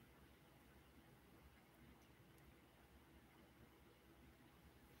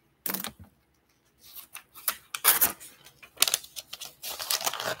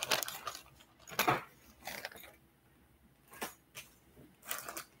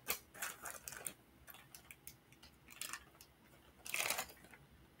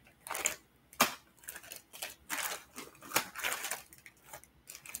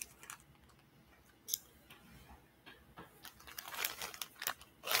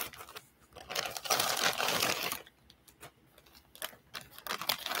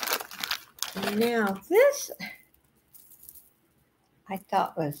 Now this I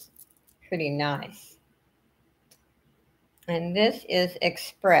thought was pretty nice. And this is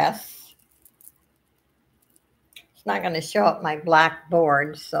Express. It's not going to show up my black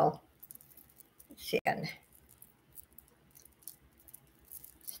board, so let's see. It's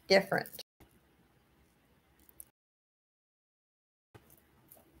different.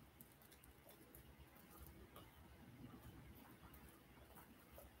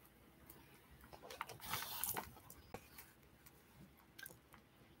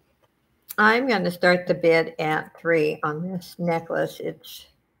 I'm going to start the bid at 3 on this necklace. It's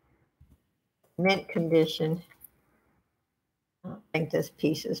mint condition. I don't think this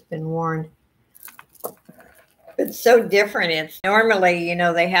piece has been worn. It's so different. It's normally, you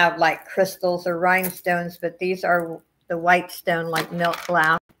know, they have like crystals or rhinestones, but these are the white stone, like milk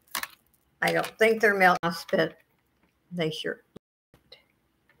glass. I don't think they're milk glass, but they sure.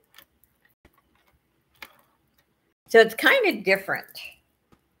 So it's kind of different.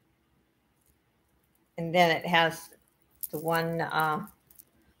 And then it has the one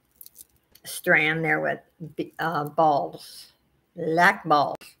strand there with balls, black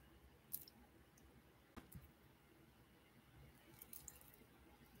balls.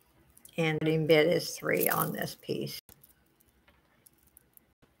 And the bid is 3 on this piece.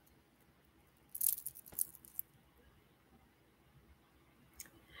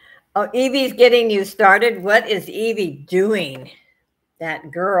 Oh, Evie's getting you started. What is Evie doing?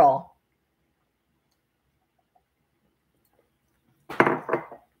 That girl.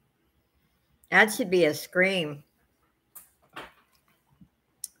 That should be a scream.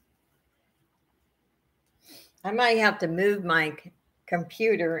 I might have to move my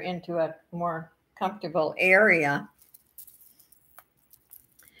computer into a more comfortable area.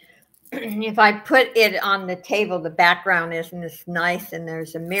 If I put it on the table, the background isn't as nice, and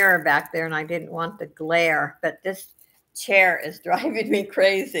there's a mirror back there, and I didn't want the glare, but this chair is driving me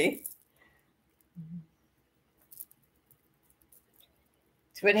crazy.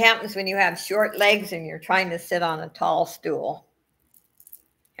 It's what happens when you have short legs and you're trying to sit on a tall stool.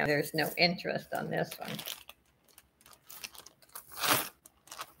 And there's no interest on this one.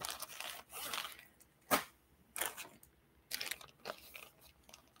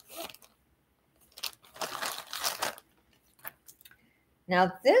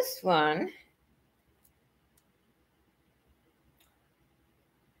 Now this one,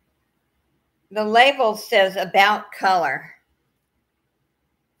 the label says about color.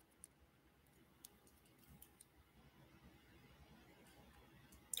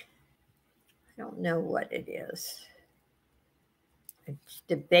 I don't know what it is. It's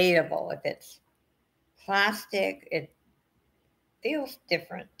debatable if it's plastic. It feels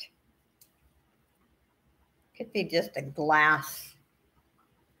different. Could be just a glass.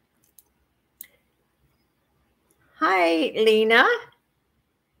 Hi, Lena.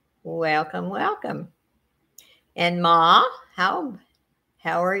 Welcome, welcome. And Ma, how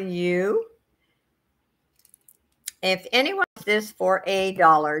are you? If anyone wants this for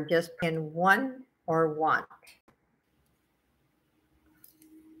 $1, just pin one or one.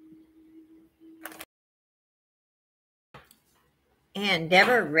 And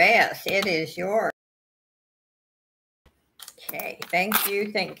Deborah Reyes, it is yours. Okay, thank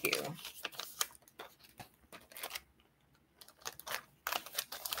you, thank you.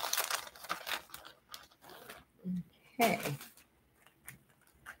 Okay.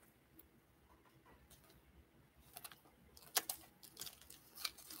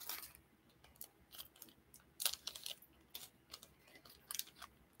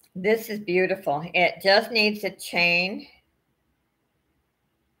 This is beautiful. It just needs a chain.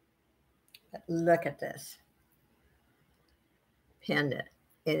 But look at this pendant.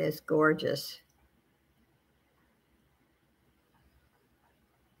 It is gorgeous.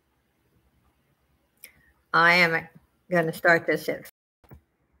 I am going to start this at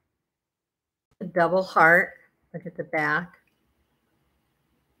a double heart. Look at the back.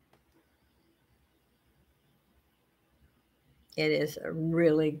 It is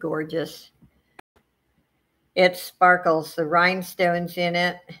really gorgeous. It sparkles. The rhinestones in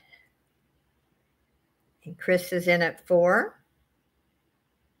it. And Chris is in at 4.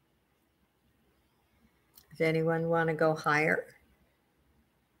 Does anyone want to go higher?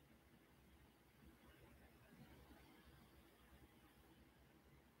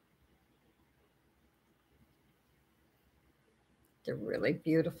 It's a really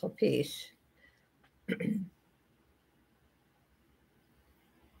beautiful piece.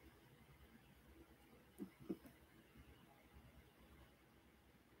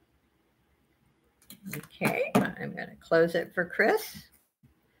 Okay, I'm going to close it for Chris.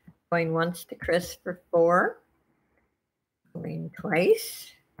 Going once to Chris for 4. Going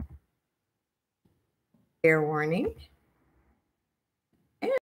twice. Fair warning.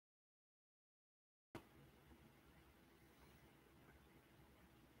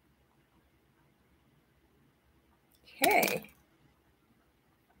 Okay.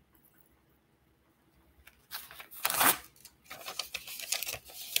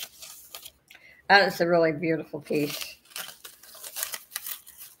 That is a really beautiful piece.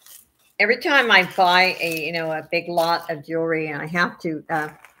 Every time I buy a big lot of jewelry, I have to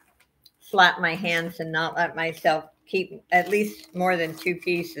slap my hands and not let myself keep at least more than 2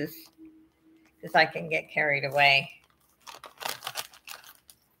 pieces because I can get carried away.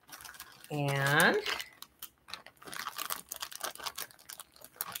 And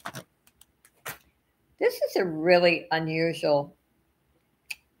this is a really unusual,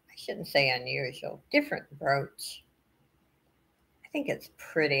 I shouldn't say unusual, different brooch. I think it's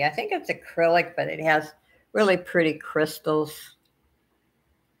pretty. I think it's acrylic, but it has really pretty crystals.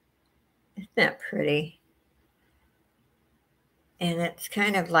 Isn't that pretty? And it's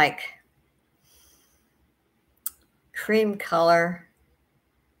kind of like cream color.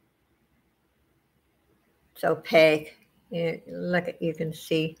 It's opaque. You can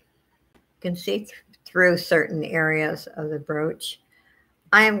see through certain areas of the brooch.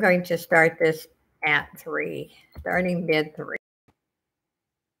 I am going to start this at 3, starting bid 3.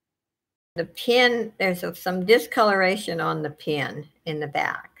 the pin, there's some discoloration on the pin in the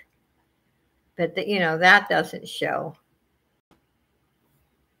back. But, that doesn't show.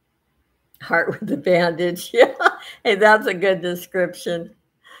 Heart with the bandage. Yeah. Hey, that's a good description.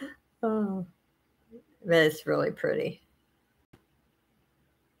 Oh, but it's really pretty.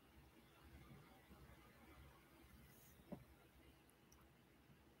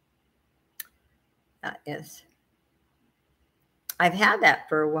 That is. I've had that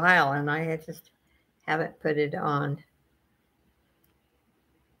for a while and I just haven't put it on.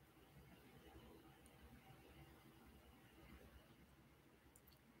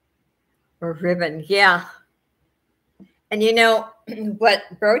 Or ribbon, yeah. And what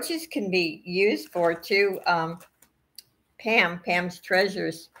brooches can be used for too, Pam's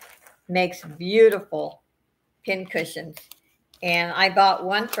Treasures makes beautiful pin cushions. And I bought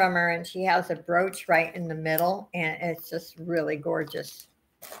one from her and she has a brooch right in the middle and it's just really gorgeous.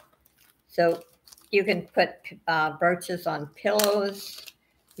 So you can put brooches on pillows.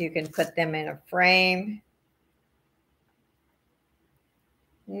 You can put them in a frame.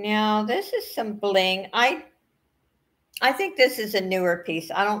 Now this is some bling. I think this is a newer piece.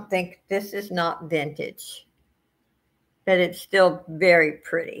 I don't think this is not vintage, but it's still very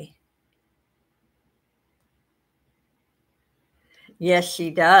pretty. Yes, she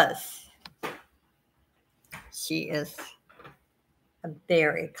does. She is a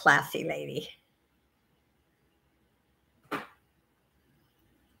very classy lady.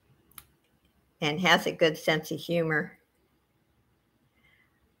 And has a good sense of humor.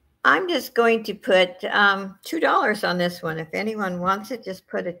 I'm just going to put $2 on this one. If anyone wants it, just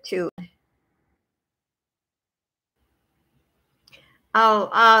put a 2.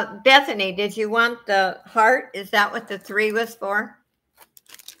 Oh, Bethany, did you want the heart? Is that what the 3 was for?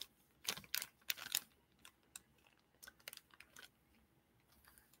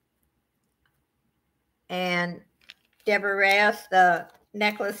 And Deborah Reyes, the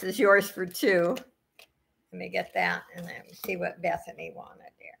necklace is yours for 2. Let me get that and then see what Bethany wanted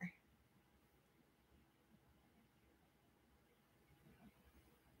there.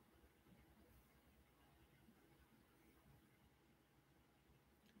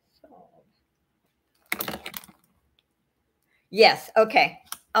 Yes, okay.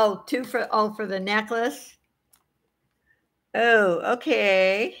 Oh, 2 for the necklace. Oh,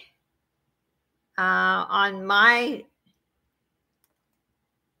 okay. On my,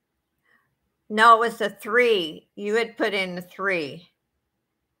 no, it was a 3. You had put in a 3.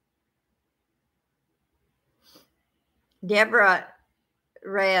 Deborah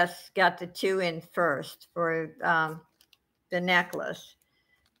Reyes got the 2 in first for the necklace.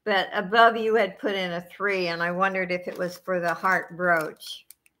 But above you had put in a 3, and I wondered if it was for the heart brooch.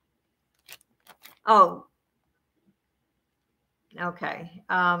 Oh, okay.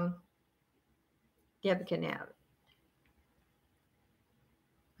 Deb can have it.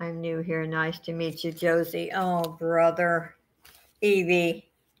 I'm new here. Nice to meet you, Josie. Oh, brother. Evie.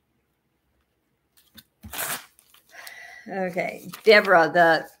 Okay. Deborah,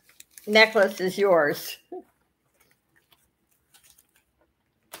 the necklace is yours.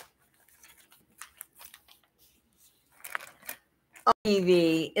 Oh,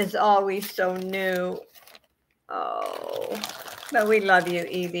 Evie is always so new. Oh, but we love you,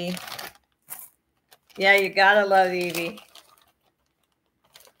 Evie. Yeah, you gotta love Evie.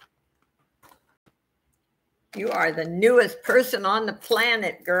 You are the newest person on the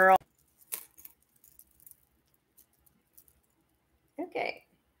planet, girl. Okay,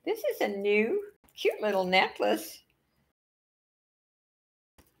 this is a new, cute little necklace.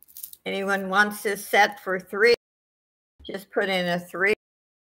 Anyone wants this set for 3? Just put in a 3.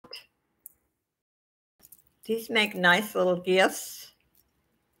 These make nice little gifts.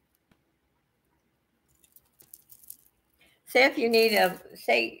 Say if you need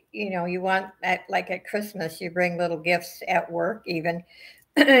you want like at Christmas, you bring little gifts at work even,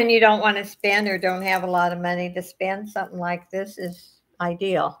 and you don't want to spend or don't have a lot of money to spend, something like this is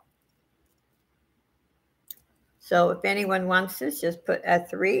ideal. So if anyone wants this, just put a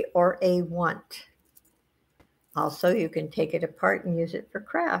 3 or a 1. Also, you can take it apart and use it for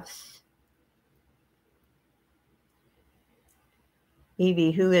crafts.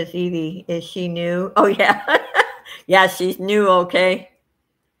 Evie, who is Evie? Is she new? Oh, yeah. Yeah, she's new, okay.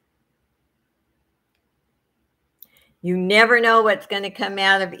 You never know what's going to come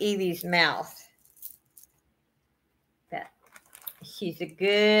out of Evie's mouth. But she's a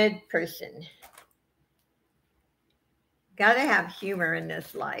good person. Got to have humor in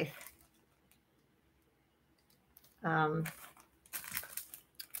this life.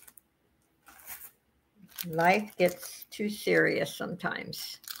 Life gets too serious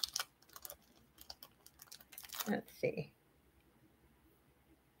sometimes. Let's see.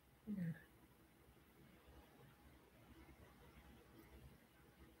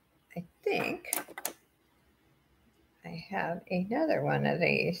 I think I have another one of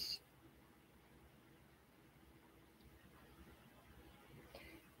these.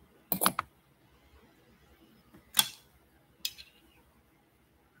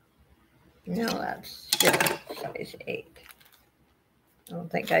 No, that's just size 8. I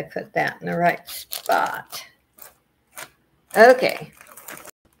don't think I put that in the right spot. Okay.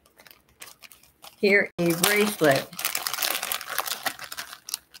 Here, a bracelet.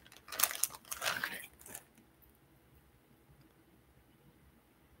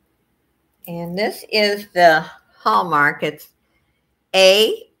 And this is the hallmark. It's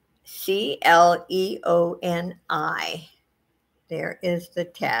ACLEONI. There is the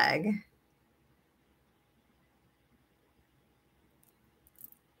tag.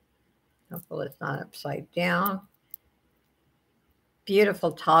 Hopefully it's not upside down.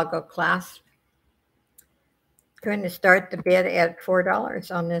 Beautiful toggle clasp. Going to start the bid at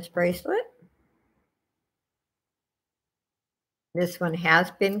 $4 on this bracelet. This one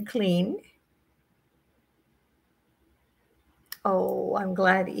has been cleaned. Oh, I'm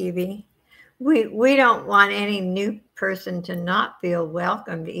glad, Evie. We don't want any new person to not feel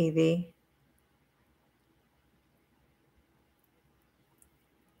welcomed, Evie.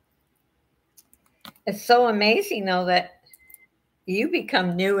 It's so amazing, though, that you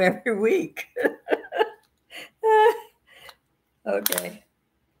become new every week. Okay.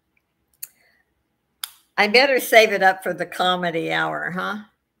 I better save it up for the comedy hour, huh?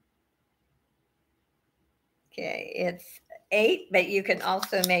 Okay, it's 8, but you can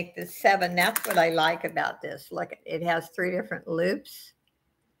also make the 7. That's what I like about this. Look, it has 3 different loops.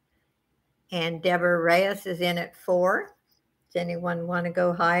 And Deborah Reyes is in at 4. Does anyone want to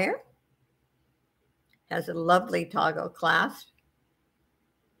go higher? Has a lovely toggle clasp.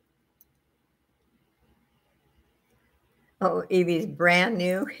 Oh, Evie's brand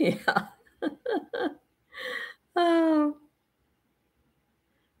new. Yeah. Oh.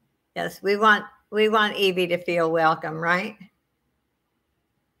 Yes, we want Evie to feel welcome, right?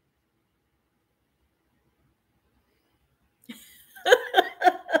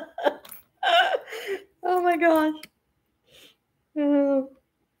 Oh my gosh. Oh.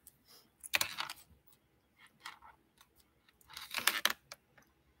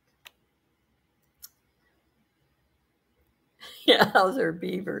 Yeah, those are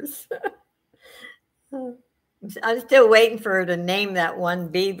beavers. I'm still waiting for her to name that one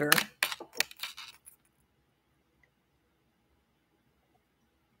beaver.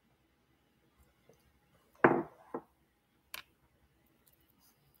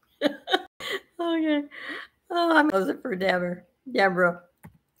 Okay. Oh, I'm close it for Deborah.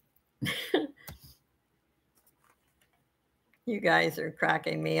 You guys are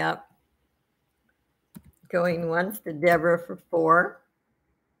cracking me up. Going once to Deborah for 4.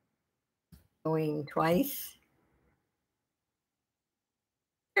 Going twice.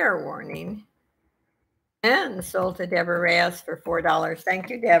 Fair warning. And sold to Deborah Reyes for $4. Thank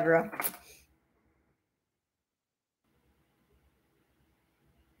you, Deborah.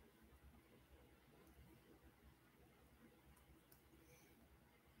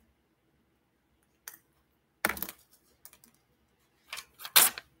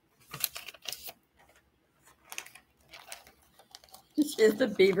 She's the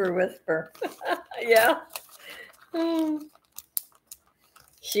beaver whisper. Yeah.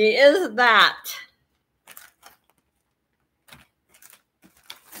 She is that.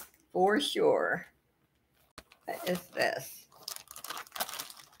 For sure. What is this?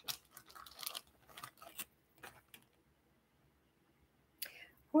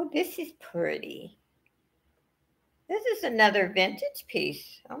 Oh, this is pretty. This is another vintage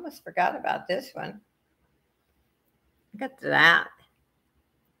piece. I almost forgot about this one. Look at that.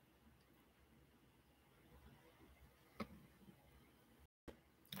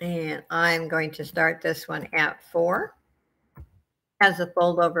 And I'm going to start this one at 4. Has a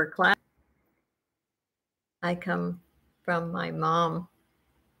fold over clasp. I come from my mom.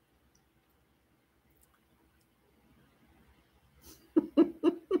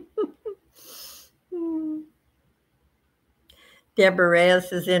 Deborah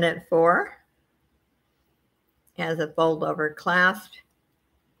Reyes is in at 4. Has a fold over clasp.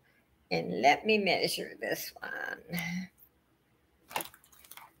 And let me measure this one.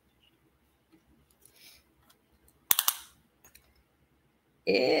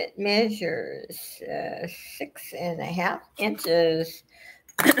 It measures 6.5 inches.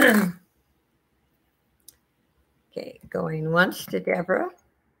 Okay, going once to Deborah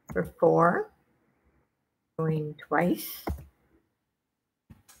for 4. Going twice.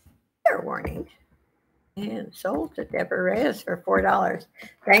 Fair warning. And sold to Deborah Reyes for $4.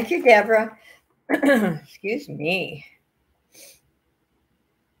 Thank you, Deborah. Excuse me.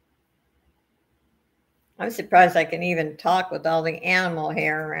 I'm surprised I can even talk with all the animal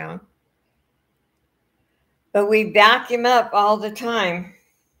hair around. But we vacuum up all the time.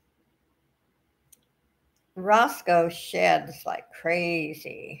 Roscoe sheds like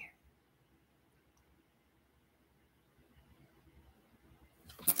crazy.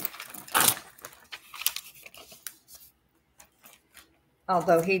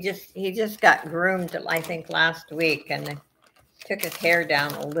 Although he just got groomed, I think, last week and took his hair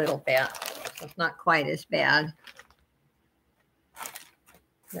down a little bit. So it's not quite as bad.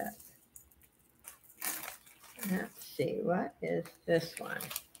 But let's see, what is this one?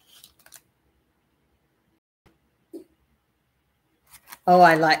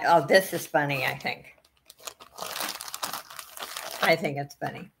 Oh, this is funny, I think. I think it's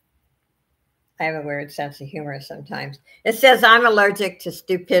funny. I have a weird sense of humor sometimes. It says, I'm allergic to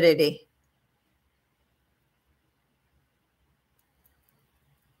stupidity.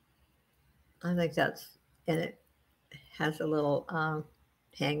 I think that's, and it has a little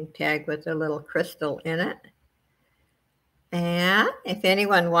hang tag with a little crystal in it. And if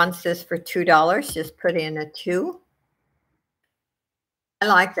anyone wants this for $2, just put in a 2. I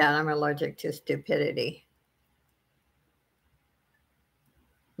like that. I'm allergic to stupidity.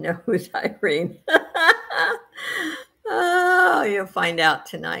 No, who's Irene? Oh, you'll find out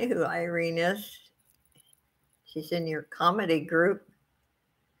tonight who Irene is. She's in your comedy group.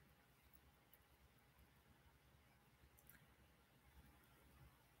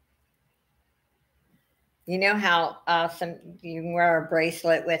 You know how you can wear a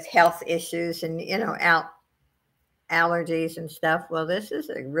bracelet with health issues and allergies and stuff. Well, this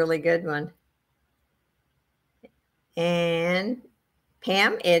is a really good one. And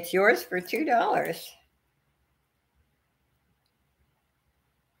Pam, it's yours for $2.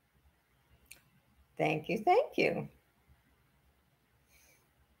 Thank you, thank you.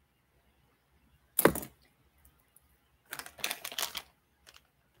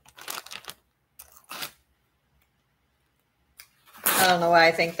 I don't know why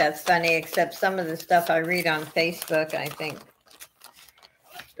I think that's funny, except some of the stuff I read on Facebook, I think,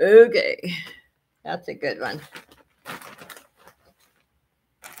 okay, that's a good one.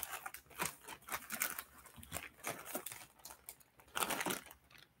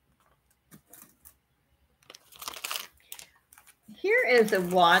 Here is a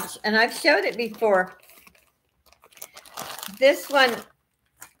watch, and I've showed it before. This one,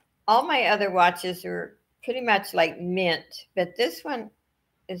 all my other watches are pretty much like mint, but this one,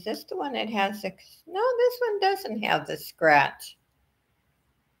 is this the one that has the, no, this one doesn't have the scratch.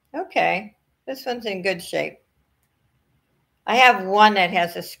 Okay, this one's in good shape. I have one that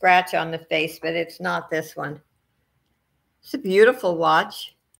has a scratch on the face, but it's not this one. It's a beautiful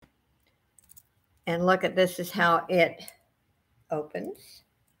watch. And look at this is how it opens.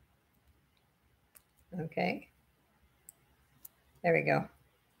 Okay. There we go.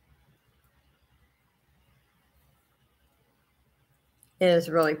 It is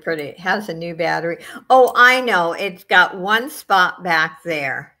really pretty. It has a new battery. Oh, I know. It's got one spot back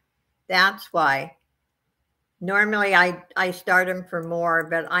there. That's why. Normally, I start them for more,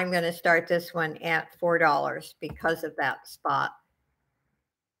 but I'm going to start this one at $4 because of that spot.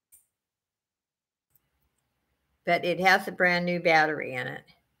 But it has a brand new battery in it.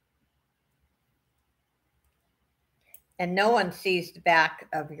 And no one sees the back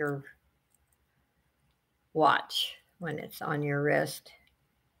of your watch when it's on your wrist.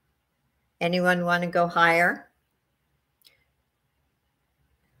 Anyone want to go higher?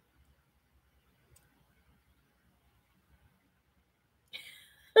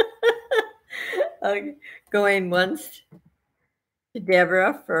 Okay. Going once to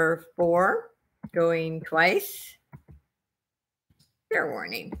Deborah for $4. Going twice. Fair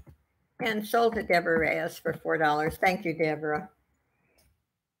warning. And sold to Deborah Reyes for $4. Thank you, Deborah.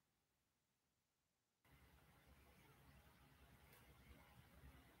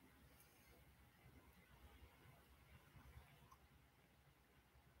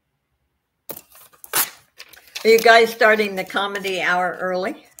 Are you guys starting the comedy hour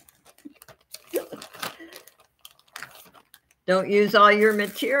early? Don't use all your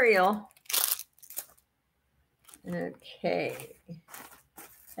material. Okay.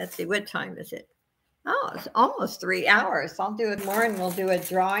 Let's see, what time is it? Oh, it's almost 3 hours. I'll do it more and we'll do a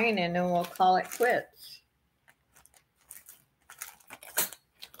drawing and then we'll call it quits.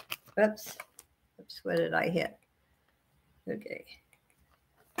 Oops. Oops, what did I hit? Okay.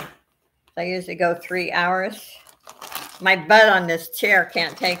 I usually go 3 hours. My butt on this chair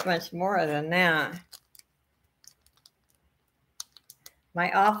can't take much more than that.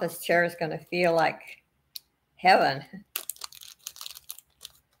 My office chair is going to feel like heaven.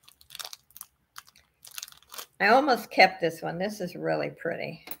 I almost kept this one. This is really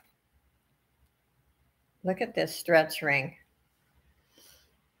pretty. Look at this stretch ring.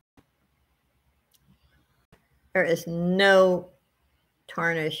 There is no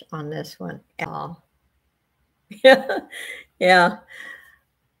tarnish on this one at all. Yeah.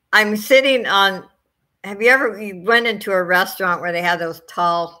 I'm sitting on, have you went into a restaurant where they have those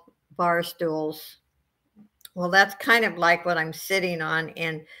tall bar stools? Well, that's kind of like what I'm sitting on,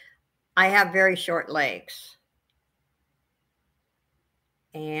 and I have very short legs.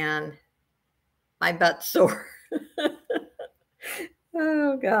 And my butt's sore.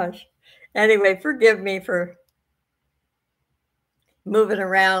 Oh gosh. Anyway, forgive me for moving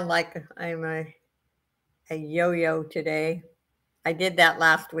around like I'm a yo-yo today. I did that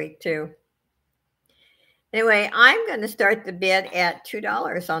last week too. Anyway, I'm going to start the bid at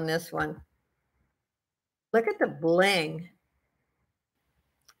 $2 on this one. Look at the bling.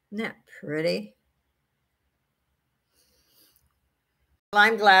 Isn't that pretty? Well,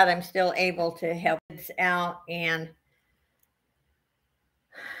 I'm glad I'm still able to help kids out, and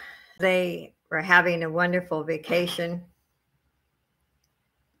they were having a wonderful vacation.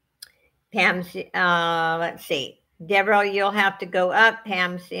 Pam's, let's see. Deborah, you'll have to go up.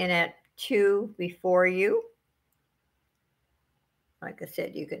 Pam's in at 2 before you. Like I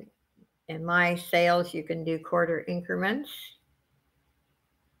said, you can, in my sales, you can do quarter increments.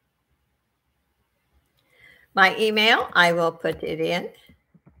 My email, I will put it in.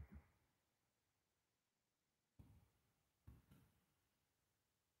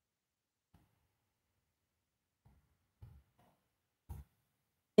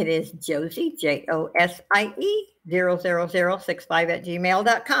 It is Josie, Josie 00065 at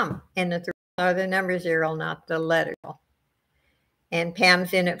gmail.com. And the 3 are the number 0, not the letter. And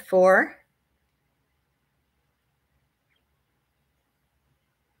Pam's in at 4.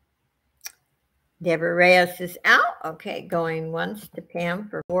 Deborah Reyes is out. Okay, going once to Pam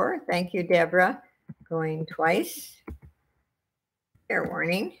for 4. Thank you, Deborah. Going twice. Fair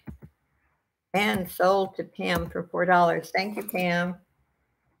warning. And sold to Pam for $4. Thank you, Pam.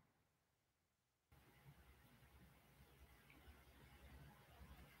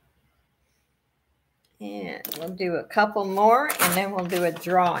 And we'll do a couple more, and then we'll do a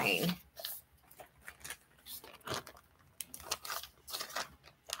drawing.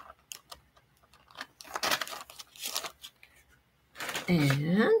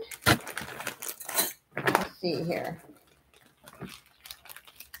 And let's see here.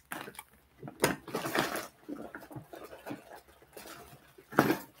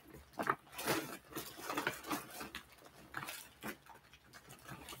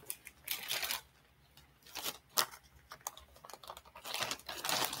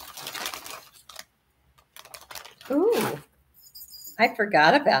 Ooh, I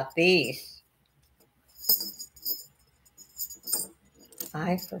forgot about these.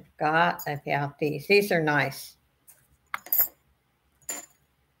 I forgot about these. These are nice.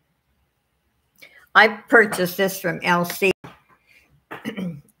 I purchased this from LC,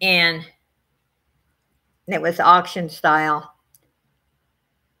 and it was auction style.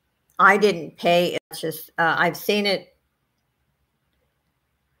 I didn't pay. It's just I've seen it.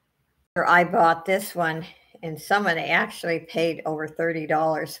 I bought this one, and someone actually paid over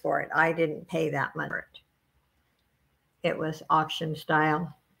 $30 for it. I didn't pay that much for it. It was auction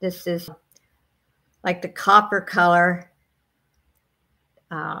style. This is like the copper color.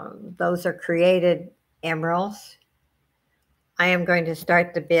 Those are created emeralds. I am going to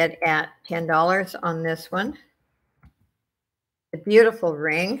start the bid at $10 on this one. The beautiful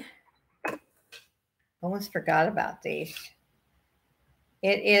ring. Almost forgot about these.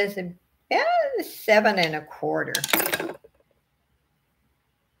 It is about 7 1/4.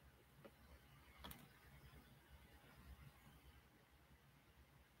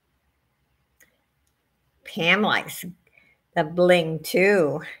 Pam likes the bling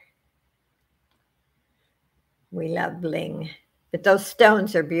too. We love bling, but those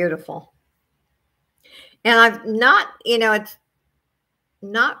stones are beautiful. And I'm not, it's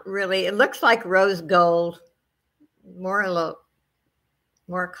not really, it looks like rose gold, more a little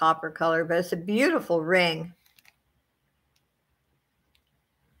more copper color, but it's a beautiful ring.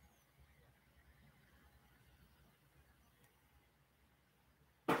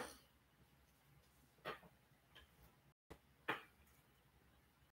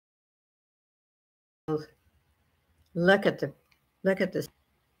 Look at this.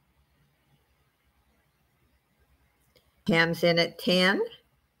 Pam's in at 10.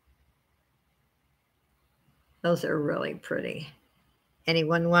 Those are really pretty.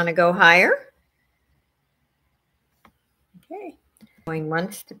 Anyone want to go higher? Okay. Going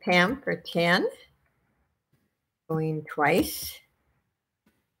once to Pam for 10. Going twice.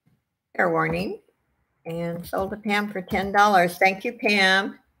 Fair warning. And sold to Pam for $10. Thank you,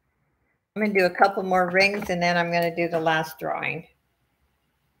 Pam. I'm going to do a couple more rings and then I'm going to do the last drawing.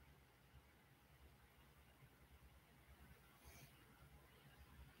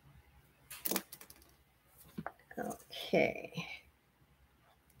 Okay.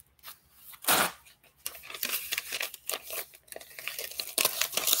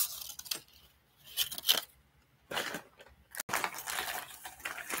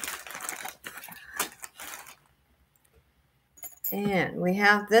 And we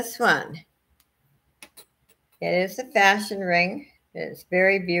have this one. It is a fashion ring. It's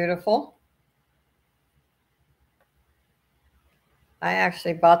very beautiful. I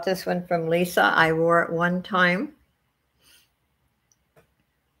actually bought this one from Lisa. I wore it one time.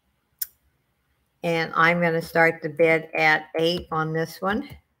 And I'm going to start the bid at 8 on this one.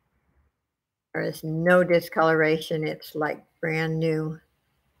 There is no discoloration. It's like brand new.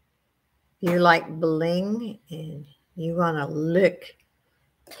 If you like bling and you want to look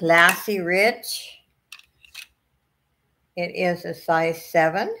classy rich, it is a size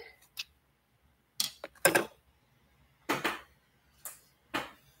 7.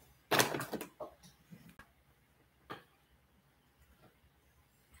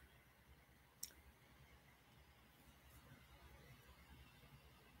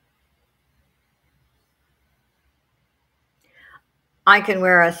 I can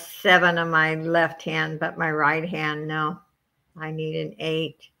wear a 7 on my left hand, but my right hand, no. I need an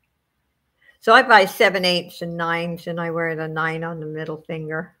 8. So I buy 7, 8s, and 9s, and I wear the 9 on the middle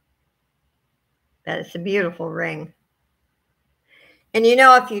finger. That is a beautiful ring. And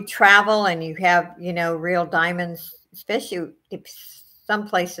if you travel and you have, real diamonds, especially if some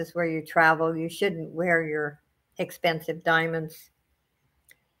places where you travel, you shouldn't wear your expensive diamonds.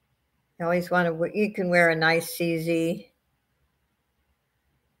 You always want to, you can wear a nice CZ.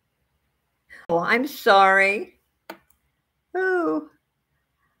 Oh, I'm sorry. Ooh.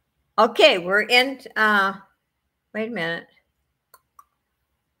 Okay, we're in, wait a minute.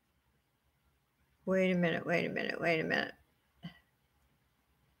 Wait a minute.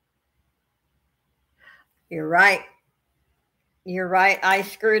 You're right. I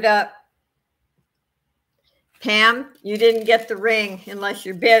screwed up. Pam, you didn't get the ring unless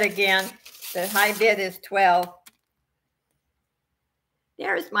you bid again. The high bid is 12.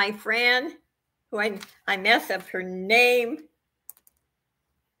 There's my friend who I mess up her name.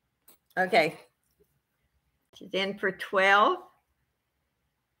 Okay. She's in for 12.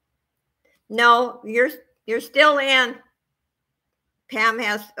 No, you're still in.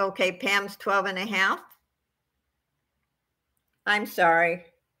 Pam's 12 and a half. I'm sorry.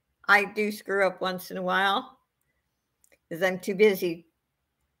 I do screw up once in a while because I'm too busy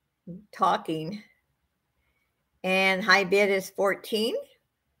talking. And high bid is 14.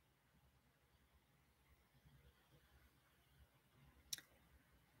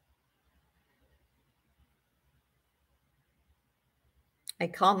 I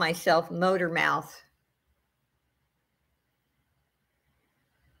call myself Motor Mouth.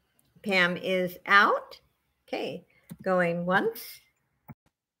 Pam is out. Okay, going once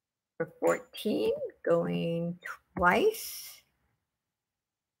for 14, going twice.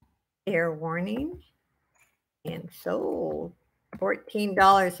 Fair warning. And sold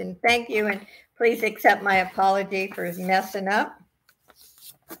 $14. And thank you. And please accept my apology for messing up.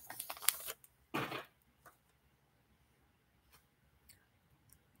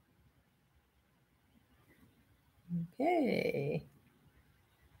 Okay.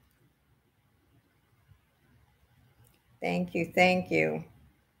 Thank you.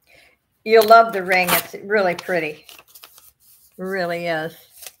 You'll love the ring. It's really pretty. It really is.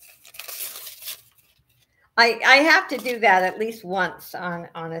 I have to do that at least once on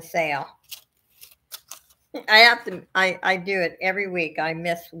a sale. I do it every week. I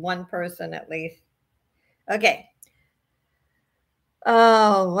miss one person at least. Okay.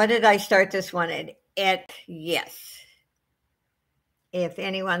 Oh, what did I start this one at? Yes. If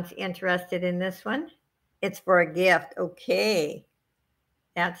anyone's interested in this one, it's for a gift. Okay.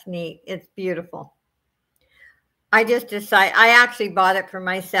 That's neat. It's beautiful. I just decided, I actually bought it for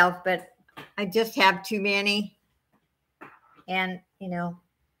myself, but I just have too many. And, you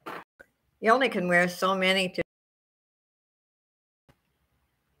only can wear so many to.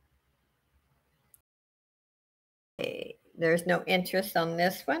 Okay. There's no interest on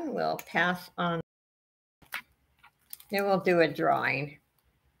this one. We'll pass on. Then we'll do a drawing.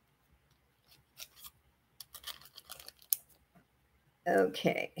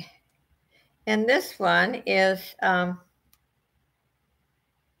 Okay. And this one is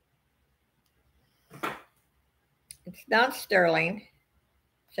it's not sterling.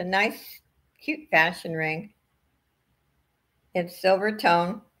 It's a nice, cute fashion ring. It's silver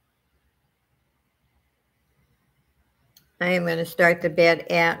tone. I am going to start the bid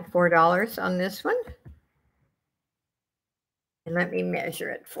at $4 on this one. And let me measure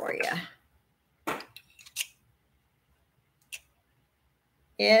it for you.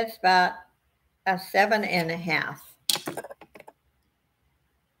 It's about a 7.5.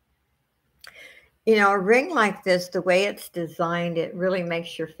 You know, a ring like this, the way it's designed, it really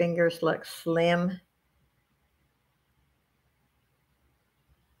makes your fingers look slim.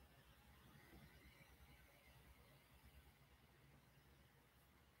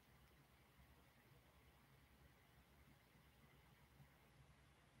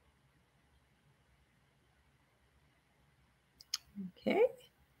 Okay.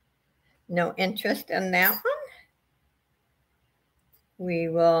 No interest in that one. We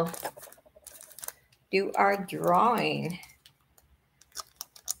will do our drawing.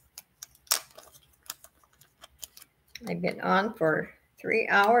 I've been on for 3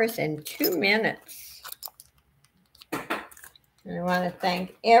 hours and 2 minutes. And I want to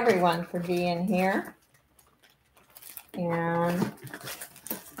thank everyone for being here. And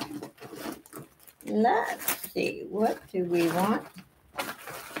let's see, what do we want to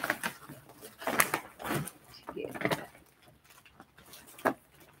get?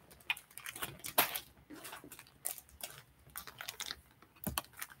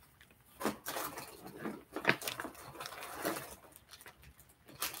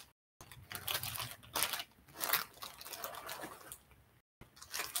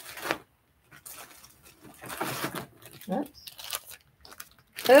 Oops.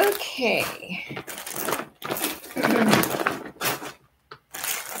 Okay.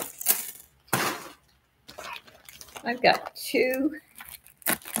 I've got 2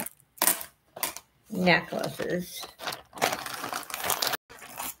 necklaces.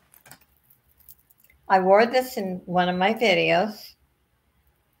 I wore this in one of my videos.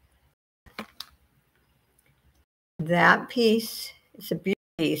 That piece is a beautiful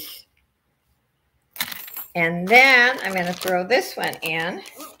piece. And then I'm going to throw this one in.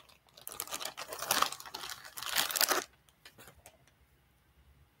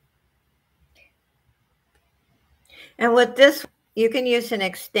 And with this, you can use an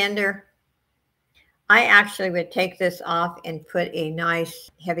extender. I actually would take this off and put a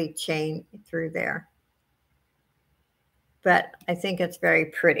nice heavy chain through there. But I think it's very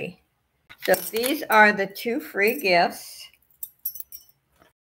pretty. So these are the 2 free gifts.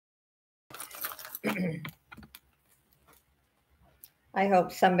 I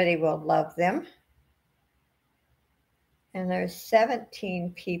hope somebody will love them. And there's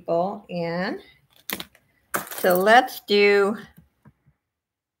 17 people in. So let's do,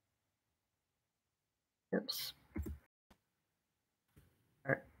 oops,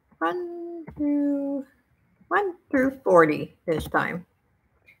 1 through 40 this time.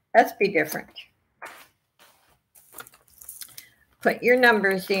 Let's be different. Put your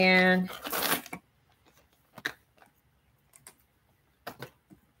numbers in.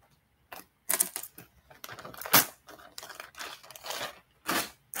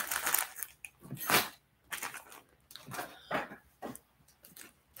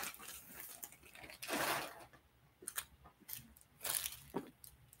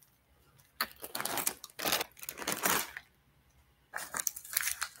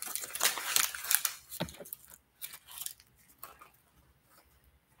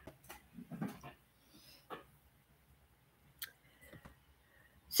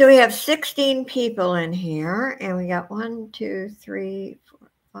 So we have 16 people in here, and we got 1, 2, 3, 4,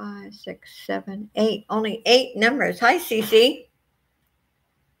 5, 6, 7, 8. Only 8 numbers. Hi, Cece.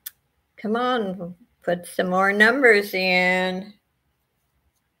 Come on, put some more numbers in.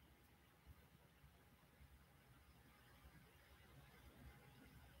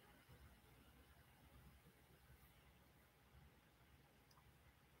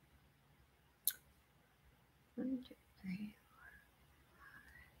 One, two, three.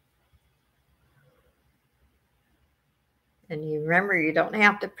 And you remember, you don't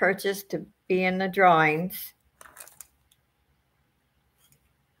have to purchase to be in the drawings.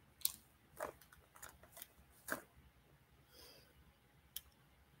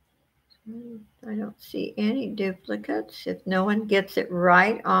 I don't see any duplicates. If no one gets it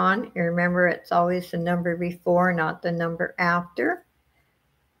right on, remember it's always the number before, not the number after.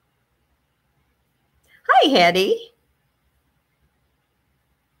 Hi, Hetty.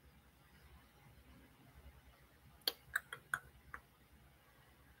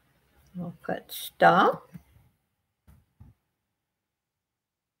 I'll put stop.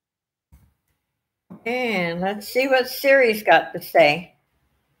 And let's see what Siri's got to say.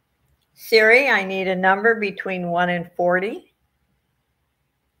 Siri, I need a number between 1 and 40.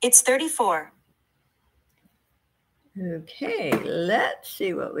 It's 34. Okay, let's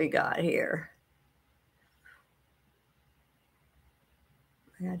see what we got here.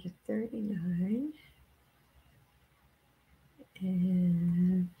 I got a 39.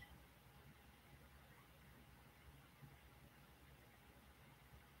 And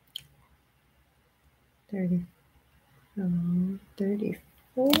 30,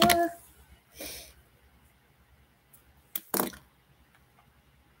 34.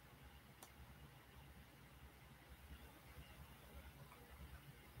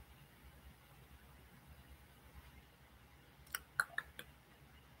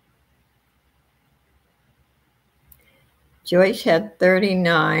 Joyce had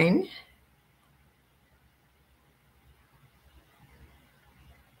 39.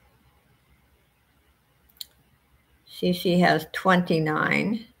 Cece has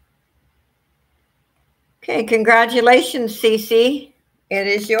 29. Okay, congratulations, Cece. It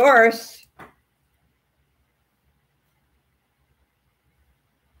is yours.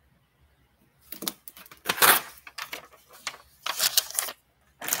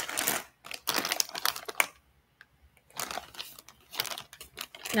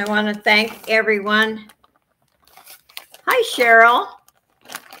 I want to thank everyone. Hi, Cheryl.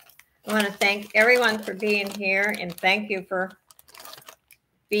 I want to thank everyone for being here, and thank you for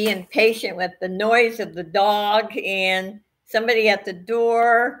being patient with the noise of the dog and somebody at the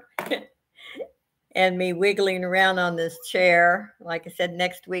door and me wiggling around on this chair. Like I said,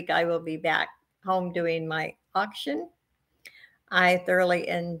 next week I will be back home doing my auction. I thoroughly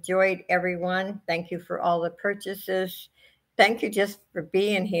enjoyed everyone. Thank you for all the purchases. Thank you just for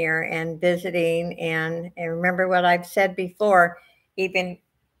being here and visiting. And remember what I've said before, even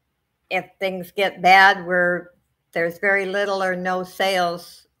if things get bad where there's very little or no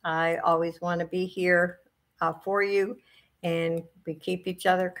sales, I always want to be here for you, and we keep each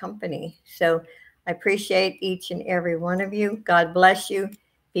other company. So I appreciate each and every one of you. God bless you.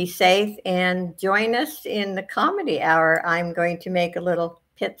 Be safe and join us in the comedy hour. I'm going to make a little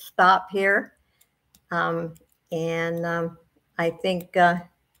pit stop here. I think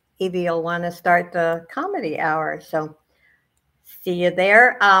Evie will want to start the comedy hour. So see you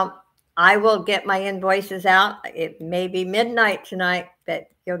there. I will get my invoices out. It may be midnight tonight, but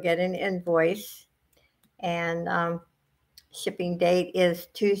you'll get an invoice. And shipping date is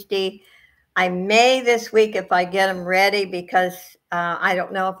Tuesday. I may this week if I get them ready, because I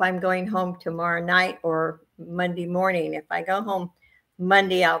don't know if I'm going home tomorrow night or Monday morning. If I go home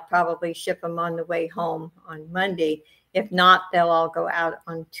Monday, I'll probably ship them on the way home on Monday. If not, they'll all go out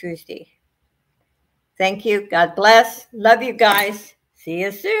on Tuesday. Thank you. God bless. Love you guys. See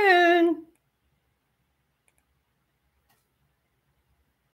you soon.